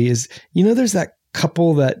crazy is, there's that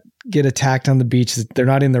couple that get attacked on the beach. They're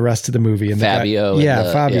not in the rest of the movie. And Fabio.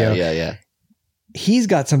 Fabio. Yeah. He's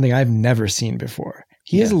got something I've never seen before.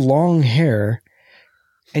 He has long hair.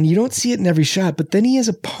 And you don't see it in every shot, but then he has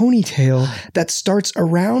a ponytail that starts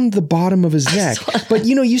around the bottom of his neck. But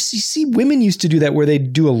you see women used to do that where they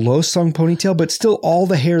do a low sung ponytail, but still all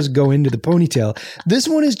the hairs go into the ponytail. This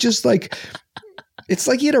one is just like, it's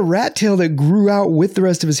like he had a rat tail that grew out with the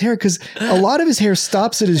rest of his hair, because a lot of his hair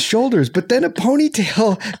stops at his shoulders, but then a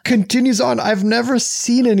ponytail continues on. I've never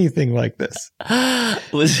seen anything like this.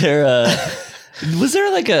 Was there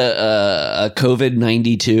like a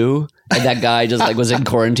COVID-92? And that guy just was in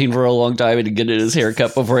quarantine for a long time and getting his hair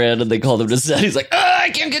cut beforehand, and they called him to set. He's like, I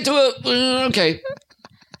can't get to it. Okay.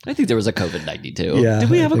 I think there was a COVID-92. Yeah, did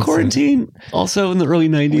we have a quarantine also in the early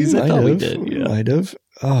 90s? I thought we did. Yeah. Might have.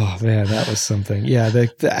 Oh, man, that was something. Yeah,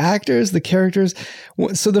 the actors, the characters.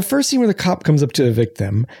 So the first scene where the cop comes up to evict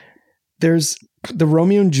them, there's the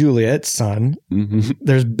Romeo and Juliet son. Mm-hmm.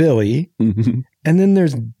 There's Billy. Mm-hmm. And then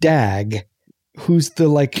there's Dag, who's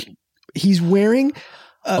he's wearing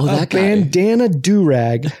a bandana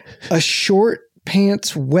do-rag, a short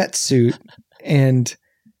pants wetsuit, and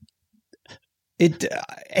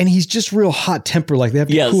he's just real hot temper. Like they have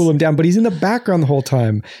to cool him down, but he's in the background the whole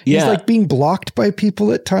time. He's being blocked by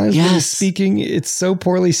people at times when he's speaking. It's so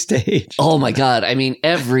poorly staged. Oh my God. I mean,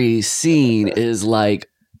 every scene is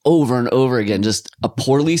over and over again, just a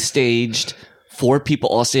poorly staged 4 people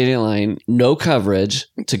all standing in line, no coverage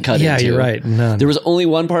to cut into. Yeah, you're right. None. There was only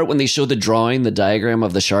one part when they showed the diagram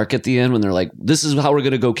of the shark at the end, when they're like, this is how we're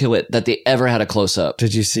going to go kill it, that they ever had a close up.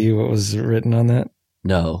 Did you see what was written on that?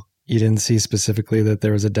 No. You didn't see specifically that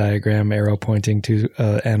there was a diagram arrow pointing to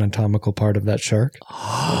an anatomical part of that shark?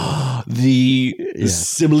 The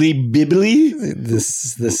simile-bibly? This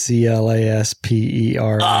is the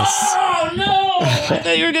CLASPERS. Oh, no! I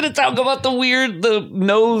thought you were going to talk about the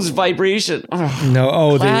nose vibration.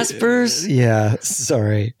 No, claspers?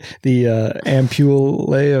 Sorry. The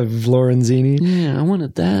ampullae of Lorenzini. Yeah, I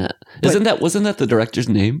wanted that. Wasn't that the director's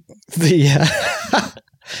name?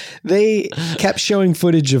 They kept showing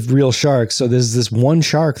footage of real sharks. So there's this one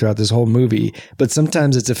shark throughout this whole movie, but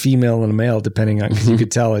sometimes it's a female and a male, depending on, because you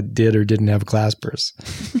could tell it did or didn't have claspers.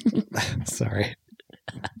 Sorry.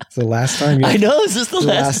 It's the last time. I know. Is this the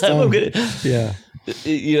last time I'm going to? Yeah.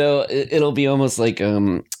 It'll be almost like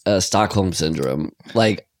Stockholm syndrome.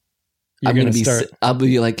 Like, I'm going to start. I'll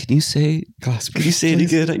be like, can you say claspers? Can you say it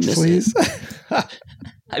again? I miss it.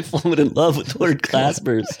 I've fallen in love with the word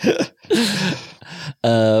claspers.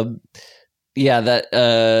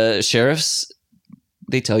 Sheriffs,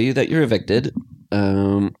 they tell you that you're evicted.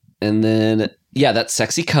 And then, that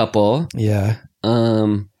sexy couple. Yeah.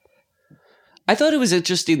 I thought it was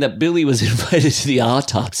interesting that Billy was invited to the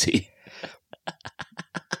autopsy.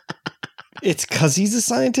 It's because he's a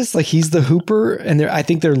scientist. Like, he's the Hooper, and I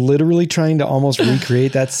think they're literally trying to almost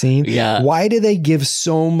recreate that scene. Yeah. Why do they give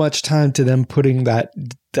so much time to them putting that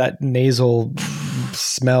nasal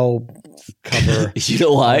smell cover? You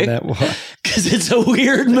know why? Because it's a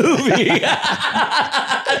weird movie.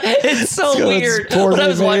 It's so weird. When I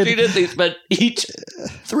was watching it, they spent each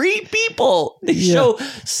 3 people. They show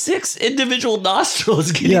 6 individual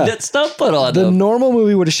nostrils getting that stuff put on them. The normal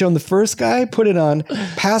movie would have shown the first guy put it on,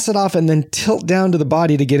 pass it off, and then tilt down to the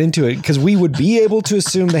body to get into it, because we would be able to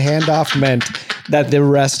assume the handoff meant that the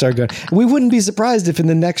rest are good. We wouldn't be surprised if in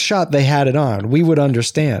the next shot they had it on. We would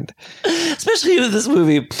understand. Especially with this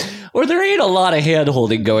movie, where there ain't a lot of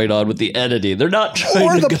hand-holding going on with the editing. They're not trying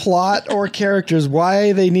or the plot or characters.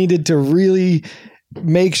 Why they needed to really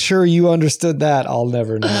make sure you understood that, I'll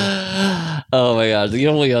never know. Oh my God. The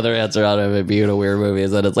only other answer out of it being a weird movie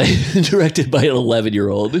is that it's directed by an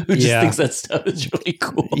 11-year-old who just thinks that stuff is really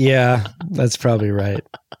cool. Yeah, that's probably right.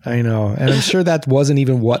 I know. And I'm sure that wasn't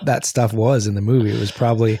even what that stuff was in the movie. It was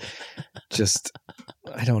probably just,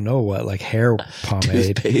 I don't know what, like hair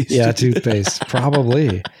pomade. Toothpaste. Yeah, toothpaste.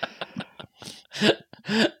 Probably.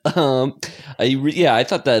 I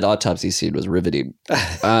thought that autopsy scene was riveting.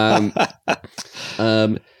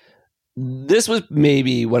 This was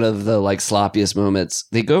maybe one of the sloppiest moments.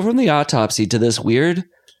 They go from the autopsy to this weird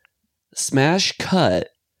smash cut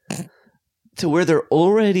to where they're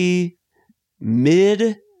already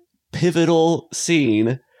mid-pivotal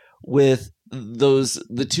scene with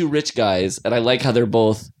the two rich guys, and I like how they're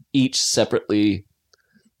both each separately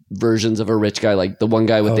versions of a rich guy. Like the one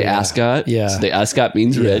guy with the ascot. Yeah. So the ascot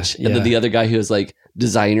means rich. And then the other guy who has like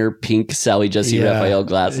designer pink Sally Jesse Raphael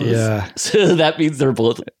glasses. Yeah. So that means they're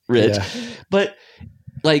both rich. Yeah. But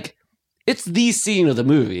like, it's the scene of the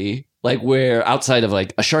movie, like where outside of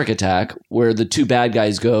like a shark attack, where the two bad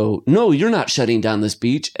guys go, "No, you're not shutting down this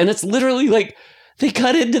beach." And it's literally like, they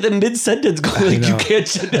cut into the mid-sentence going like, "You can't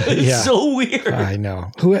shut down." It's so weird. I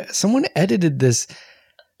know. Someone edited this.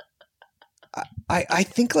 I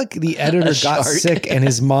think like the editor got sick and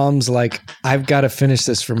his mom's like, "I've got to finish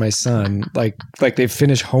this for my son." Like they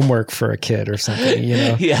finish homework for a kid or something, you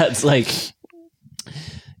know? Yeah, it's like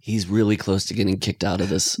he's really close to getting kicked out of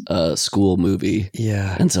this school movie.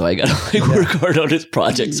 Yeah. And so I got to like work hard on his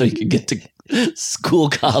project so he can get to school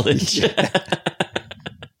college.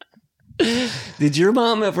 Did your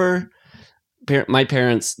mom ever, my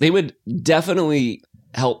parents, they would definitely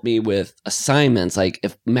help me with assignments, like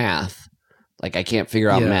if math, like I can't figure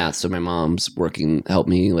out math. So my mom's help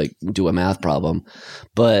me like do a math problem.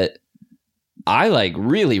 But I like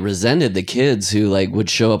really resented the kids who like would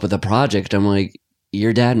show up with a project. I'm like,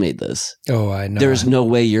 your dad made this. Oh, I know. There's no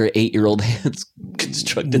way your 8-year-old hands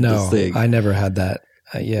constructed this thing. I never had that.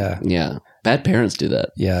 Yeah. Yeah. Bad parents do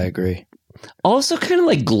that. Yeah, I agree. Also kind of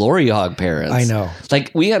like glory hog parents. I know. Like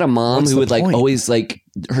we had a mom who would like always like,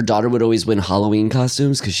 her daughter would always win Halloween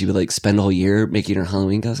costumes because she would like spend a whole year making her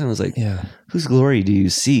Halloween costume. I was like, whose glory do you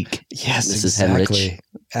seek? Yes, Mrs. exactly. Henrich?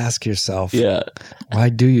 Ask yourself. Yeah. Why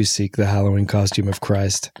do you seek the Halloween costume of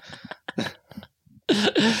Christ?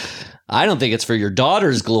 I don't think it's for your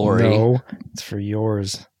daughter's glory. No, it's for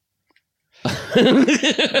yours.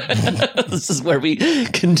 This is where we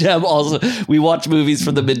condemn we watch movies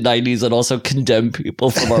from the mid-90s and also condemn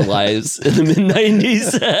people from our lives in the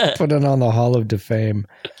mid-90s. Put it on the Hall of Defame.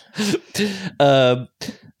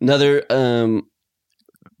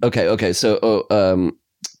 Okay. So,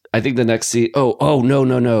 I think the next scene.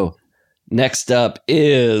 No. Next up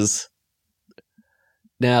is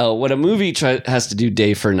now when a movie has to do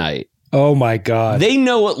day for night. Oh my God. They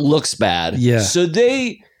know it looks bad. Yeah. So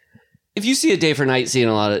if you see a day for night scene,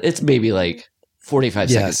 it's maybe like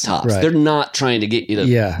 45 seconds tops. Right. They're not trying to get you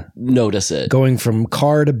to notice it. Going from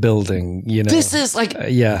car to building, you know. This is like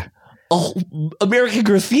American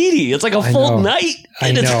Graffiti. It's like a full night.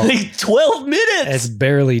 And it's like 12 minutes. It's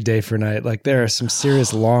barely day for night. Like there are some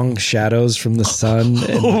serious long shadows from the sun.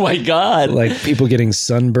 And, oh my God. Like people getting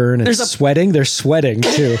sunburned and sweating. They're sweating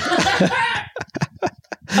too.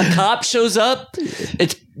 A cop shows up.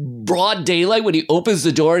 It's broad daylight when he opens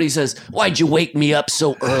the door and he says, "Why'd you wake me up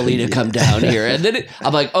so early to come down here?" And then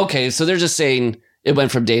I'm like, okay, so they're just saying it went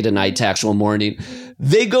from day to night to actual morning.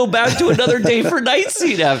 They go back to another day for night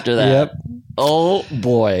scene after that. Yep. Oh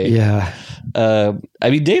boy. Yeah. I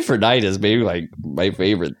mean, day for night is maybe like my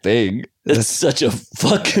favorite thing. It's such a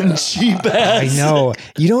fucking cheap ass. I know.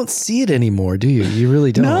 You don't see it anymore, do you? You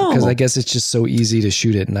really don't. Because I guess it's just so easy to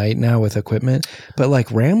shoot at night now with equipment. But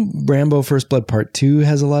like Rambo First Blood Part 2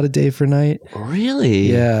 has a lot of day for night.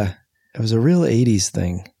 Really? Yeah. It was a real 80s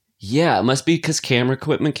thing. Yeah, it must be because camera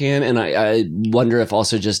equipment can. And I wonder if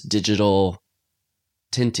also just digital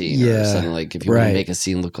tinting or something, like if you want to make a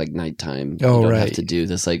scene look like nighttime, you don't have to do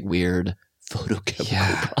this like weird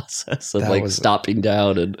photochemical process of like stopping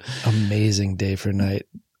down. And amazing day for night.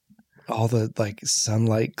 All the like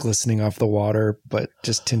sunlight glistening off the water, but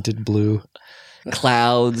just tinted blue.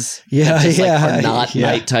 Clouds. Are not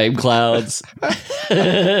nighttime clouds.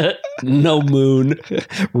 No moon.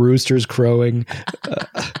 Roosters crowing.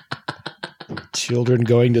 Children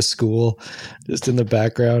going to school just in the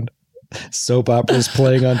background. Soap operas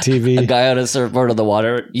playing on TV. A guy on a surfboard on the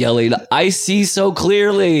water yelling, "I see so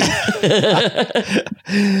clearly."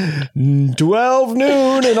 12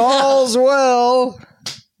 noon and all's well.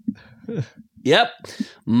 Yep.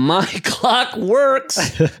 My clock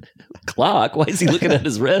works. Clock? Why is he looking at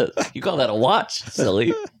his wrist? You call that a watch?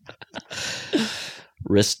 Silly.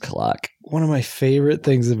 Wrist clock. One of my favorite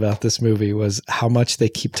things about this movie was how much they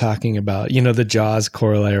keep talking about, the Jaws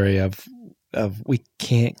corollary of we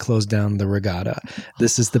can't close down the regatta.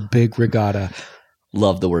 This is the big regatta.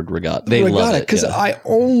 Love the word regatta. They love it. Because I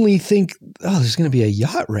only think, there's going to be a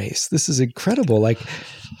yacht race. This is incredible. Like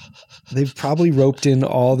they've probably roped in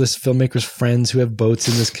all this filmmakers' friends who have boats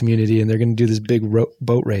in this community and they're going to do this big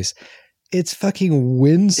boat race. It's fucking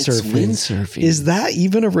windsurfing. Is that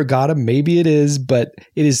even a regatta? Maybe it is, but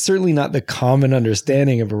it is certainly not the common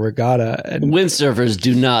understanding of a regatta. And windsurfers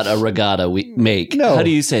do not a regatta make. No. How do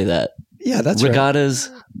you say that? Yeah, that's regattas.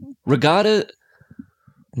 Right. Regatta.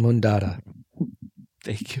 Mundata.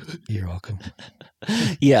 Thank you. You're welcome.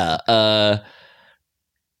 Yeah.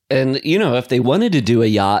 And, if they wanted to do a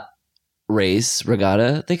yacht race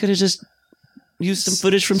regatta, they could have just used some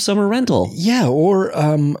footage from Summer Rental. Yeah, or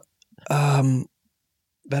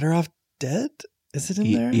Better Off Dead? Is it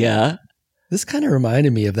in there? Yeah. This kind of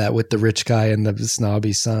reminded me of that with the rich guy and the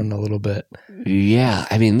snobby son a little bit. Yeah.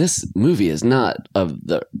 I mean, this movie is not of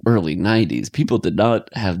the early 90s. People did not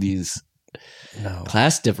have these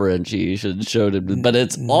class differentiations showed, but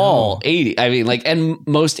it's all 80. I mean, and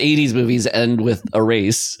most 80s movies end with a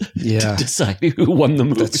race to decide who won the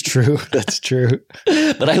movie. That's true. That's true.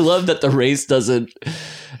 But I love that the race doesn't.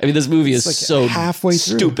 I mean, this movie is so halfway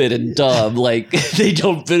stupid and dumb. They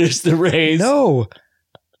don't finish the race. No.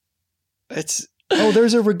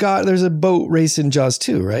 There's a boat race in Jaws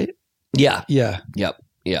 2, right? Yeah. Yeah. Yep.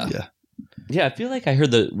 Yeah. Yeah. Yeah, I feel like I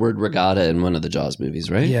heard the word regatta in one of the Jaws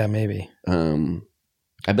movies, right? Yeah, maybe.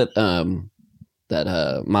 I bet that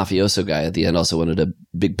mafioso guy at the end also wanted a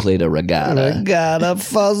big plate of regatta. Regatta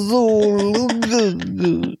fazool.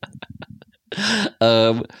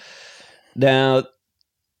 Now,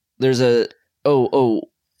 there's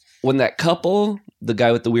when that couple, the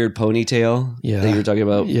guy with the weird ponytail that you were talking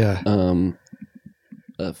about,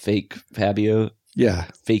 fake Fabio,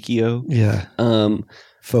 Fakio,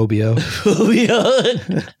 Phobia.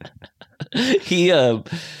 He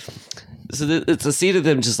so it's a scene of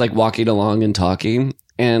them just walking along and talking,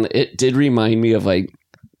 and it did remind me of to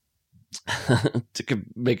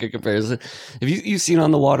make a comparison. Have you seen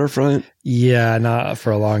On the Waterfront? Yeah, not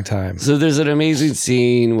for a long time. So there's an amazing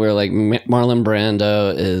scene where Marlon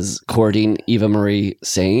Brando is courting Eva Marie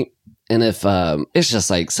Saint, and if it's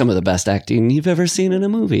just some of the best acting you've ever seen in a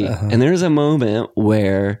movie. And there's a moment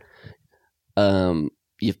where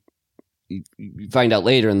you find out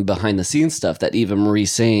later in the behind the scenes stuff that Eva Marie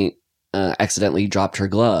Saint accidentally dropped her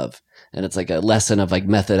glove, and it's a lesson of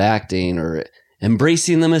method acting or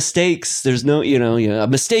embracing the mistakes. There's no, a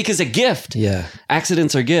mistake is a gift. Yeah,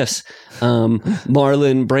 accidents are gifts.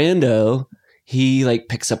 Marlon Brando, he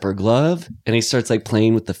picks up her glove and he starts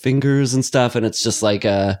playing with the fingers and stuff, and it's just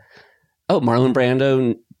Marlon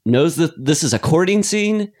Brando knows that this is a courting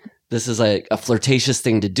scene. This is a flirtatious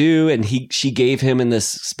thing to do, and she gave him in this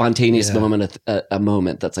spontaneous moment a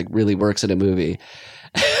moment that's really works in a movie.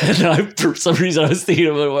 And for some reason, I was thinking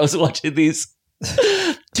about it when I was watching these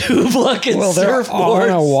two fucking they're surfboards on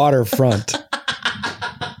a waterfront.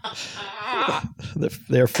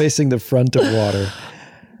 They're facing the front of water.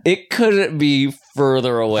 It couldn't be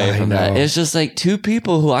further away from that. It's just two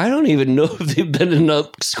people who I don't even know if they've been in a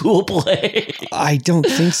school play. I don't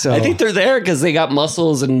think so. I think they're there because they got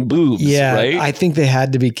muscles and boobs, right? I think they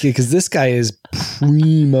had to be, because this guy is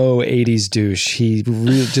primo 80s douche. He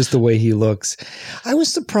really, just the way he looks. I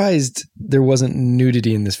was surprised there wasn't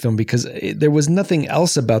nudity in this film, because there was nothing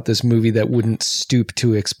else about this movie that wouldn't stoop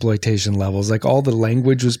to exploitation levels. All the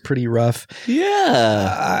language was pretty rough.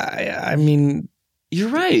 Yeah. I mean... You're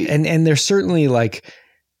right. And they're certainly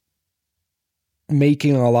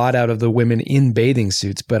making a lot out of the women in bathing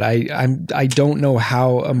suits, but I don't know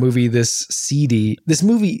how a movie this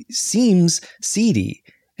movie seems seedy,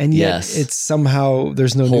 and yet it's somehow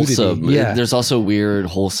there's no wholesome. Nudity. Yeah. There's also weird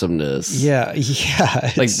wholesomeness. Yeah.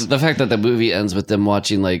 The fact that the movie ends with them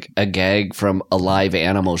watching a gag from a live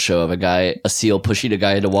animal show of a seal pushing a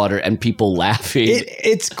guy into water and people laughing.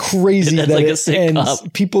 It's crazy that it ends.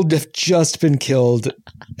 People have just been killed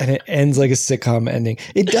and it ends like a sitcom ending.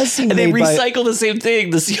 It does seem. And they recycle the same thing.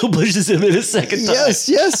 The seal pushes him in a second time.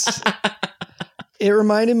 Yes. It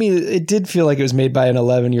reminded me, it did feel like it was made by an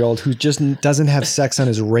 11-year-old who just doesn't have sex on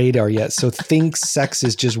his radar yet. So thinks sex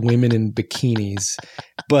is just women in bikinis,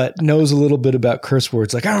 but knows a little bit about curse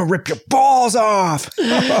words. I'm going to rip your balls off.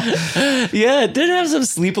 Yeah, it did have some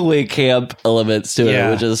sleepaway camp elements to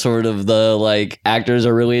it, which is sort of the actors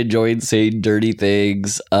are really enjoying saying dirty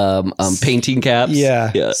things. Painting caps.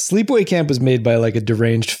 Yeah. Sleepaway Camp was made by a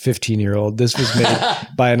deranged 15-year-old. This was made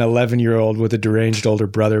by an 11-year-old with a deranged older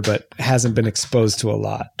brother, but hasn't been exposed to a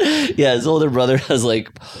lot. Yeah, his older brother has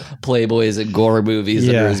Playboys and gore movies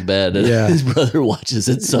under his bed, and his brother watches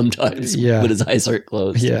it sometimes when his eyes aren't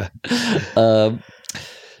closed. Yeah.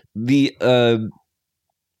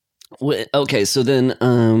 Okay, so then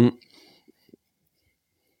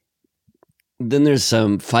there's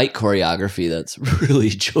some fight choreography that's really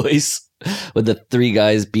choice. When the three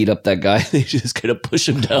guys beat up that guy, they just kind of push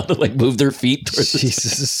him down to move their feet towards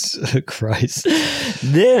Jesus Christ.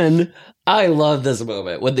 Then I love this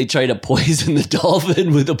moment when they try to poison the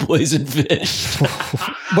dolphin with a poison fish.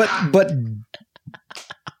 But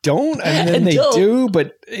don't, and then they do,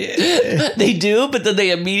 but they do, but then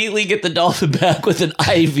they immediately get the dolphin back with an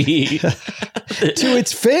IV to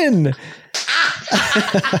its fin.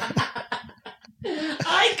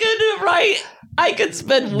 I could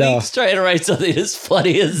spend weeks trying to write something as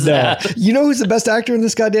funny as that. You know who's the best actor in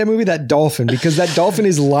this goddamn movie? That dolphin, because that dolphin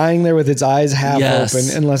is lying there with its eyes half open,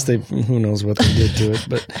 unless who knows what they did to it,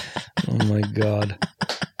 but oh my God.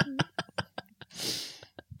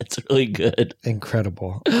 It's really good.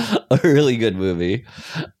 Incredible. A really good movie.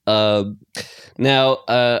 Now,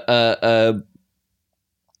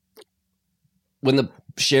 when the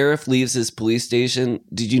sheriff leaves his police station,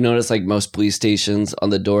 did you notice like most police stations on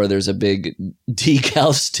the door, there's a big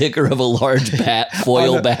decal sticker of a large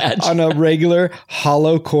foil badge? On a regular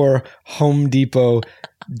hollow core Home Depot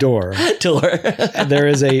door. There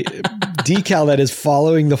is a decal that is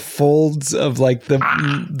following the folds of like the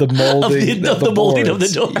molding of the molding of the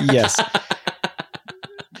door. Yes.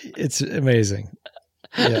 It's amazing.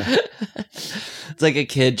 Yeah. It's like a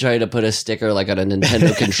kid trying to put a sticker like on a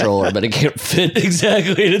Nintendo controller, but it can't fit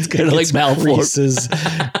exactly. And it's kind of like malformed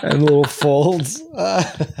and little folds.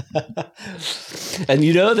 And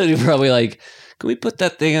you know that you're probably like, can we put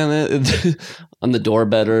that thing on the door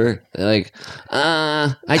better? Like,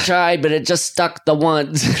 I tried, but it just stuck the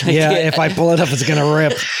once. If I pull it up, it's gonna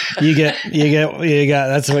rip. You get.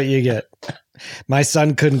 That's what you get. My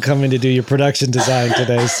son couldn't come in to do your production design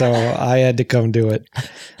today, so I had to come do it.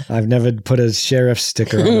 I've never put a sheriff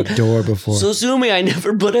sticker on a door before. So sue me, I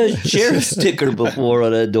never put a sheriff sticker before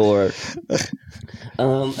on a door.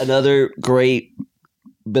 Another great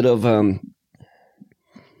bit of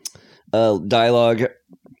dialogue.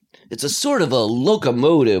 It's a sort of a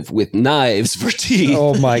locomotive with knives for teeth.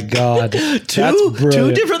 Oh my God.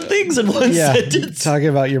 Two different things in one sentence. Talking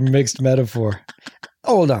about your mixed metaphor.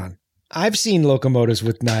 Hold on. I've seen locomotives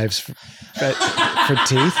with knives for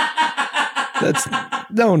teeth.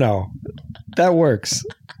 No. That works.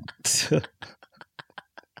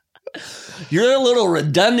 You're a little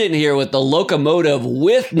redundant here with the locomotive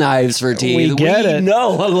with knives for teeth. We get it. No,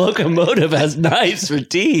 a locomotive has knives for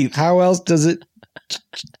teeth. How else does it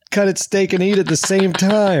cut its steak and eat at the same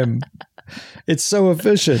time? It's so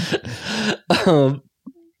efficient.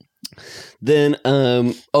 Then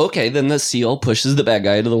the seal pushes the bad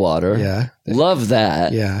guy into the water. Yeah. Love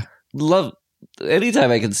that. Yeah. Love anytime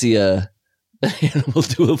I can see an animal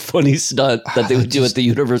do a funny stunt that they would do at the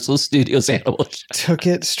Universal Studios animal show. Took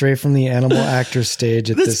it straight from the animal actor stage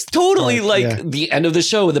at this totally park. The end of the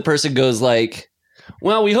show where the person goes like,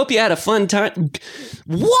 well, we hope you had a fun time.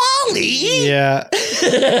 Wally! Yeah.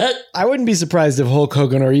 I wouldn't be surprised if Hulk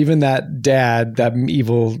Hogan or even that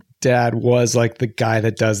evil dad was like the guy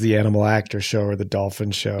that does the animal actor show or the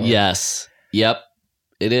dolphin show. Yes. Yep.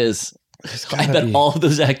 It is. I bet all of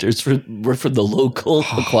those actors were from the local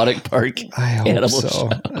aquatic park. I hope animal so. show.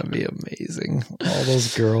 That'd be amazing. All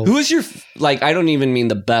those girls. Who is your, I don't even mean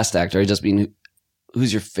the best actor. I just mean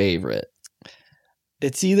who's your favorite?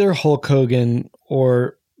 It's either Hulk Hogan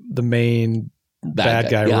or the main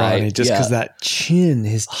bad guy Ronnie, just because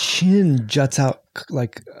his chin juts out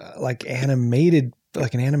like animated,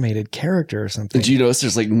 like an animated character or something. Did you notice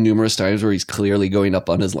there's numerous times where he's clearly going up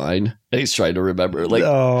on his line and he's trying to remember?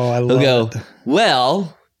 I love it.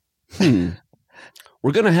 Well, we're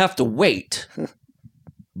going to have to wait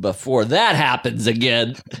before that happens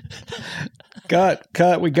again.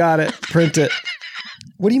 Cut, we got it. Print it.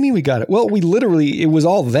 What do you mean we got it? Well, it was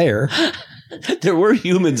all there. There were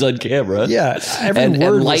humans on camera. Yeah.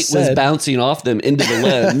 And light was bouncing off them into the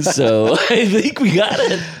lens. So I think we got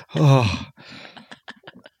it. Oh.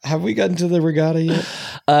 Have we gotten to the regatta yet?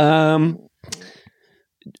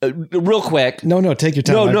 Real quick. No, take your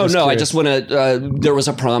time. No. I just want to, there was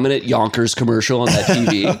a prominent Yonkers commercial on that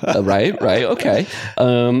TV. Right. Okay.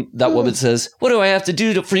 That woman says, what do I have to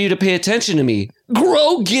do for you to pay attention to me?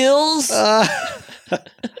 Grow gills?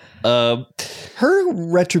 Her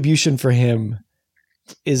retribution for him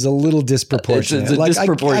is a little disproportionate. It's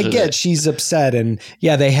disproportionate. I get she's upset and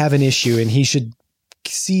they have an issue and he should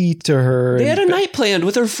see to her. They had a night planned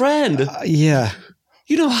with her friend. Yeah.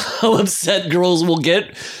 You know how upset girls will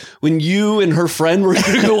get when you and her friend were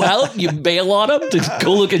going to go out and you bail on them to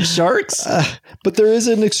go look at sharks? But there is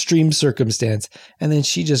an extreme circumstance. And then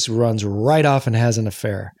she just runs right off and has an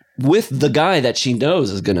affair. With the guy that she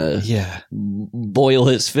knows is going to boil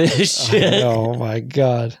his fish. Oh, my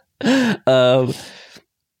God. Then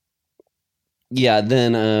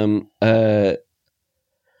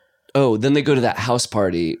they go to that house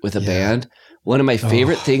party with a band. One of my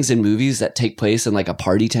favorite things in movies that take place in a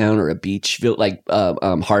party town or a beach,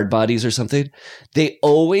 Hard Bodies or something, they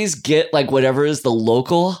always get whatever is the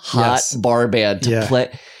local hot bar band to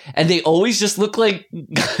play. And they always just look like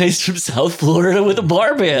guys from South Florida with a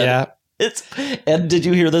bar band. Yeah. And did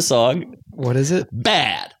you hear the song? What is it?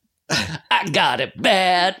 Bad. I got it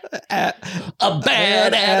bad. A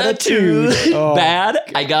bad attitude. Oh, bad.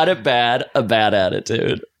 I got it bad. A bad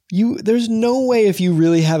attitude. There's no way if you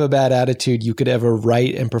really have a bad attitude, you could ever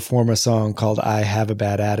write and perform a song called I Have a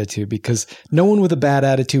Bad Attitude, because no one with a bad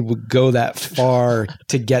attitude would go that far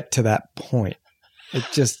to get to that point.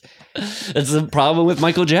 It's the problem with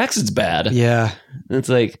Michael Jackson's bad. Yeah. It's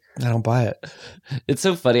like, I don't buy it. It's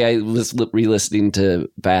so funny. I was re-listening to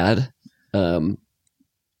Bad. And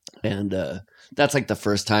that's like the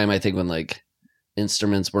first time I think when like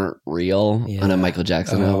instruments weren't real on a Michael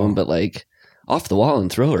Jackson album, but like Off the Wall and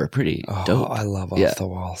Thriller are pretty dope. I love Off the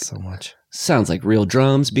Wall so much. Sounds like real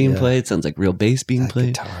drums being played. Sounds like real bass being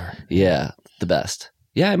played. Guitar. Yeah, the best.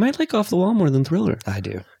 Yeah, I might like Off the Wall more than Thriller. I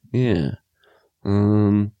do. Yeah.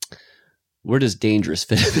 Where does Dangerous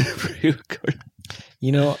fit in there for you, Gordon?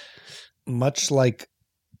 You know, much like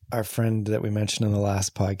our friend that we mentioned in the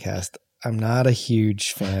last podcast, I'm not a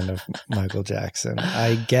huge fan of Michael Jackson.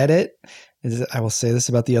 I get it. I will say this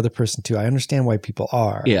about the other person too. I understand why people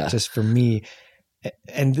are. Yeah. Just for me,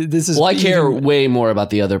 and this is. Well, I care way more about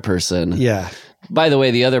the other person. Yeah. By the way,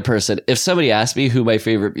 the other person, if somebody asks me who my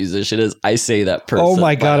favorite musician is, I say that person. Oh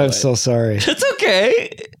my God, I'm so sorry. It's okay.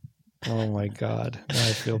 Oh my God. Now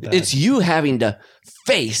I feel bad. It's you having to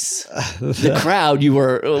face the crowd you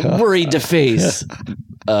were worried to face.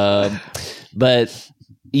 But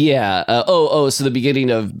yeah. So the beginning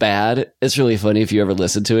of Bad, it's really funny if you ever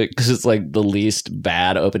listen to it because it's like the least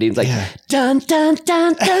bad opening. It's like, dun, dun,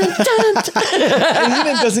 dun, dun, dun. And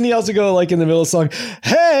even doesn't he also go like in the middle of the song,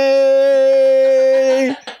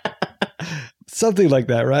 hey? Something like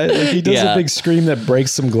that, right? Like he does a big scream that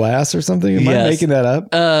breaks some glass or something. Am I making that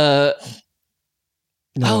up?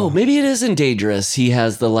 No. Oh, maybe it isn't Dangerous. He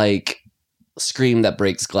has the like scream that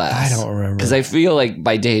breaks glass. I don't remember. Because I feel like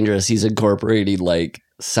by Dangerous, he's incorporating like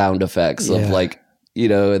sound effects of like, you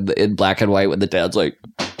know, in black and white when the dad's like,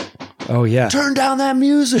 oh yeah, turn down that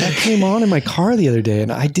music. That came on in my car the other day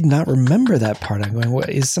and I did not remember that part. I'm going, what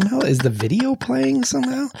is the video playing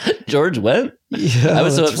somehow? George Wendt? Yeah, I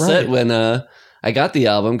was so upset when I got the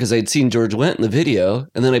album because I'd seen George Wendt in the video,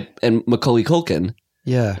 and then and Macaulay Culkin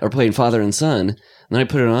are playing father and son. And then I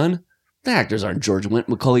put it on. The actors aren't George Wendt,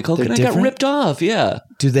 Macaulay Culkin. I got ripped off. Yeah.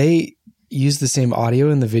 Do they use the same audio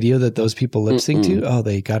in the video that those people lip sync to? Oh,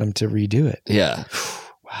 they got him to redo it. Yeah.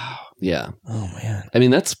 Wow. Yeah. Oh man. I mean,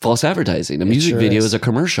 that's false advertising. A music video is a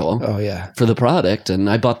commercial. Oh yeah. For the product, and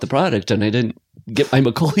I bought the product, and I didn't get my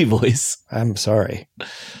Macaulay voice. I'm sorry.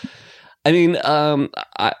 I mean,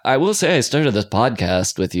 I will say I started this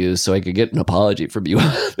podcast with you so I could get an apology from you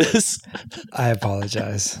on this. I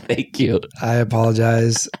apologize. Thank you. I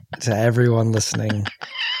apologize to everyone listening.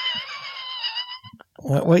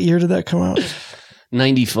 What year did that come out?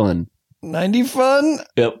 90 Fun. 90 Fun?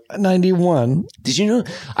 Yep. 91. Did you know?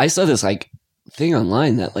 I saw this like thing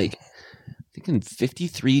online that like, I think in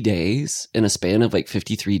 53 days, in a span of like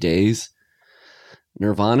 53 days,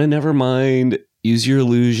 Nirvana, Nevermind, Use Your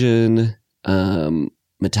Illusion,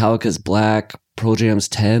 Metallica's Black, Pearl Jam's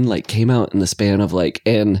 10, like came out in the span of like,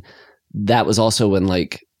 and that was also when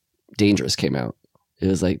like Dangerous came out. It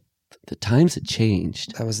was like the times had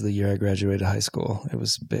changed. That was the year I graduated high school. It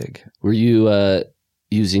was big. Were you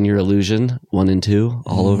using Your Illusion 1 and 2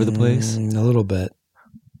 all over the place? A little bit.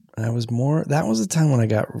 That was the time when I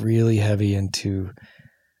got really heavy into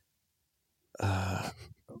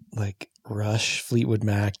like Rush, Fleetwood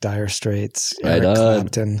Mac, Dire Straits, Eric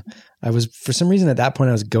Clapton. I was, for some reason at that point,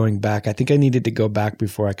 I was going back. I think I needed to go back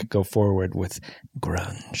before I could go forward with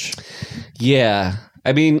grunge. Yeah.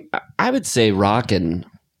 I mean, I would say rock in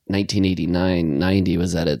 1989, 90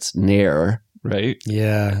 was at its nair, right?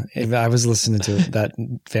 Yeah. I was listening to that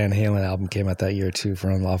Van Halen album came out that year too, for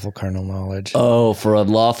Unlawful Carnal Knowledge. Oh, for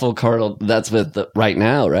Unlawful Carnal. That's with Right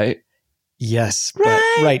Now, right? Yes, but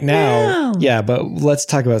right now, yeah, but let's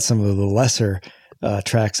talk about some of the lesser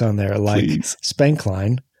tracks on there, like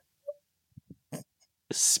Spankline.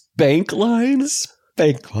 Spankline?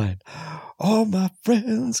 Spankline. All my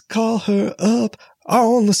friends call her up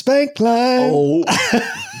on the Spankline. Oh,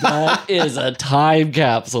 that is a time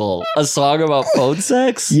capsule. A song about phone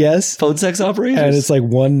sex? Yes. Phone sex operators? And it's like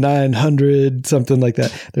 1-900, something like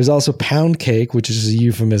that. There's also Pound Cake, which is a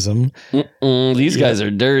euphemism. These guys are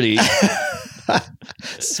dirty.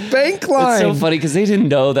 Spankline. It's so funny because they didn't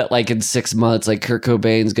know that like in 6 months, like Kurt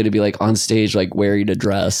Cobain's going to be like on stage, like wearing a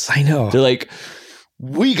dress. I know. They're like,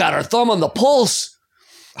 we got our thumb on the pulse.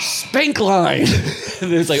 Spankline.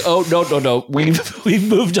 And it's like, oh, no. We've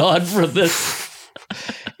moved on from this.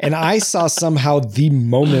 And I saw somehow the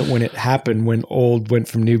moment when it happened, when old went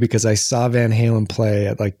from new, because I saw Van Halen play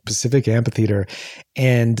at like Pacific Amphitheater,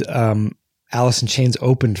 and Alice in Chains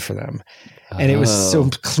opened for them. And it was so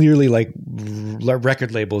clearly like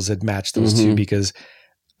record labels had matched those two, because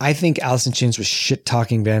I think Alice in Chains was shit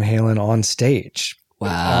talking Van Halen on stage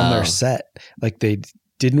on their set. Like they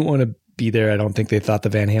didn't want to be there. I don't think they thought the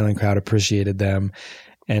Van Halen crowd appreciated them,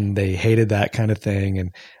 and they hated that kind of thing.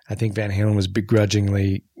 And I think Van Halen was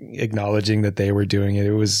begrudgingly acknowledging that they were doing it.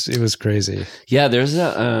 It was crazy. Yeah, there's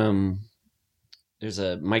a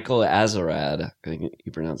Michael Azerrad, I think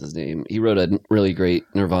you pronounce his name. He wrote a really great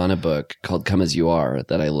Nirvana book called Come As You Are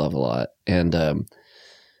that I love a lot. And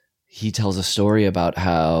he tells a story about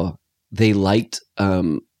how they liked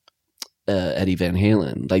Eddie Van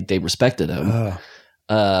Halen. Like they respected him.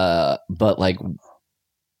 But like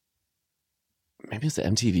maybe it's the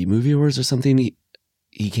MTV Movie Awards or something.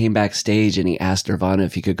 He came backstage and he asked Nirvana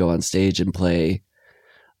if he could go on stage and play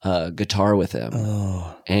guitar with him.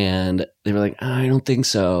 And they were like, I don't think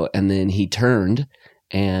so. And then he turned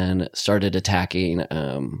and started attacking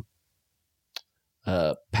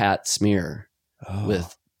Pat Smear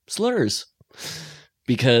with slurs,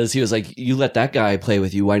 because he was like, you let that guy play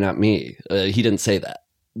with you, why not me? He didn't say that,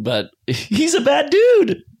 but he's a bad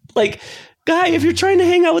dude. Like, guy, if you're trying to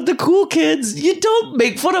hang out with the cool kids, you don't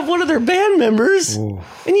make fun of one of their band members. Ooh.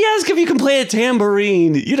 And you ask if you can play a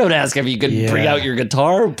tambourine. You don't ask if you can bring out your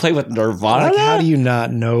guitar and play with Nirvana. Like, how do you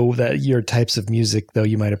not know that your types of music, though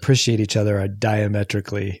you might appreciate each other, are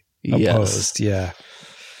diametrically opposed? Yeah.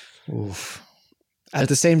 Oof. At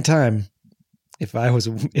the same time, if I was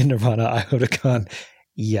in Nirvana, I would have gone,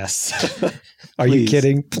 yes. Are you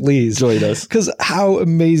kidding? Please join us. Because how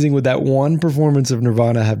amazing would that one performance of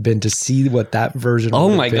Nirvana have been to see what that version?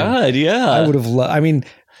 Oh my God, yeah! I would have loved. I mean,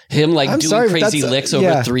 him like doing crazy licks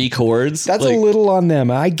over 3 chords. That's like, a little on them.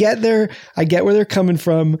 I get where they're coming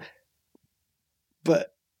from, but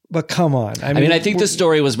come on. I mean, I think the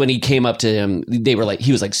story was when he came up to him, they were like,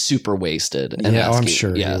 he was like super wasted. And I'm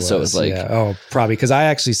sure. Yeah, so it was like, probably because I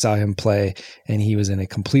actually saw him play, and he was in a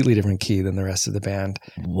completely different key than the rest of the band.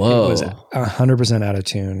 Whoa, it was 100% out of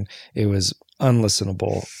tune. It was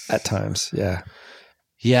unlistenable at times. Yeah,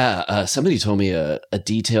 yeah. Somebody told me a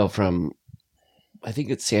detail from, I think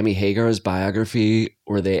it's Sammy Hagar's biography,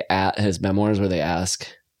 where they his memoirs, where they have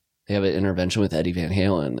an intervention with Eddie Van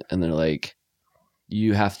Halen, and they're like,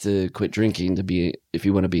 you have to quit drinking if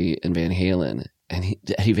you want to be in Van Halen. And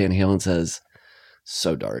Eddie Van Halen says,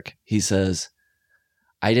 so dark. He says,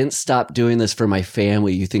 I didn't stop doing this for my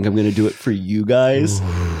family. You think I'm going to do it for you guys?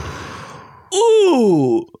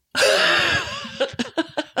 Ooh.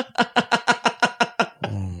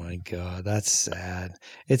 Oh my God, that's sad.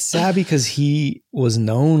 It's sad because he was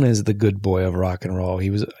known as the good boy of rock and roll.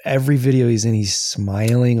 Every video he's in, he's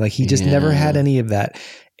smiling. Like he just never had any of that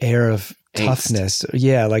air of toughness. Angst.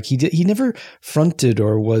 Yeah, like he never fronted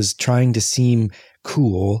or was trying to seem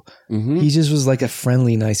cool. Mm-hmm. He just was like a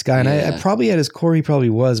friendly, nice guy. And I probably at his core, he probably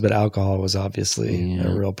was, but alcohol was obviously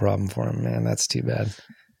a real problem for him. Man, that's too bad.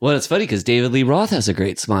 Well, it's funny because David Lee Roth has a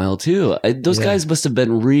great smile too. Those guys must have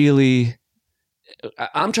been really...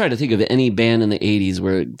 I'm trying to think of any band in the 80s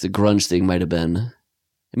where the grunge thing might have been...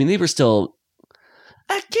 I mean, they were still...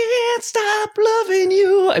 I can't stop loving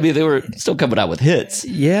you. I mean, they were still coming out with hits.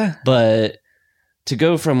 Yeah. But to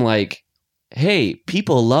go from like, hey,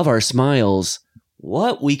 people love our smiles.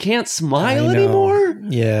 What? We can't smile anymore?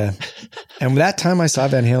 Yeah. And that time I saw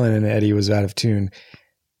Van Halen and Eddie was out of tune,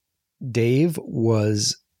 Dave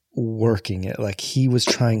was working it. Like he was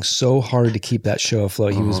trying so hard to keep that show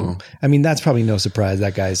afloat. He was, I mean, that's probably no surprise.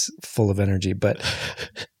 That guy's full of energy, but...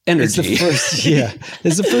 Energy. It's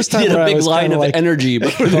the first time he had where a big line of energy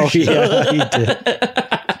before the show. Yeah, he did.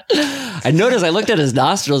 I noticed, I looked at his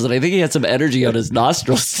nostrils and I think he had some energy on his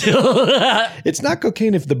nostrils still. It's not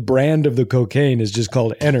cocaine if the brand of the cocaine is just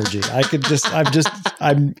called energy.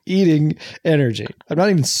 I'm eating energy. I'm not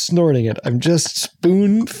even snorting it. I'm just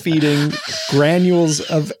spoon feeding granules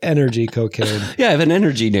of energy cocaine. Yeah, I have an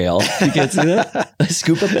energy nail. You can't see that? I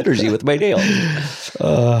scoop up energy with my nail.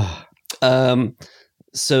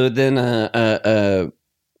 So then I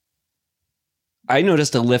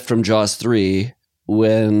noticed a lift from Jaws 3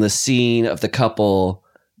 when the scene of the couple,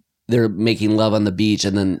 they're making love on the beach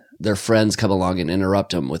and then their friends come along and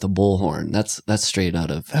interrupt them with a bullhorn. That's straight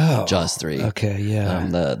out of Jaws 3. Okay, yeah.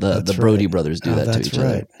 The Brody brothers do that to each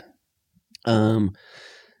other.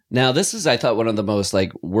 Now, this is, I thought, one of the most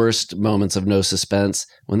like worst moments of no suspense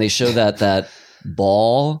when they show that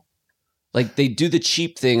ball Like they do the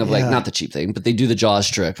cheap thing of like, not the cheap thing, but they do the Jaws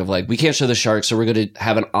trick of like, we can't show the shark, so we're going to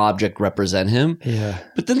have an object represent him. Yeah.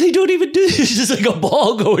 But then they don't even do it. It's just like a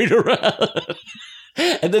ball going around.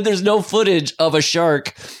 And then there's no footage of a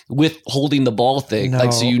shark with holding the ball thing. No.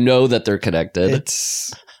 Like, so you know that they're connected.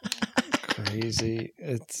 It's crazy.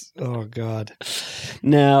 It's, oh God.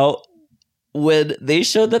 Now, when they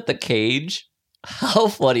showed that the cage, how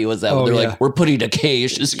funny was that? When they're like, we're putting a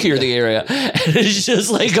cage to secure the area. And it's just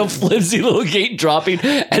like a flimsy little gate dropping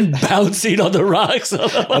and bouncing on the rocks.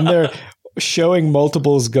 And they're showing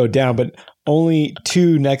multiples go down, but only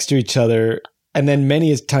two next to each other. And then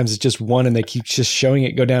many times it's just one, and they keep just showing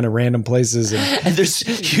it go down to random places. And there's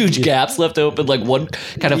huge gaps left open. Like one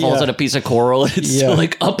kind of falls on a piece of coral, and it's still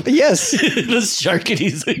like up. Yes. The shark can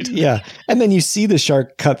easily. Yeah. And then you see the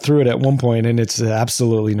shark cut through it at one point, and it's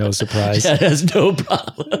absolutely no surprise. Yeah, it has no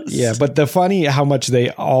problems. Yeah. But the funny how much they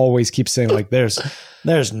always keep saying, like, there's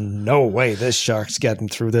no way this shark's getting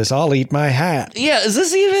through this. I'll eat my hat. Yeah. Is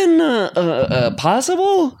this even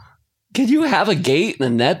possible? Can you have a gate and a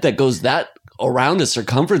net that goes that around the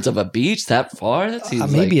circumference of a beach that far? That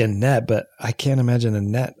seems maybe a net, but I can't imagine a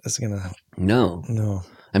net is gonna. No.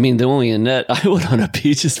 I mean, the only net I would on a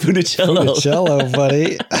beach is Funicello. Funicello,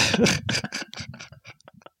 buddy.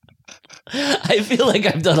 I feel like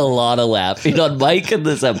I've done a lot of laughing on Mike in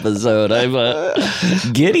this episode. I'm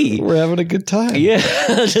giddy. We're having a good time. Yeah,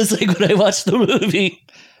 just like when I watched the movie.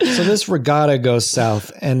 So this regatta goes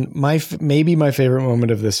south, and maybe my favorite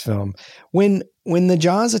moment of this film, when the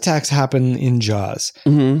Jaws attacks happen in Jaws,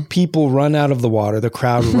 people run out of the water, the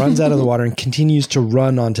crowd runs out of the water and continues to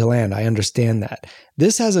run onto land. I understand that.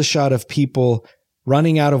 This has a shot of people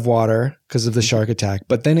running out of water because of the shark attack,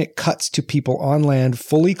 but then it cuts to people on land,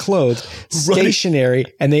 fully clothed, stationary,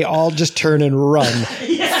 and they all just turn and run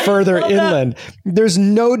further inland. There's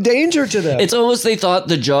no danger to them. It's almost they thought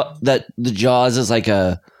that the Jaws is like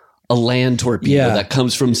a land torpedo that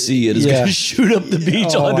comes from sea and is going to shoot up the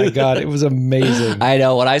beach. Oh my God, it was amazing. I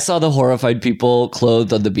know. When I saw the horrified people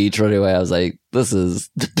clothed on the beach running away, I was like, this is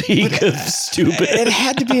the peak of stupid. It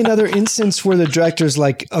had to be another instance where the director's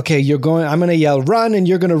like, okay, I'm going to yell, run, and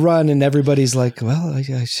you're going to run. And everybody's like, well,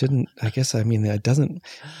 I shouldn't, I guess, I mean, it doesn't.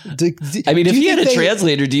 If he had a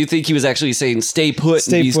translator, do you think he was actually saying stay put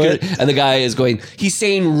and be scared? And the guy is going, he's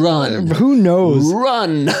saying run. Who knows?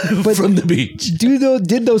 Run from the beach.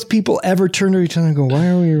 Did those people ever turn to each other and go, why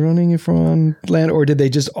are we running from land? Or did they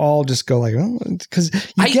just all just go like, oh, because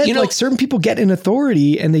certain people get in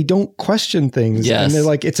authority and they don't question things. Yes. And they're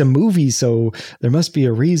like, it's a movie, so there must be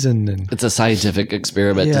a reason. And it's a scientific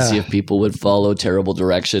experiment to see if people would follow terrible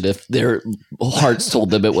direction if their hearts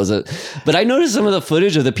told them it wasn't. But I noticed some of the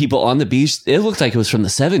footage of the people on the beach, it looked like it was from the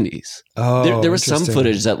 70s. Oh, there was some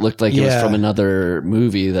footage that looked like it was from another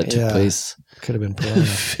movie that took place. Could have been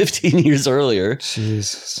 15 years earlier.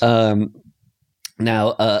 Jesus.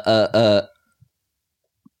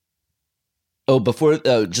 Before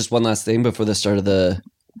just one last thing before the start of the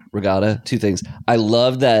regatta, two things. I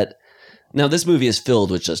love that. Now this movie is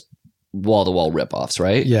filled with just wall-to-wall ripoffs,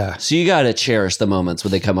 right? Yeah. So you got to cherish the moments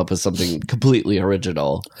when they come up with something completely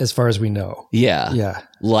original. As far as we know. Yeah. Yeah.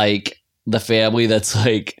 Like the family that's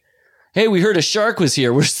like, hey, we heard a shark was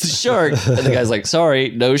here. Where's the shark? And the guy's like, sorry,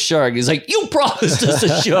 no shark. He's like, you promised us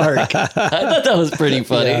a shark. I thought that was pretty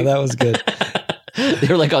funny. Yeah, that was good. They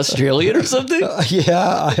were like Australian or something? I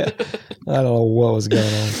don't know what was going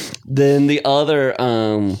on. Then the other,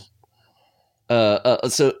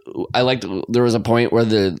 so I liked, there was a point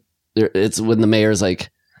where it's when the mayor's like,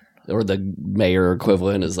 or the mayor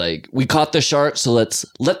equivalent is like, we caught the shark, so let's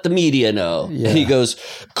let the media know. Yeah. And he goes,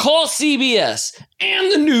 call CBS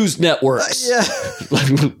and the news networks.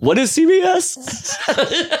 What is CBS?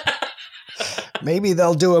 Maybe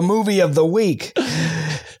they'll do a movie of the week.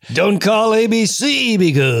 Don't call ABC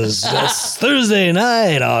because it's Thursday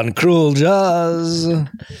night on Cruel Jaws.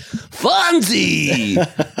 Fonzie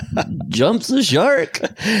jumps the shark.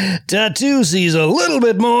 Tattoo sees a little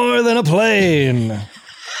bit more than a plane.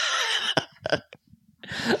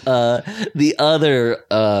 The other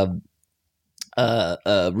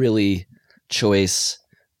really choice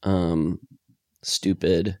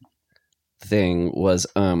stupid thing was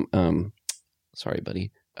sorry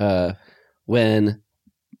buddy, when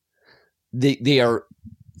they are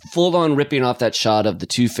full on ripping off that shot of the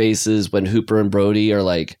two faces when Hooper and Brody are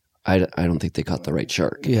like, I don't think they caught the right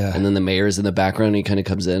shark. Yeah. And then the mayor's in the background and he kind of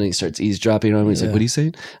comes in and he starts eavesdropping on him. He's like, what are you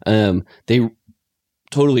saying? They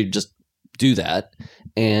totally just do that.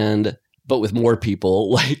 But with more people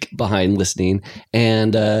like behind listening.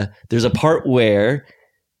 And there's a part where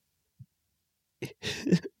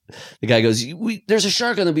the guy goes, there's a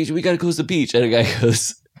shark on the beach. We got to close the beach. And the guy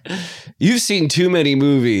goes, You've seen too many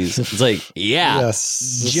movies. It's like, yeah,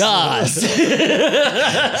 Yes. Jaws.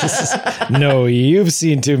 No, you've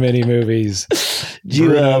seen too many movies.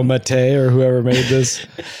 Bruno Mattei or whoever made this.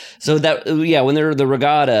 So that, when they're the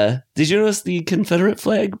regatta, did you notice the Confederate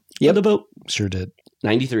flag on the boat? Sure did.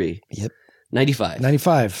 93. Yep. 95.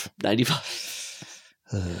 95. 95.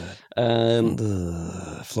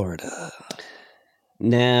 Florida.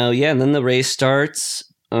 Now, and then the race starts.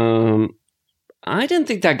 I didn't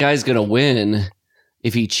think that guy's going to win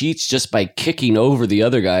if he cheats just by kicking over the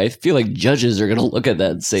other guy. I feel like judges are going to look at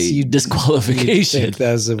that and say disqualification. You think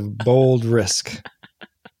that's a bold risk.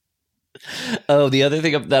 Oh, the other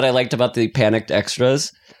thing that I liked about the panicked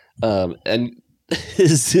extras, and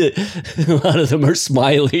is a lot of them are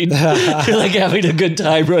smiling. They're like having a good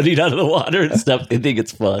time running out of the water and stuff. They think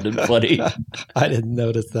it's fun and funny. I didn't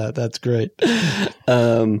notice that. That's great.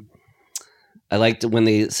 I liked when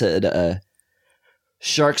they said,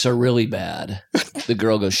 sharks are really bad. The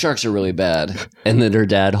girl goes, sharks are really bad. And then her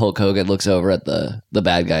dad, Hulk Hogan, looks over at the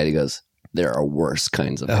bad guy and he goes, there are worse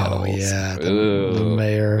kinds of animals. Oh, yeah. The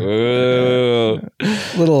mayor. Ooh.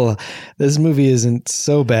 This movie isn't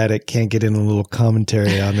so bad it can't get in a little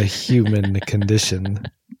commentary on the human condition.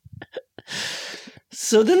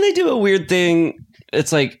 So then they do a weird thing.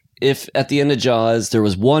 It's like if at the end of Jaws, there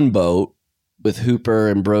was one boat with Hooper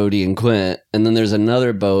and Brody and Quint, and then there's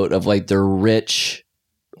another boat of like their rich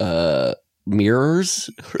mirrors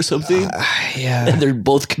or something. Yeah. And they're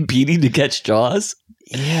both competing to catch Jaws.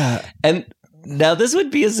 Yeah. And now this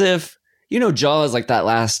would be as if, Jaws, like that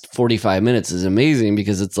last 45 minutes is amazing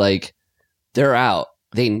because it's like they're out.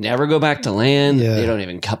 They never go back to land. Yeah. They don't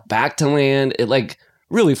even cut back to land. It like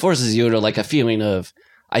really forces you into like a feeling of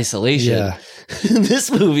isolation. Yeah. In this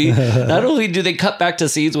movie, not only do they cut back to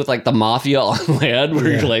scenes with like the mafia on land where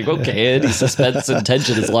you're like, okay, any suspense and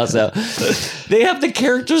tension is lost out. They have the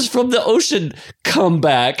characters from the ocean come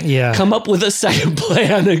back, come up with a second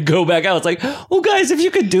plan and go back out. It's like, well, guys, if you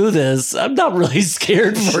could do this, I'm not really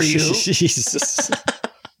scared for you. Jesus.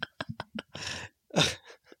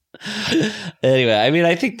 Anyway, I mean,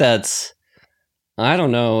 I think that's, I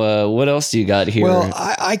don't know. What else do you got here? Well,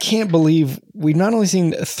 I can't believe we've not only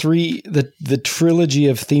seen the trilogy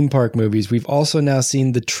of theme park movies, we've also now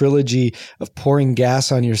seen the trilogy of pouring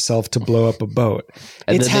gas on yourself to blow up a boat.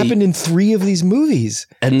 And it's happened in 3 of these movies.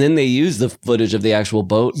 And then they use the footage of the actual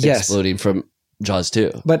boat exploding from Jaws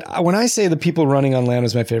 2. But when I say the people running on land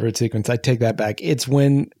was my favorite sequence, I take that back. It's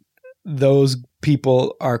when those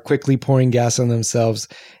people are quickly pouring gas on themselves.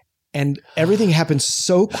 And everything happens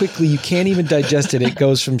so quickly, you can't even digest it. It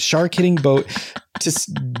goes from shark hitting boat to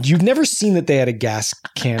you've never seen that they had a gas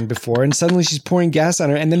can before. And suddenly she's pouring gas on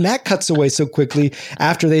her. And then that cuts away so quickly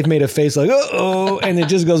after they've made a face like, uh-oh. And it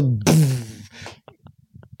just goes boom.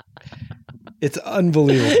 It's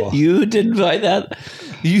unbelievable. You didn't find that?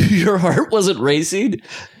 Your heart wasn't racing?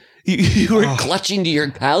 You were clutching to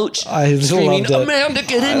your couch, screaming, Amanda,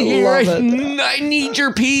 get in here. I need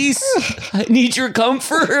your peace. I need your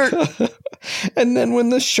comfort. And then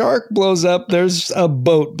when the shark blows up, there's a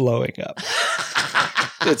boat blowing up.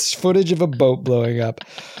 It's footage of a boat blowing up.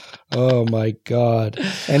 Oh, my God.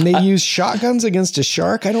 And they use shotguns against a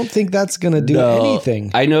shark? I don't think that's going to do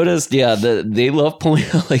anything. I noticed, they love pulling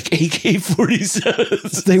out like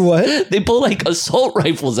AK-47s. They what? They pull like assault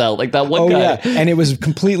rifles out, like that one guy. Yeah. And it was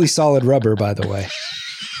completely solid rubber, by the way.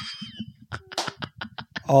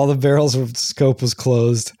 All the barrels of scope was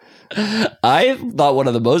closed. I thought one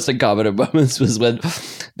of the most incompetent moments was when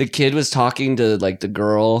the kid was talking to like the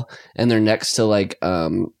girl and they're next to like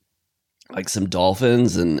some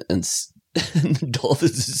dolphins and the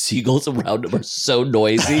dolphins and seagulls around them are so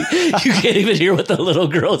noisy. You can't even hear what the little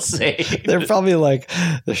girl's saying. They're probably like,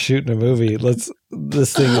 they're shooting a movie.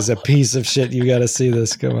 This thing is a piece of shit. You got to see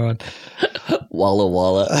this. Come on. Walla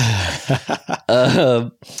Walla.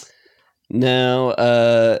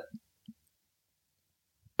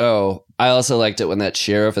 I also liked it when that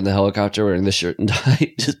sheriff in the helicopter wearing the shirt and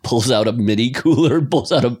tie just pulls out a mini cooler and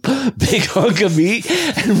pulls out a big hunk of meat.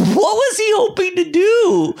 And what was he hoping to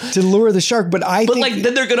do? To lure the shark. But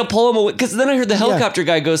then they're going to pull him away. Because then I heard the helicopter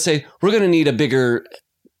guy go say, we're going to need a bigger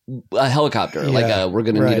helicopter. We're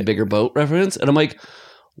going to need a bigger boat reference. And I'm like,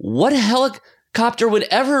 what helicopter would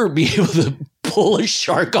ever be able to pull a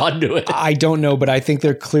shark onto it? I don't know, but I think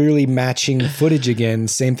they're clearly matching footage again.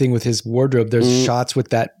 Same thing with his wardrobe. There's shots with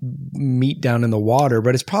that meat down in the water,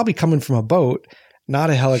 but it's probably coming from a boat, not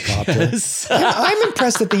a helicopter. Yes. I'm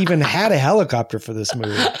impressed that they even had a helicopter for this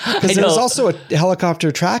movie. Because there's also a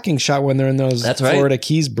helicopter tracking shot when they're in those Florida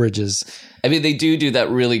Keys bridges. I mean, they do that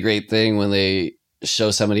really great thing when they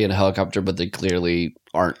show somebody in a helicopter, but they clearly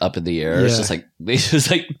aren't up in the air. It's Yeah. just like they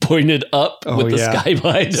just like pointed up with the sky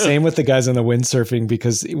behind them. Same with the guys on the windsurfing,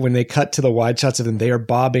 because when they cut to the wide shots of them, they are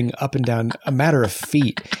bobbing up and down a matter of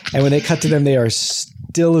feet. And when they cut to them, they are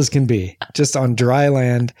still as can be, just on dry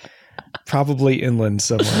land, probably inland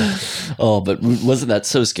somewhere. Oh, but wasn't that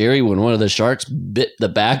so scary when one of the sharks bit the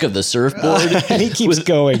back of the surfboard? And he keeps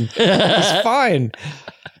going. He's fine.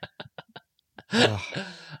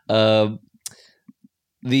 I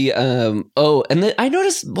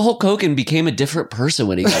noticed Hulk Hogan became a different person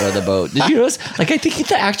when he got on the boat. Did you notice? Like, I think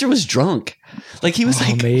the actor was drunk. Like, he was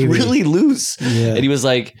maybe. really loose. Yeah. And he was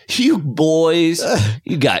like, "You boys,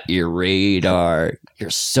 you got your radar, your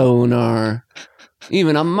sonar,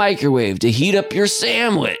 even a microwave to heat up your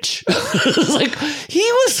sandwich." It was like, he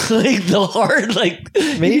was like the hard, like,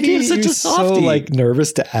 Maybe he was such he a was so softie. like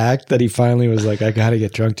nervous to act that he finally was like, I got to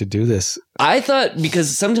get drunk to do this. I thought,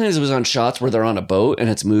 because sometimes it was on shots where they're on a boat and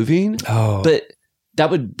it's moving, Oh, but that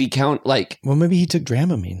would be count like, well, maybe he took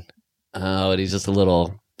Dramamine. oh, and he's just a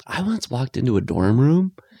little. I once walked into a dorm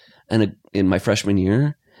room and in my freshman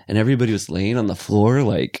year, and everybody was laying on the floor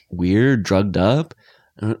like weird, drugged up.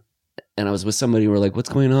 And I was with somebody who were like, "What's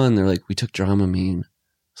going on?" They're like, "We took Dramamine."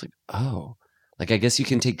 It's like, oh, like I guess you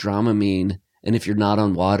can take Dramamine, and if you're not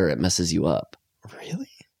on water, it messes you up. Really?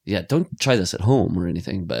 Yeah, don't try this at home or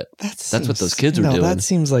anything, but That's what those kids are doing. That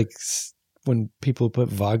seems like when people put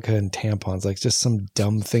vodka in tampons, like just some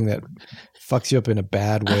dumb thing that fucks you up in a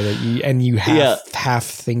bad way that you half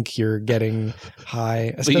think you're getting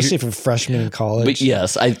high, especially for freshmen in college. But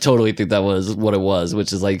yes, I totally think that was what it was,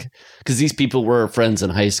 which is like, because these people were friends in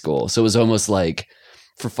high school. So it was almost like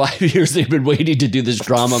for 5 years they've been waiting to do this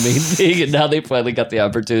Dramamine thing, and now they finally got the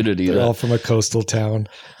opportunity. They're all from a coastal town.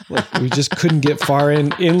 Like, we just couldn't get far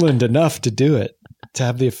inland enough to do it, to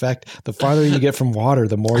have the effect. The farther you get from water,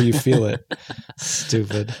 the more you feel it.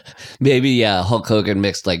 Stupid. Maybe, Hulk Hogan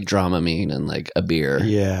mixed like Dramamine and like a beer.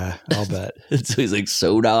 Yeah, I'll bet. So he's like,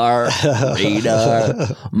 soda, radar,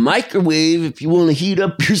 microwave if you want to heat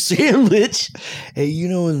up your sandwich. Hey, you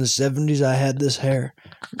know, in the 70s, I had this hair.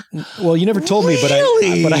 Well, you never told me, but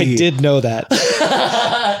Really? I did know that.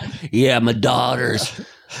 Yeah, my daughters.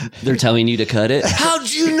 They're telling you to cut it. How'd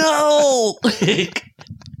you know?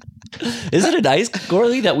 Isn't it nice,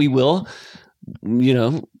 Gorley, that we will,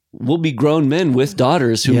 we'll be grown men with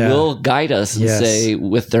daughters who will guide us and say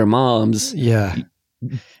with their moms, yeah,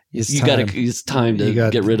 it's time to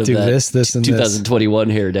get rid of do that this, and 2021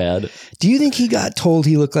 hair, Dad. Do you think he got told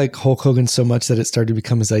he looked like Hulk Hogan so much that it started to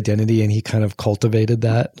become his identity, and he kind of cultivated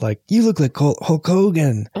that? Like, you look like Hulk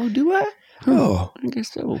Hogan. Oh, do I? Oh, I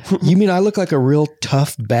guess so. You mean I look like a real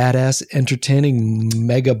tough, badass, entertaining,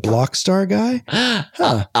 mega block star guy?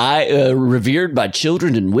 Huh. I revered by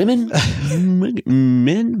children and women.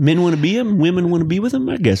 Men want to be him. Women want to be with him.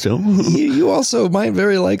 I guess so. You also might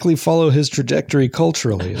very likely follow his trajectory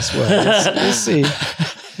culturally as well. We'll see.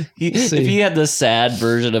 If he had the sad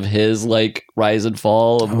version of his like rise and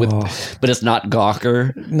fall but it's not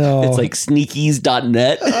Gawker. No, it's like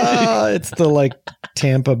sneakies.net. It's the like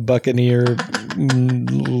Tampa Buccaneer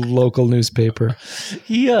local newspaper.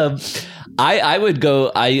 I would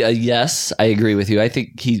go. Yes, I agree with you. I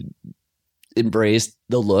think he embraced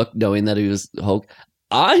the look, knowing that he was Hulk.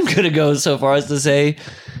 I'm going to go so far as to say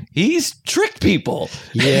he's tricked people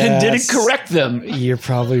and didn't correct them. You're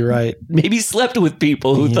probably right. Maybe slept with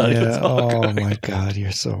people who thought it was Hulk. Oh my God,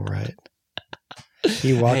 you're so right.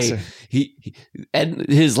 He walks. And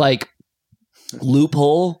his like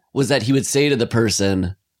loophole was that he would say to the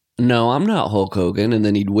person, "No, I'm not Hulk Hogan," and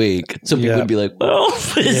then he'd wake. So people would be like, "Well,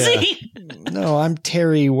 is he?" No, I'm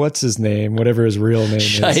Terry. What's his name? Whatever his real name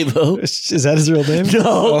Shivo. Is that his real name?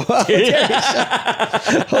 No.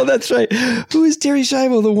 Oh, that's right. Who is Terry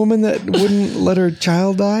Shivo? The woman that wouldn't let her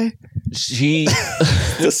child die?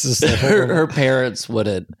 This is her parents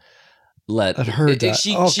wouldn't let her die.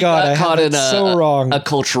 She God, got caught in wrong. a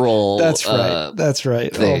cultural. That's right. That's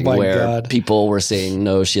right. Thing oh my where God. People were saying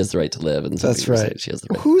no, she has the right to live, and that's right. She has the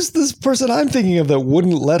right. Who's this person I'm thinking of that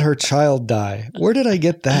wouldn't let her child die? Where did I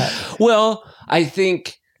get that? Well, I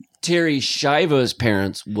think Terry Shivo's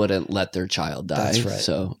parents wouldn't let their child die. That's right.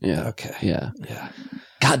 So yeah. Okay. Yeah. Yeah.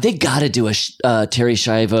 God, they got to do a Terry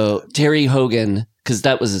Hogan, because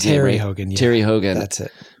that was his name. Terry right? Hogan. Yeah. Terry Hogan. That's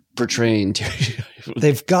it. Portraying Terry Shivo.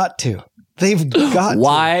 They've got to.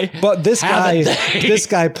 Why? But this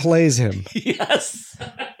guy plays him. Yes.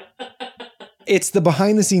 It's the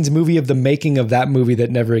behind the scenes movie of the making of that movie that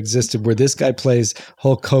never existed, where this guy plays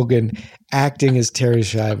Hulk Hogan acting as Terry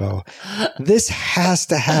Shivo. This has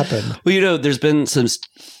to happen. Well, there's been some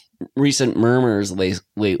recent murmurs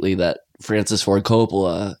lately that Francis Ford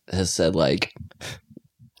Coppola has said, like,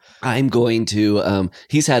 I'm going to.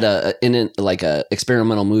 He's had a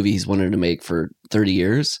experimental movie he's wanted to make for 30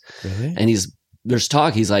 years, Really? and there's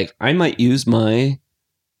talk. He's like, I might use my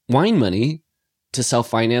wine money to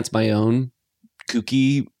self-finance my own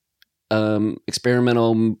kooky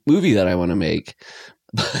experimental movie that I want to make.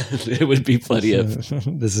 It would be funny if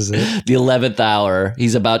This is it. the 11th hour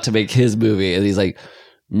he's about to make his movie, and he's like,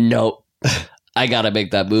 nope. I gotta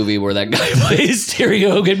make that movie where that guy plays Terry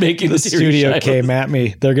Hogan making The the studio came at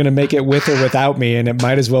me. They're going to make it with or without me, and it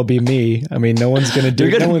might as well be me. I mean, no one's going to do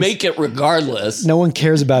it. They're gonna make it regardless. No one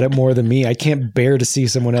cares about it more than me. I can't bear to see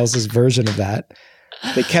someone else's version of that.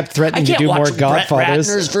 They kept threatening to do more Brett Godfathers.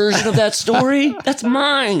 Ratner's version of that story. That's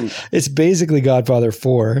mine. It's basically Godfather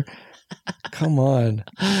 4. Come on.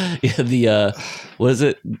 Yeah, what is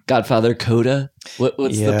it? Godfather Coda.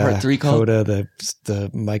 What's the part 3 called? Coda,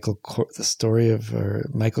 the story of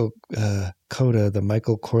Michael Coda, the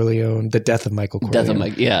Michael Corleone, the death of Michael Corleone. Death of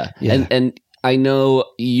Mike. Yeah. Yeah. And I know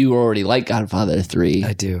you already like Godfather 3.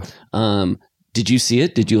 I do. Did you see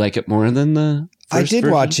it? Did you like it more than the first I did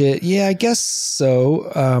version? watch it. Yeah, I guess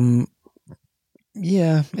so.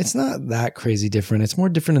 Yeah, it's not that crazy different. It's more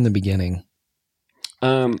different in the beginning.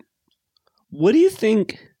 What do you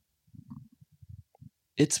think?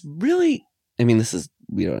 It's really, I mean,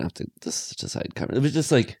 we don't have to, this is such a side comment. It was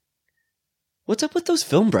just like, what's up with those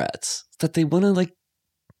film brats that they want to like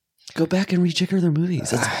go back and rejigger their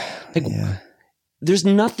movies? It's like, Yeah. there's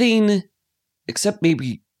nothing except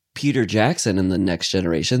maybe Peter Jackson in the next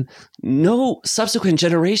generation. No subsequent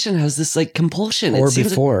generation has this like compulsion. Or It seems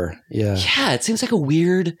before. Yeah. yeah, it seems like a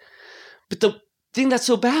weird, but the thing that's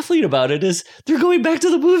so baffling about it is they're going back to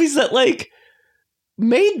the movies that like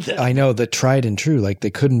made them. I know, the tried and true. Like, they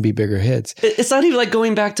couldn't be bigger hits. It's not even like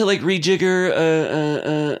going back to like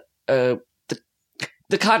rejigger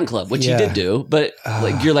the Cotton Club, which Yeah. he did do, but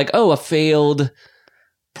like you're like, oh, a failed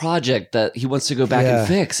project that he wants to go back Yeah. and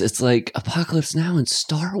fix. It's like Apocalypse Now and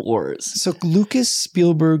Star Wars. So Lucas,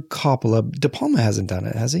 Spielberg, Coppola, De Palma hasn't done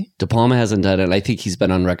it, has he? De Palma hasn't done it. I think he's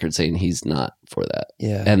been on record saying he's not for that.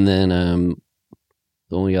 Yeah. And then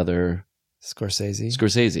the only other Scorsese.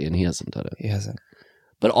 Scorsese, and he hasn't done it. He hasn't.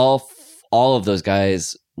 But all of those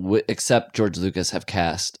guys, except George Lucas, have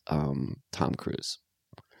cast Tom Cruise.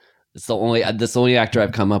 That's the only actor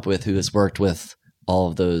I've come up with who has worked with all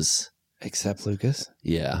of those. Except Lucas.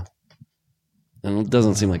 Yeah, and it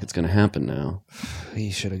doesn't seem like it's going to happen now.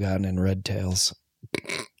 He should have gotten in Red Tails.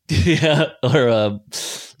 Yeah, or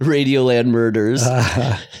Radioland Murders.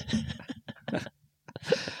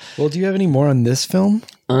 Well, do you have any more on this film?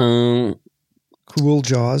 Cruel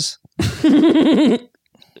Jaws.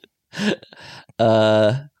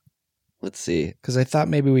 Let's see. Because I thought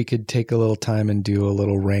maybe we could take a little time and do a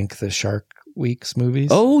little rank the Shark Week's movies.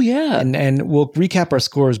 Oh yeah, And we'll recap our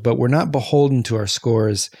scores, but we're not beholden to our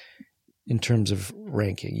scores in terms of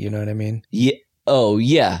ranking. You know what I mean? yeah. Oh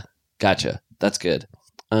yeah, gotcha. That's good.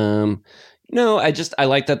 No, I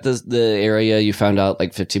like that the area you found out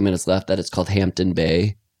like 15 minutes left that it's called Hampton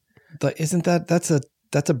Bay. But isn't that's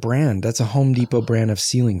a brand? That's a Home Depot brand of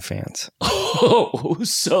ceiling fans. Oh,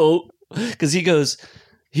 so because he goes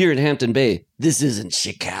here in Hampton Bay, this isn't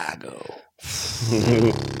Chicago.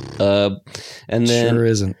 And then Sure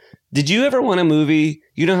isn't. did you ever want a movie?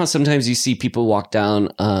 You know how sometimes you see people walk down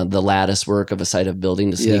the lattice work of a side of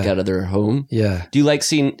building to sneak Yeah. out of their home? Yeah. Do you like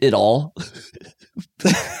seeing it all?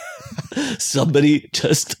 Somebody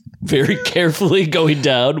just very carefully going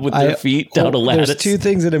down with their feet down a lattice. There's two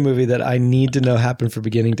things in a movie that I need to know happen from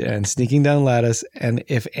beginning to end: sneaking down lattice, and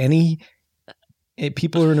if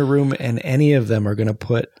people are in a room and any of them are going to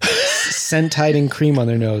put scent-hiding cream on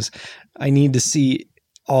their nose, I need to see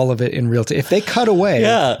all of it in real time. If they cut away,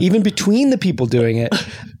 Yeah. even between the people doing it,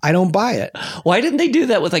 I don't buy it. Why didn't they do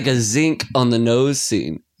that with like a zinc on the nose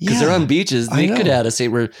scene? Because they're Yeah, on beaches. I They could know. add a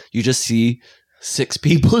scene where you just see 6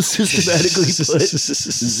 people systematically put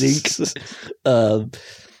zinc. Is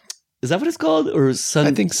that what it's called? Or sun?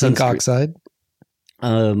 I think zinc sunscreen? oxide.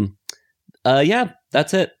 Yeah,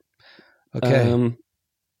 that's it. Okay.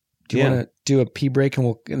 Do you yeah. want to do a pee break,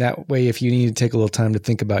 and and that way, if you need to take a little time to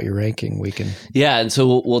think about your ranking, we can. Yeah, and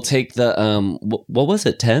so we'll take the what was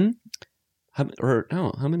it? 10? How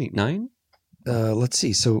many? 9? Let's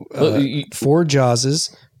see. So Well, 4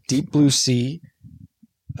 Jawses, Deep Blue Sea,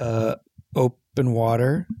 Open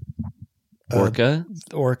Water, Orca.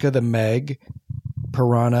 Orca, The Meg,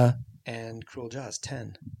 Piranha, and Cruel Jaws.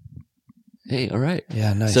 10. Hey, all right.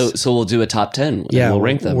 Yeah, nice. So we'll do a top 10. And yeah, we'll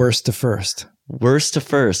rank them. worst to first. Worst to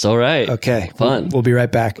first. All right. Okay, Fun. We'll be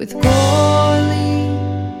right back. With Corley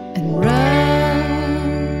and Rust.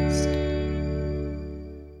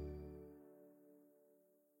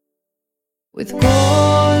 With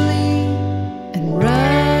Corley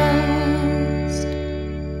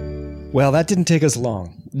Well, that didn't take us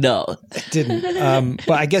long. No. It didn't.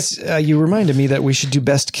 But I guess you reminded me that we should do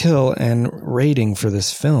best kill and rating for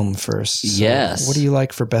this film first. So yes. What do you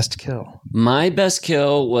like for best kill? My best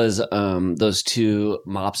kill was those two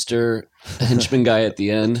mobster henchman guy at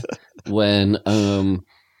the end when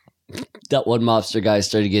that one mobster guy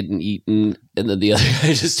started getting eaten, and then the other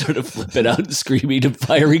guy just started flipping out and screaming and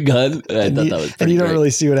firing gun. I thought that was pretty And you don't great. really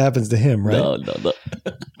see what happens to him, right? No.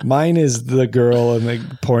 Mine is the girl and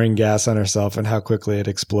the pouring gas on herself and how quickly it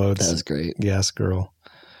explodes. That was great. Gas girl.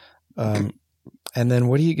 And then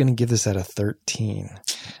what are you going to give this out of 13?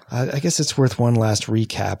 I guess it's worth one last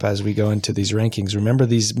recap as we go into these rankings. Remember,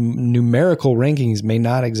 these numerical rankings may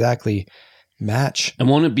not exactly match. And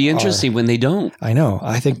won't it be interesting when they don't? I know.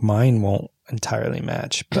 I think mine won't entirely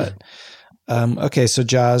match. But okay, so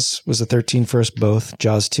Jaws was a 13 for us both.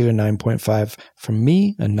 Jaws 2, a 9.5 from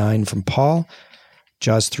me, a 9 from Paul.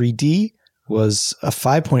 Jaws 3D was a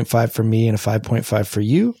 5.5 for me and a 5.5 for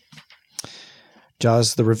you.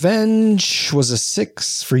 Jaws The Revenge was a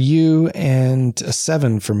 6 for you and a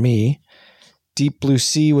 7 for me. Deep Blue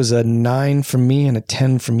Sea was a 9 from me and a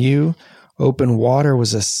 10 from you. Open Water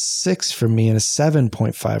was a 6 for me and a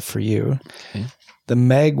 7.5 for you. Okay. The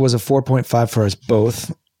Meg was a 4.5 for us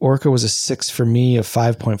both. Orca was a 6 for me, a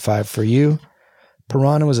 5.5 for you.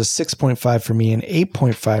 Piranha was a 6.5 for me and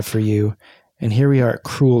 8.5 for you. And here we are at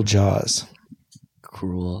Cruel Jaws.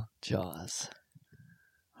 Cruel Jaws.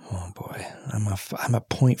 Oh boy, I'm a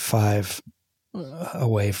 0.5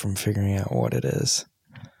 away from figuring out what it is.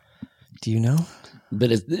 Do you know?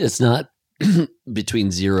 But it's not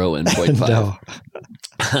between 0 and 0.5. No.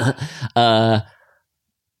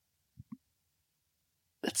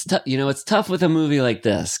 It's tough. You know, it's tough with a movie like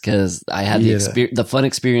this because I had the fun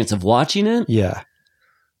experience of watching it. Yeah.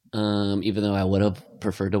 Even though I would have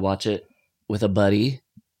preferred to watch it with a buddy,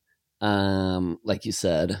 like you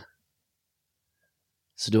said.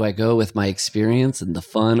 So do I go with my experience and the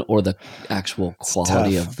fun or the actual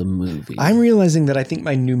quality of the movie? I'm realizing that I think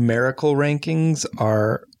my numerical rankings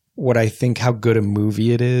are what I think how good a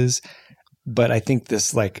movie it is. But I think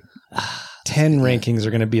this 10 rankings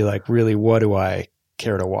are going to be like, really, what do I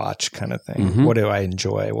care to watch kind of thing? Mm-hmm. What do I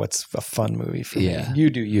enjoy? What's a fun movie for me?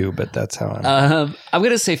 You do you, but that's how I'm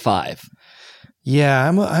going to say 5. Yeah,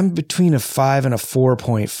 I'm between a 5 and a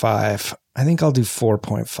 4.5. I think I'll do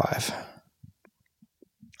 4.5.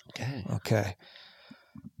 Okay.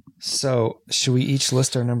 So, should we each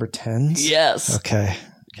list our number 10s? Yes. Okay.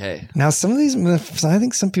 Okay. Now, some of these, I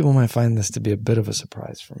think some people might find this to be a bit of a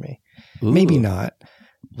surprise for me. Ooh. Maybe not.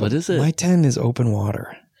 What is it? My 10 is Open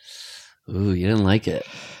Water. Ooh, you didn't like it.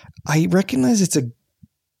 I recognize it's a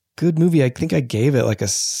good movie. I think I gave it like a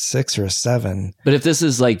 6 or a 7. But if this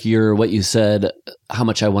is like what you said, how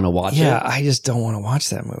much I want to watch it. Yeah, I just don't want to watch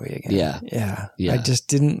that movie again. Yeah. I just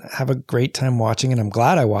didn't have a great time watching it. I'm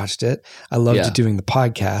glad I watched it. I loved doing the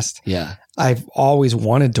podcast. Yeah. I've always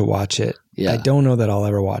wanted to watch it. Yeah. I don't know that I'll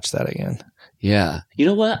ever watch that again. Yeah. You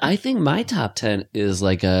know what? I think my top 10 is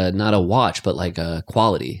like not a watch, but like a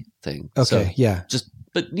quality thing. Okay. So yeah.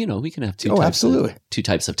 But we can have two types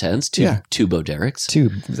of 10s, two Bo Dereks.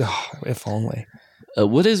 If only.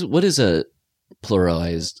 What is a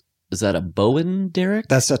pluralized? Is that a Bowen Derek?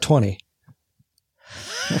 That's a 20.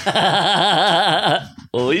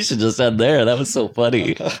 Well, we should just end there. That was so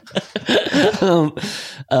funny.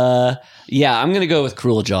 I'm going to go with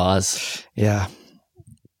Cruel Jaws. Yeah.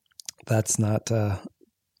 That's not...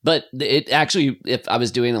 But it actually, if I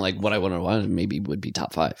was doing it like what I wanted to watch, maybe would be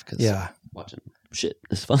top 5. Because watching shit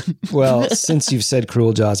is fun. Well, since you've said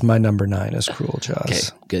Cruel Jaws, my number 9 is Cruel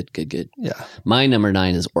Jaws. Okay, good. Yeah. My number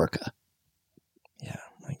 9 is Orca. Yeah,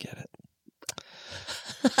 I get it.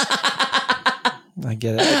 I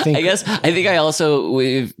get it. I think I also,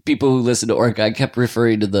 with people who listen to Orca, I kept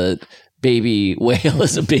referring to the baby whale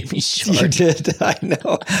as a baby shark. You did. I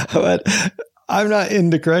know. But I'm not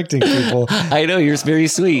into correcting people. I know, you're very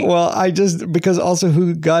sweet. Well, because also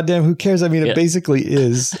who cares? I mean, it basically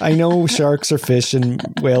is. I know sharks are fish and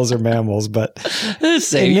whales are mammals, but in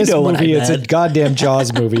this movie, it's a goddamn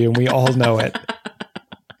Jaws movie and we all know it.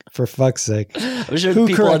 For fuck's sake. I'm sure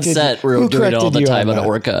people on set were doing it all the time on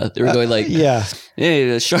Orca. They were going like, hey,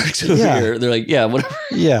 the sharks over here. They're like, yeah, whatever.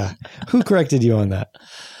 Yeah. Who corrected you on that?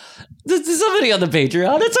 Somebody on the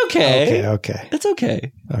Patreon. It's okay. Okay. It's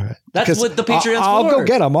okay. All right. That's what the Patreon's for. I'll go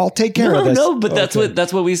get them. I'll take care of this. No, but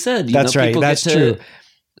that's what we said. That's right. That's true.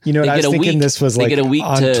 You know what I was thinking? This was like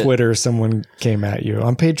on Twitter, someone came at you.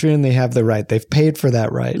 On Patreon, they have the right. They've paid for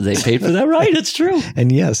that right. They paid for that right. It's true.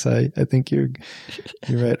 And yes, I think you're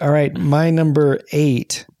right. All right. My number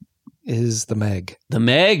 8 is The Meg. The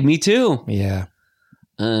Meg, me too. Yeah.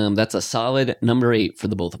 That's a solid number 8 for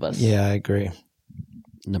the both of us. Yeah, I agree.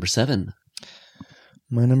 Number 7.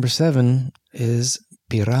 My number 7 is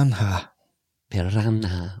Piranha.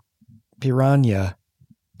 Piranha.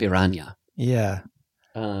 Yeah.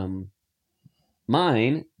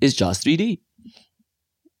 Mine is Jaws 3D.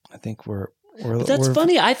 I think we're But that's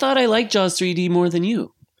funny. I thought I liked Jaws 3D more than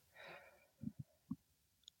you.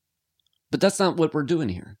 But that's not what we're doing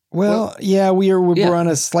here. Well, yeah, we're on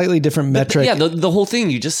a slightly different metric. But yeah, the whole thing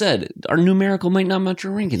you just said, our numerical might not match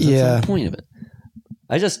our rankings. That's the point of it.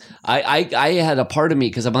 I had a part of me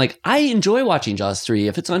because I'm like, I enjoy watching Jaws 3.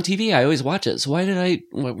 If it's on TV, I always watch it. So why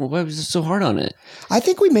was it so hard on it? I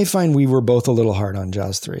think we may find we were both a little hard on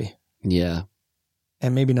Jaws 3. Yeah.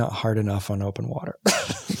 And maybe not hard enough on Open Water.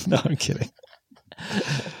 No, I'm kidding.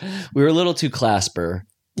 We were a little too clasper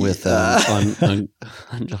with on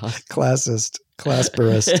Jaws.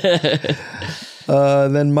 Clasperist.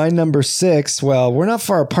 Then my number 6, well, we're not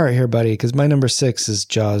far apart here, buddy, because my number 6 is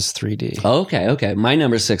Jaws 3D. Okay. My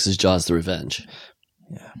number 6 is Jaws the Revenge.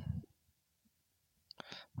 Yeah.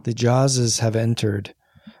 The Jawses have entered.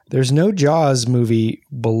 There's no Jaws movie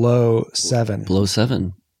below 7. Below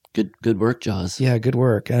 7. Good work, Jaws. Yeah, good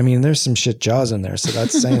work. I mean, there's some shit Jaws in there, so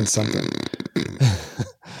that's saying something.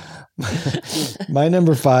 My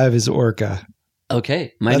number 5 is Orca.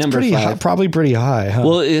 Okay, my That's number pretty 5, high, probably pretty high, huh?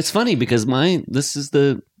 Well, it's funny because this is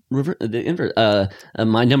the invert.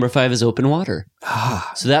 My number 5 is Open Water.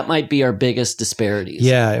 So that might be our biggest disparities.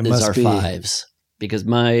 Yeah, it must our be 5s because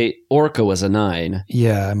my Orca was a 9.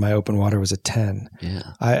 Yeah, and my Open Water was a 10. Yeah,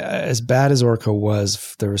 as bad as Orca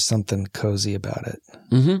was, there was something cozy about it.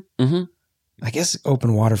 Mm-hmm. I guess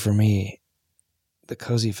Open Water for me, the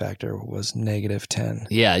cozy factor was -10.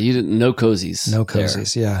 Yeah, you didn't. No cozies. No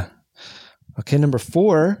cozies. There. Yeah. Okay, number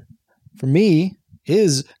 4 for me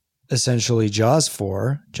is essentially Jaws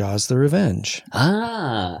 4, Jaws the Revenge.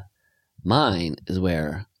 Mine is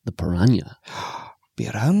where the Piranha.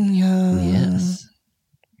 Piranha. Yes.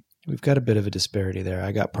 We've got a bit of a disparity there.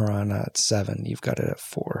 I got Piranha at 7. You've got it at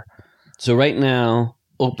 4. So right now,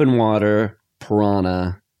 Open Water,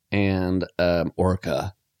 Piranha, and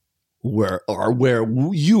Orca where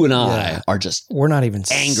you and I are just we're not even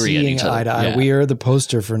angry at each other. Eye to eye. We are the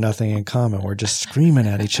poster for nothing in common. We're just screaming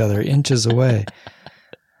at each other inches away.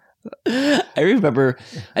 I remember,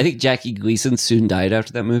 I think Jackie Gleason soon died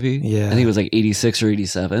after that movie. Yeah. I think it was like 86 or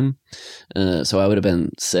 87. So I would have been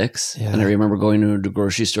 6. Yeah. And I remember going to the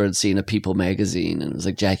grocery store and seeing a People magazine and it was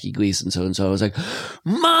like Jackie Gleason so-and-so. I was like,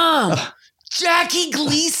 Mom, Jackie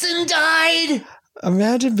Gleason died?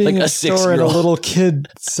 Imagine being like a store and a little kid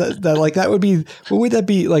said that, like, that would be, what would that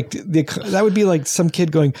be? Like, that would be like some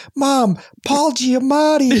kid going, Mom, Paul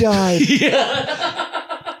Giamatti died. Yeah.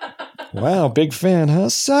 Wow, big fan, huh?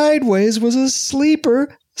 Sideways was a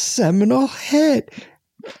sleeper, seminal hit.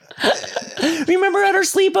 Remember at our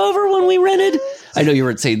sleepover when we rented? I know you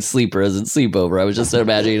weren't saying sleeper as in sleepover. I was just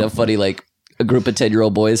imagining a funny, like, a group of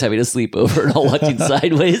 10-year-old boys having a sleepover and all watching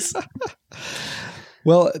Sideways.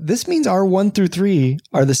 Well, this means our 1 through 3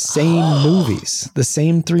 are the same movies, the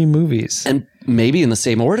same 3 movies. And maybe in the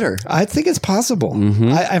same order. I think it's possible. Mm-hmm.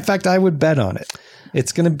 In fact, I would bet on it.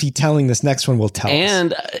 It's going to be telling. This next one will tell us.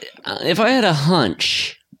 And if I had a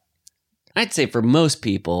hunch, I'd say for most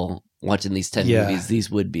people watching these 10 movies, these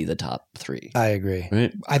would be the top 3. I agree.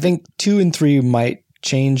 Right? I think 2 and 3 might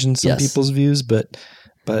change in some people's views, but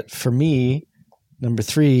for me, number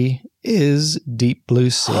 3 is Deep Blue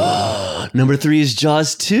Sea. Number 3 is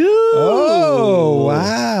Jaws 2. Oh,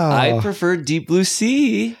 wow. I prefer Deep Blue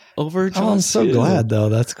Sea over Jaws 2. I'm so glad, though.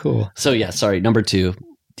 That's cool. So, yeah, sorry. Number 2,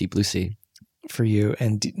 Deep Blue Sea. For you.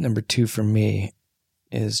 And number 2 for me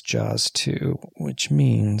is Jaws 2, which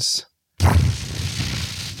means...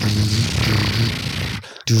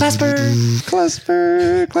 Claspers.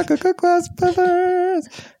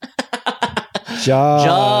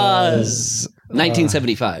 Jaws.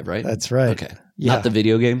 1975, right? That's right. Okay. Yeah. Not the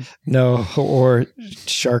video game? No, or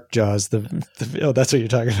Shark Jaws. That's what you're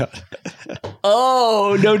talking about.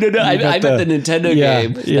 Oh, no. I meant the Nintendo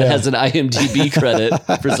game that has an IMDb credit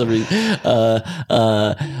for some reason.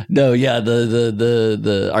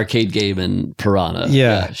 The arcade game in Piranha.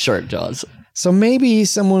 Yeah. Shark Jaws. So maybe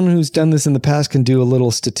someone who's done this in the past can do a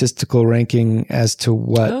little statistical ranking as to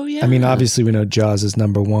what. Oh, yeah. I mean, obviously we know Jaws is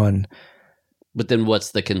number 1. But then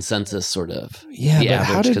what's the consensus sort of? Yeah, but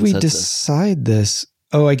how did we decide this?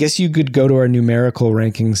 Oh, I guess you could go to our numerical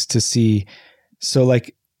rankings to see. So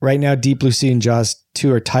like right now, Deep Blue Sea and Jaws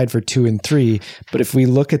 2 are tied for 2 and 3. But if we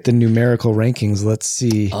look at the numerical rankings, let's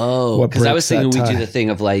see. Oh, because I was thinking we do the thing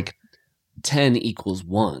of like 10 equals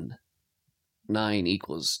 1, 9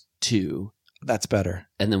 equals 2. That's better.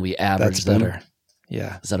 And then we average them. That's better.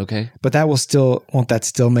 Yeah. Is that okay? But won't that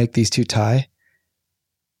still make these two tie?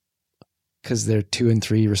 Because they're 2 and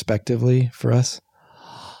 3 respectively for us.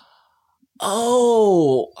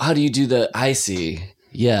 Oh, how do you do I see.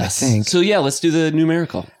 Yes. I think. So yeah, let's do the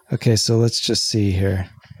numerical. Okay, so let's just see here.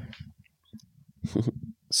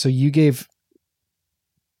 So you gave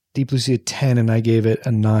Deep Blue Sea a 10 and I gave it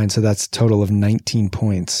a 9, so that's a total of 19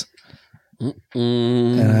 points.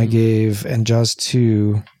 And I gave, and Jaws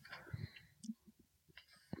 2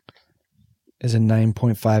 is a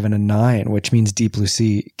 9.5 and a 9, which means Deep Blue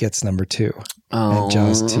Sea gets number 2. Oh, and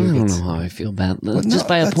Jaws 2 I don't gets, know how I feel about that. Well, Just no,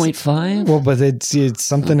 by a that's- 0.5? well, but it's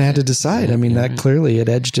something I had to decide. I mean, that clearly it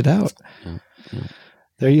edged it out.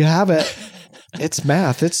 There you have it. It's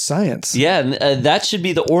math. It's science. Yeah, and, that should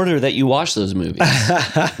be the order that you watch those movies.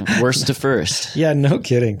 Worst to first. Yeah, no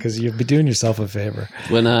kidding, because you'd be doing yourself a favor.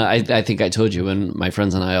 When I think I told you, when my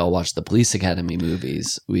friends and I all watched the Police Academy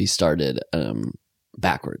movies, we started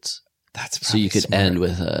backwards. That's So you could smart. end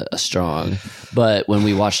with a strong. But when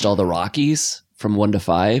we watched all the Rockies from 1 to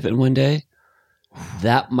 5 in one day,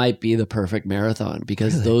 that might be the perfect marathon,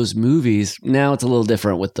 because those movies, now it's a little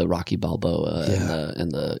different with the Rocky Balboa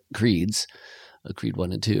and the Creeds, Creed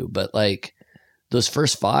 1 and 2. But like those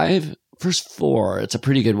first 4, it's a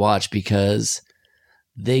pretty good watch, because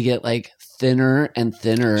they get like thinner and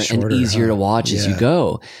thinner Shorter, and easier to watch as you Yeah.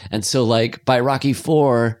 go. And so like by Rocky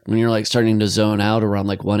 4, when you're like starting to zone out around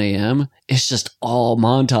like 1 a.m., it's just all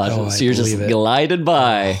montages. Oh, I so you're just believe it. glided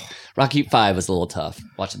by. Rocky 5 was a little tough,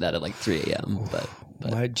 watching that at like 3 a.m. But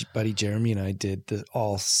My buddy Jeremy and I did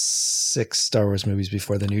all 6 Star Wars movies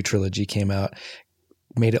before the new trilogy came out.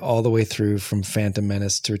 Made it all the way through from Phantom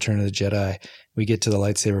Menace to Return of the Jedi. We get to the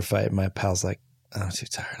lightsaber fight. And my pal's like, I'm too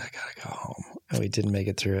tired. I gotta go home. And we didn't make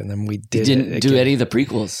it through. And then we you didn't do any of the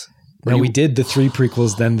prequels. No, we did the 3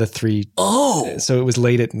 prequels, then the 3. Oh, So it was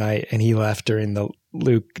late at night, and he left during the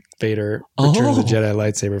Luke Vader Return of the Jedi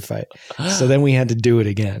lightsaber fight. So then we had to do it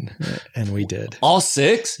again, and we did. all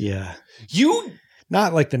 6? Yeah. You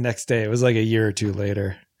Not like the next day. It was like a year or 2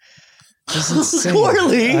 later. It's insane.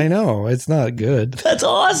 Corley! I know. It's not good. That's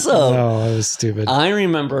awesome. No, it was stupid. I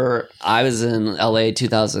remember I was in LA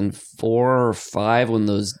 2004 or 5 when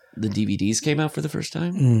the DVDs came out for the first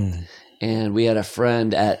time. Mm. And we had a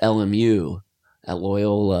friend at LMU at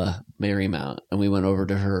Loyola Marymount, and we went over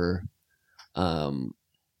to her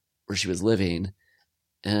where she was living,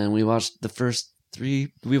 and we watched the first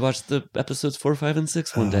 3. We watched the episodes 4, 5, and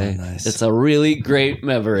 6 one day. Nice. It's a really great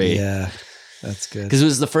memory. Yeah, that's good. Because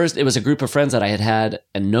it was a group of friends that I had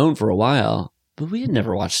and known for a while, but we had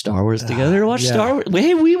never watched Star Wars together. Watched yeah. Star Wars.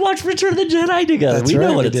 Hey, we watched Return of the Jedi together. That's We know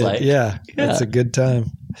right, what we it's did. like. Yeah, that's a good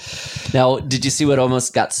time. Now, did you see what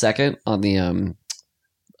almost got second on the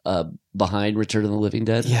behind Return of the Living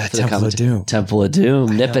Dead? Yeah, For the Temple of Doom. Temple of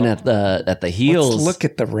Doom, nipping at the heels. Let's look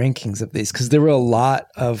at the rankings of these, because there were a lot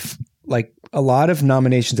of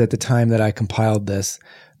nominations at the time that I compiled this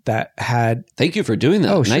that had Thank you for doing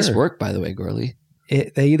that. Oh, Nice sure. work, by the way, Gorley.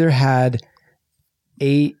 they either had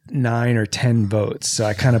 8, 9, or 10 votes. So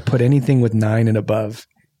I kind of put anything with 9 and above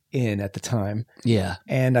in at the time, Yeah.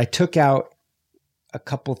 and I took out a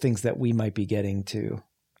couple things that we might be getting to.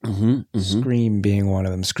 Scream being one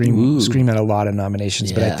of them. Scream had a lot of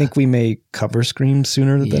nominations, but I Yeah. think we may cover Scream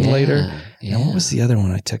sooner than later. Yeah. And what was the other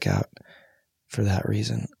one I took out for that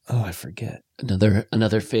reason? Oh, I forget. Another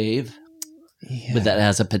fave, Yeah. but that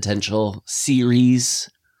has a potential series.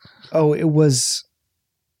 Oh, it was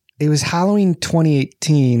Halloween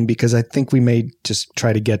 2018, because I think we may just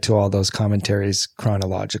try to get to all those commentaries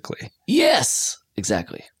chronologically. Yes,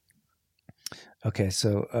 exactly. Okay,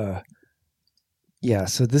 so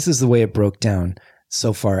so this is the way it broke down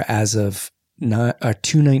so far as of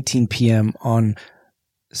 2:19 p.m. on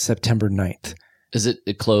September 9th. Is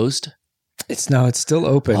it closed? It's still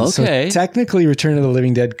open. Okay. So technically Return of the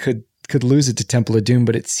Living Dead could lose it to Temple of Doom,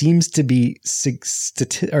 but it seems to be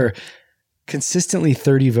consistently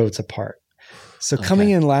 30 votes apart. So coming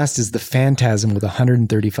in last is The Phantasm with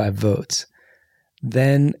 135 votes.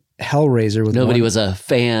 Then Hellraiser with Nobody was a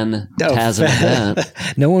phantasm of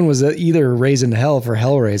that. No one was either raising hell for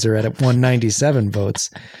Hellraiser at 197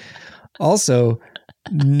 votes. Also,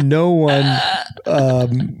 no one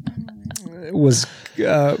was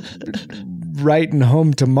writing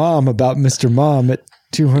home to mom about Mr. Mom at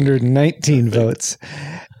 219 votes.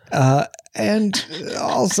 And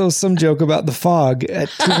also some joke about The Fog at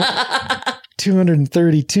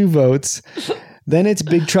 232 votes. Then it's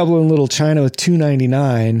Big Trouble in Little China with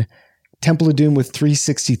 299, Temple of Doom with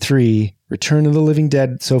 363, Return of the Living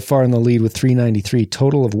Dead so far in the lead with 393,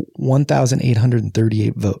 total of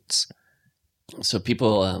 1,838 votes. So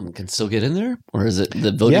people can still get in there, or is it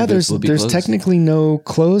the voting? Yeah, booths will be there's closed? technically no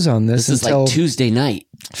close on this. This is until like Tuesday night,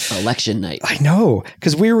 election night. I know,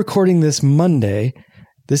 because we're recording this Monday.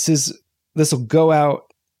 This will go out.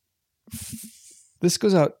 This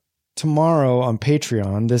goes out tomorrow on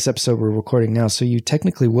Patreon. This episode we're recording now, so you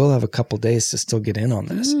technically will have a couple days to still get in on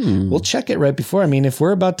this. We'll check it right before. I mean, if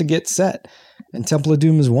we're about to get set and Temple of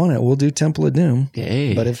Doom has won it, we'll do Temple of Doom.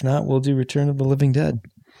 Yay. But if not, we'll do Return of the Living Dead.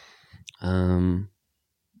 Would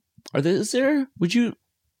you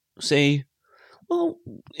say, well,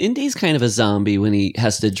 Indy's kind of a zombie when he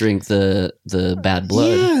has to drink the bad blood.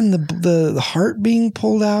 Yeah, and the heart being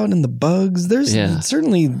pulled out and the bugs. There's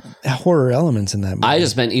certainly horror elements in that movie. I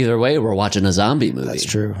just meant either way, we're watching a zombie movie. That's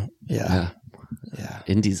true. Yeah.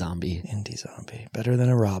 Indy zombie. Indy zombie. Better than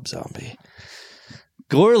a Rob zombie.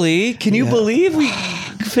 Gorley, can you believe we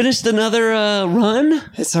finished another run?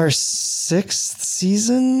 It's our 6th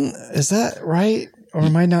season. Is that right? Or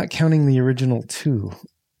am I not counting the original 2?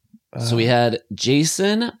 So we had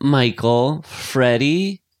Jason, Michael,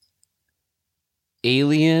 Freddy,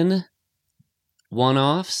 Alien,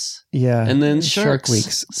 one-offs. Yeah. And then Shark Sharks.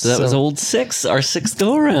 Weeks. So that was old 6, our 6th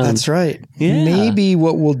go-around. That's right. Yeah. Maybe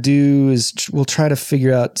what we'll do is we'll try to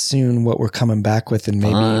figure out soon what we're coming back with, and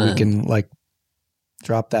maybe we can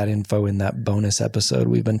drop that info in that bonus episode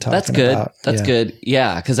we've been talking about. That's good.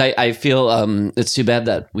 Yeah, because I feel it's too bad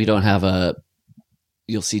that we don't have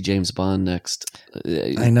you'll see James Bond next.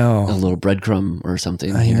 I know. A little breadcrumb or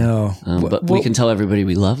something. I know. But we can tell everybody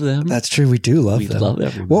we love them. That's true. We do love them. We love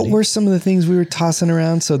everybody. What were some of the things we were tossing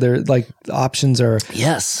around? So they're the options are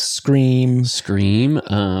Scream,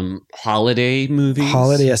 holiday movies.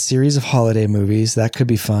 A series of holiday movies. That could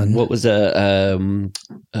be fun. What was the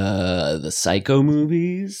Psycho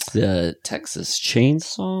movies? The Texas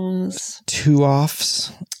Chainsaws? Two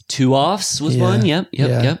Offs was one. Yep.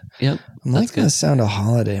 I'm liking the sound of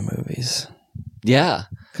holiday movies. Yeah.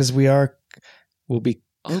 Because we'll be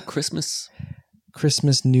Christmas,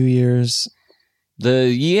 New Year's.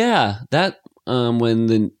 That when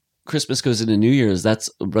the Christmas goes into New Year's, that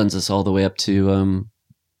runs us all the way up to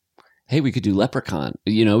hey, we could do Leprechaun.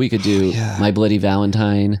 We could do My Bloody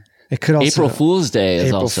Valentine. It could also April Fool's Day is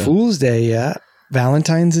April also. Fool's Day, yeah.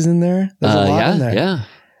 Valentine's is in there. There's a lot in there. Yeah.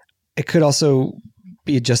 It could also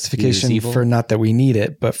be a justification for, not that we need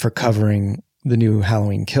it, but for covering the new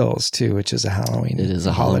Halloween Kills too, which is a Halloween. It is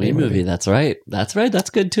a holiday movie. That's right. That's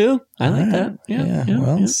good too. I like that. Yeah.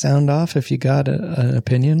 Well, sound off if you got an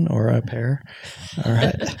opinion or a pair. All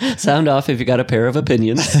right. Sound off if you got a pair of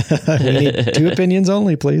opinions. We need 2 opinions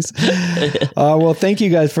only, please. Well, thank you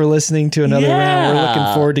guys for listening to another round. We're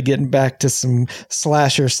looking forward to getting back to some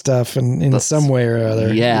slasher stuff in some way or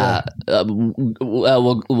other. Yeah.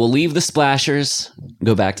 We'll leave the splashers,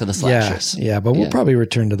 go back to the slashers. Yeah, but we'll probably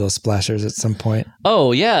return to those splashers at some point.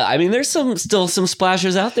 Oh, yeah. I mean, there's still some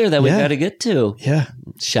splashers out there that we've got to get to. Yeah.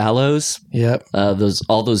 Shallows. Yep.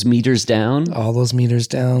 All those meters down. All those meters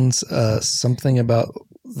down. Something about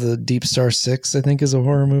the Deep Star 6, I think, is a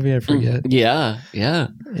horror movie. I forget. Yeah. Yeah,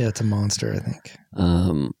 it's a monster, I think.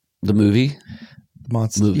 The movie?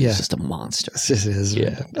 Monster. Movie is just a monster. It is,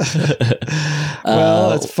 man.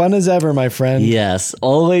 Well, it's fun as ever, my friend. Yes,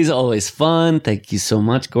 always fun. Thank you so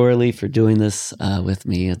much, Gorley, for doing this with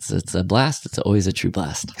me. It's a blast. It's always a true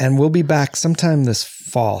blast. And we'll be back sometime this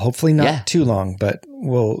fall. Hopefully not too long, but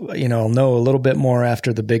we'll know a little bit more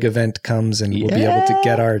after the big event comes, and we'll be able to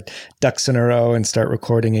get our ducks in a row and start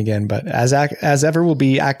recording again. But as ever, we'll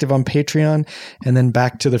be active on Patreon and then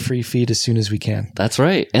back to the free feed as soon as we can. That's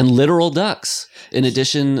right. And literal ducks. In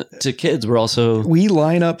addition to kids, we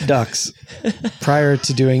line up ducks prior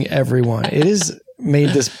to doing every one. It is made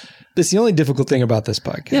this. It's the only difficult thing about this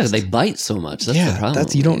podcast. Yeah, they bite so much. That's the problem.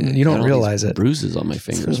 You don't realize it. Bruises on my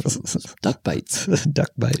fingers from duck bites. Duck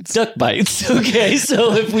bites. Duck bites. Okay,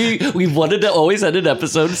 so if we wanted to always end an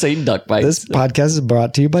episode saying duck bites. This podcast is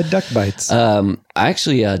brought to you by Duck Bites. I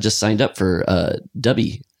actually just signed up for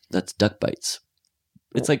Dubby. That's Duck Bites.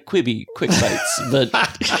 It's like Quibi, quick bites, but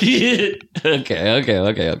okay.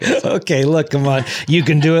 Okay, look, come on. You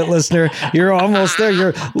can do it, listener. You're almost there.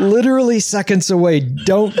 You're literally seconds away.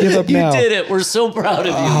 Don't give up now. You did it. We're so proud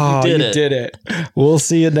of you. You did it. We'll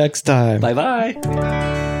see you next time.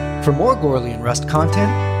 Bye-bye. For more Gorley and Rust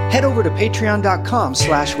content, head over to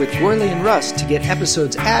patreon.com/withgorleyandrust to get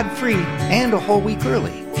episodes ad-free and a whole week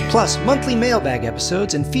early. Plus, monthly mailbag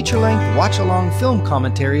episodes and feature-length watch-along film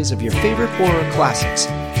commentaries of your favorite horror classics.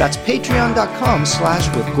 That's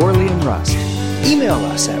patreon.com/withgorleyandrust. Email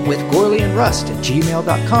us at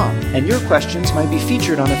withgorleyandrust@gmail.com, and your questions might be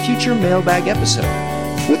featured on a future mailbag episode.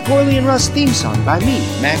 With Gorley and Rust theme song by me,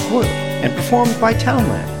 Matt Gorley, and performed by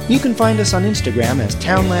Townland. You can find us on Instagram as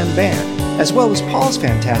Townland Band, as well as Paul's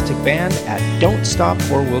fantastic band at Don't Stop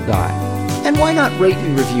or We'll Die. And why not rate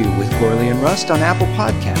and review with Corley and Rust on Apple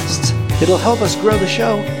Podcasts? It'll help us grow the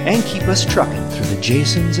show and keep us trucking through the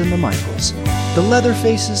Jasons and the Michaels, the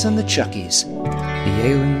Leatherfaces and the Chuckies, the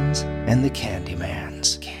Aliens and the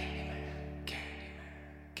Candymans.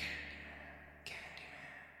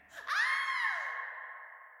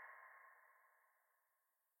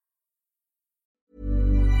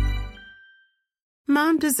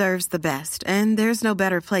 Mom deserves the best, and there's no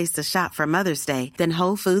better place to shop for Mother's Day than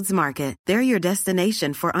Whole Foods Market. They're your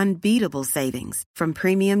destination for unbeatable savings, from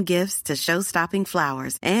premium gifts to show-stopping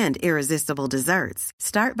flowers and irresistible desserts.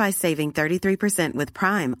 Start by saving 33% with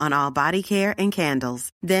Prime on all body care and candles.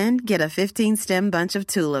 Then get a 15-stem bunch of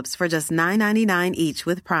tulips for just $9.99 each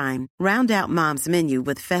with Prime. Round out Mom's menu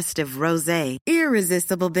with festive rosé,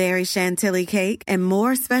 irresistible berry chantilly cake, and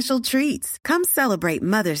more special treats. Come celebrate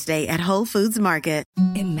Mother's Day at Whole Foods Market.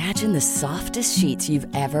 Imagine the softest sheets you've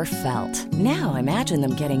ever felt. Now imagine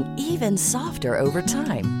them getting even softer over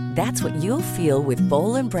time. That's what you'll feel with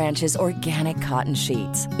Boll & Branch's organic cotton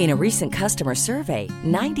sheets. In a recent customer survey,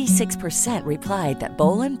 96% replied that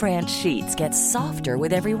Boll & Branch sheets get softer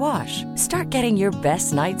with every wash. Start getting your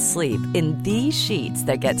best night's sleep in these sheets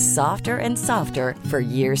that get softer and softer for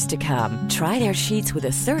years to come. Try their sheets with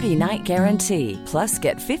a 30-night guarantee. Plus,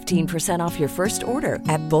 get 15% off your first order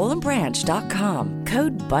at bollandbranch.com.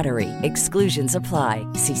 Code BUTTERY. Exclusions apply.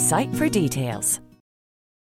 See site for details.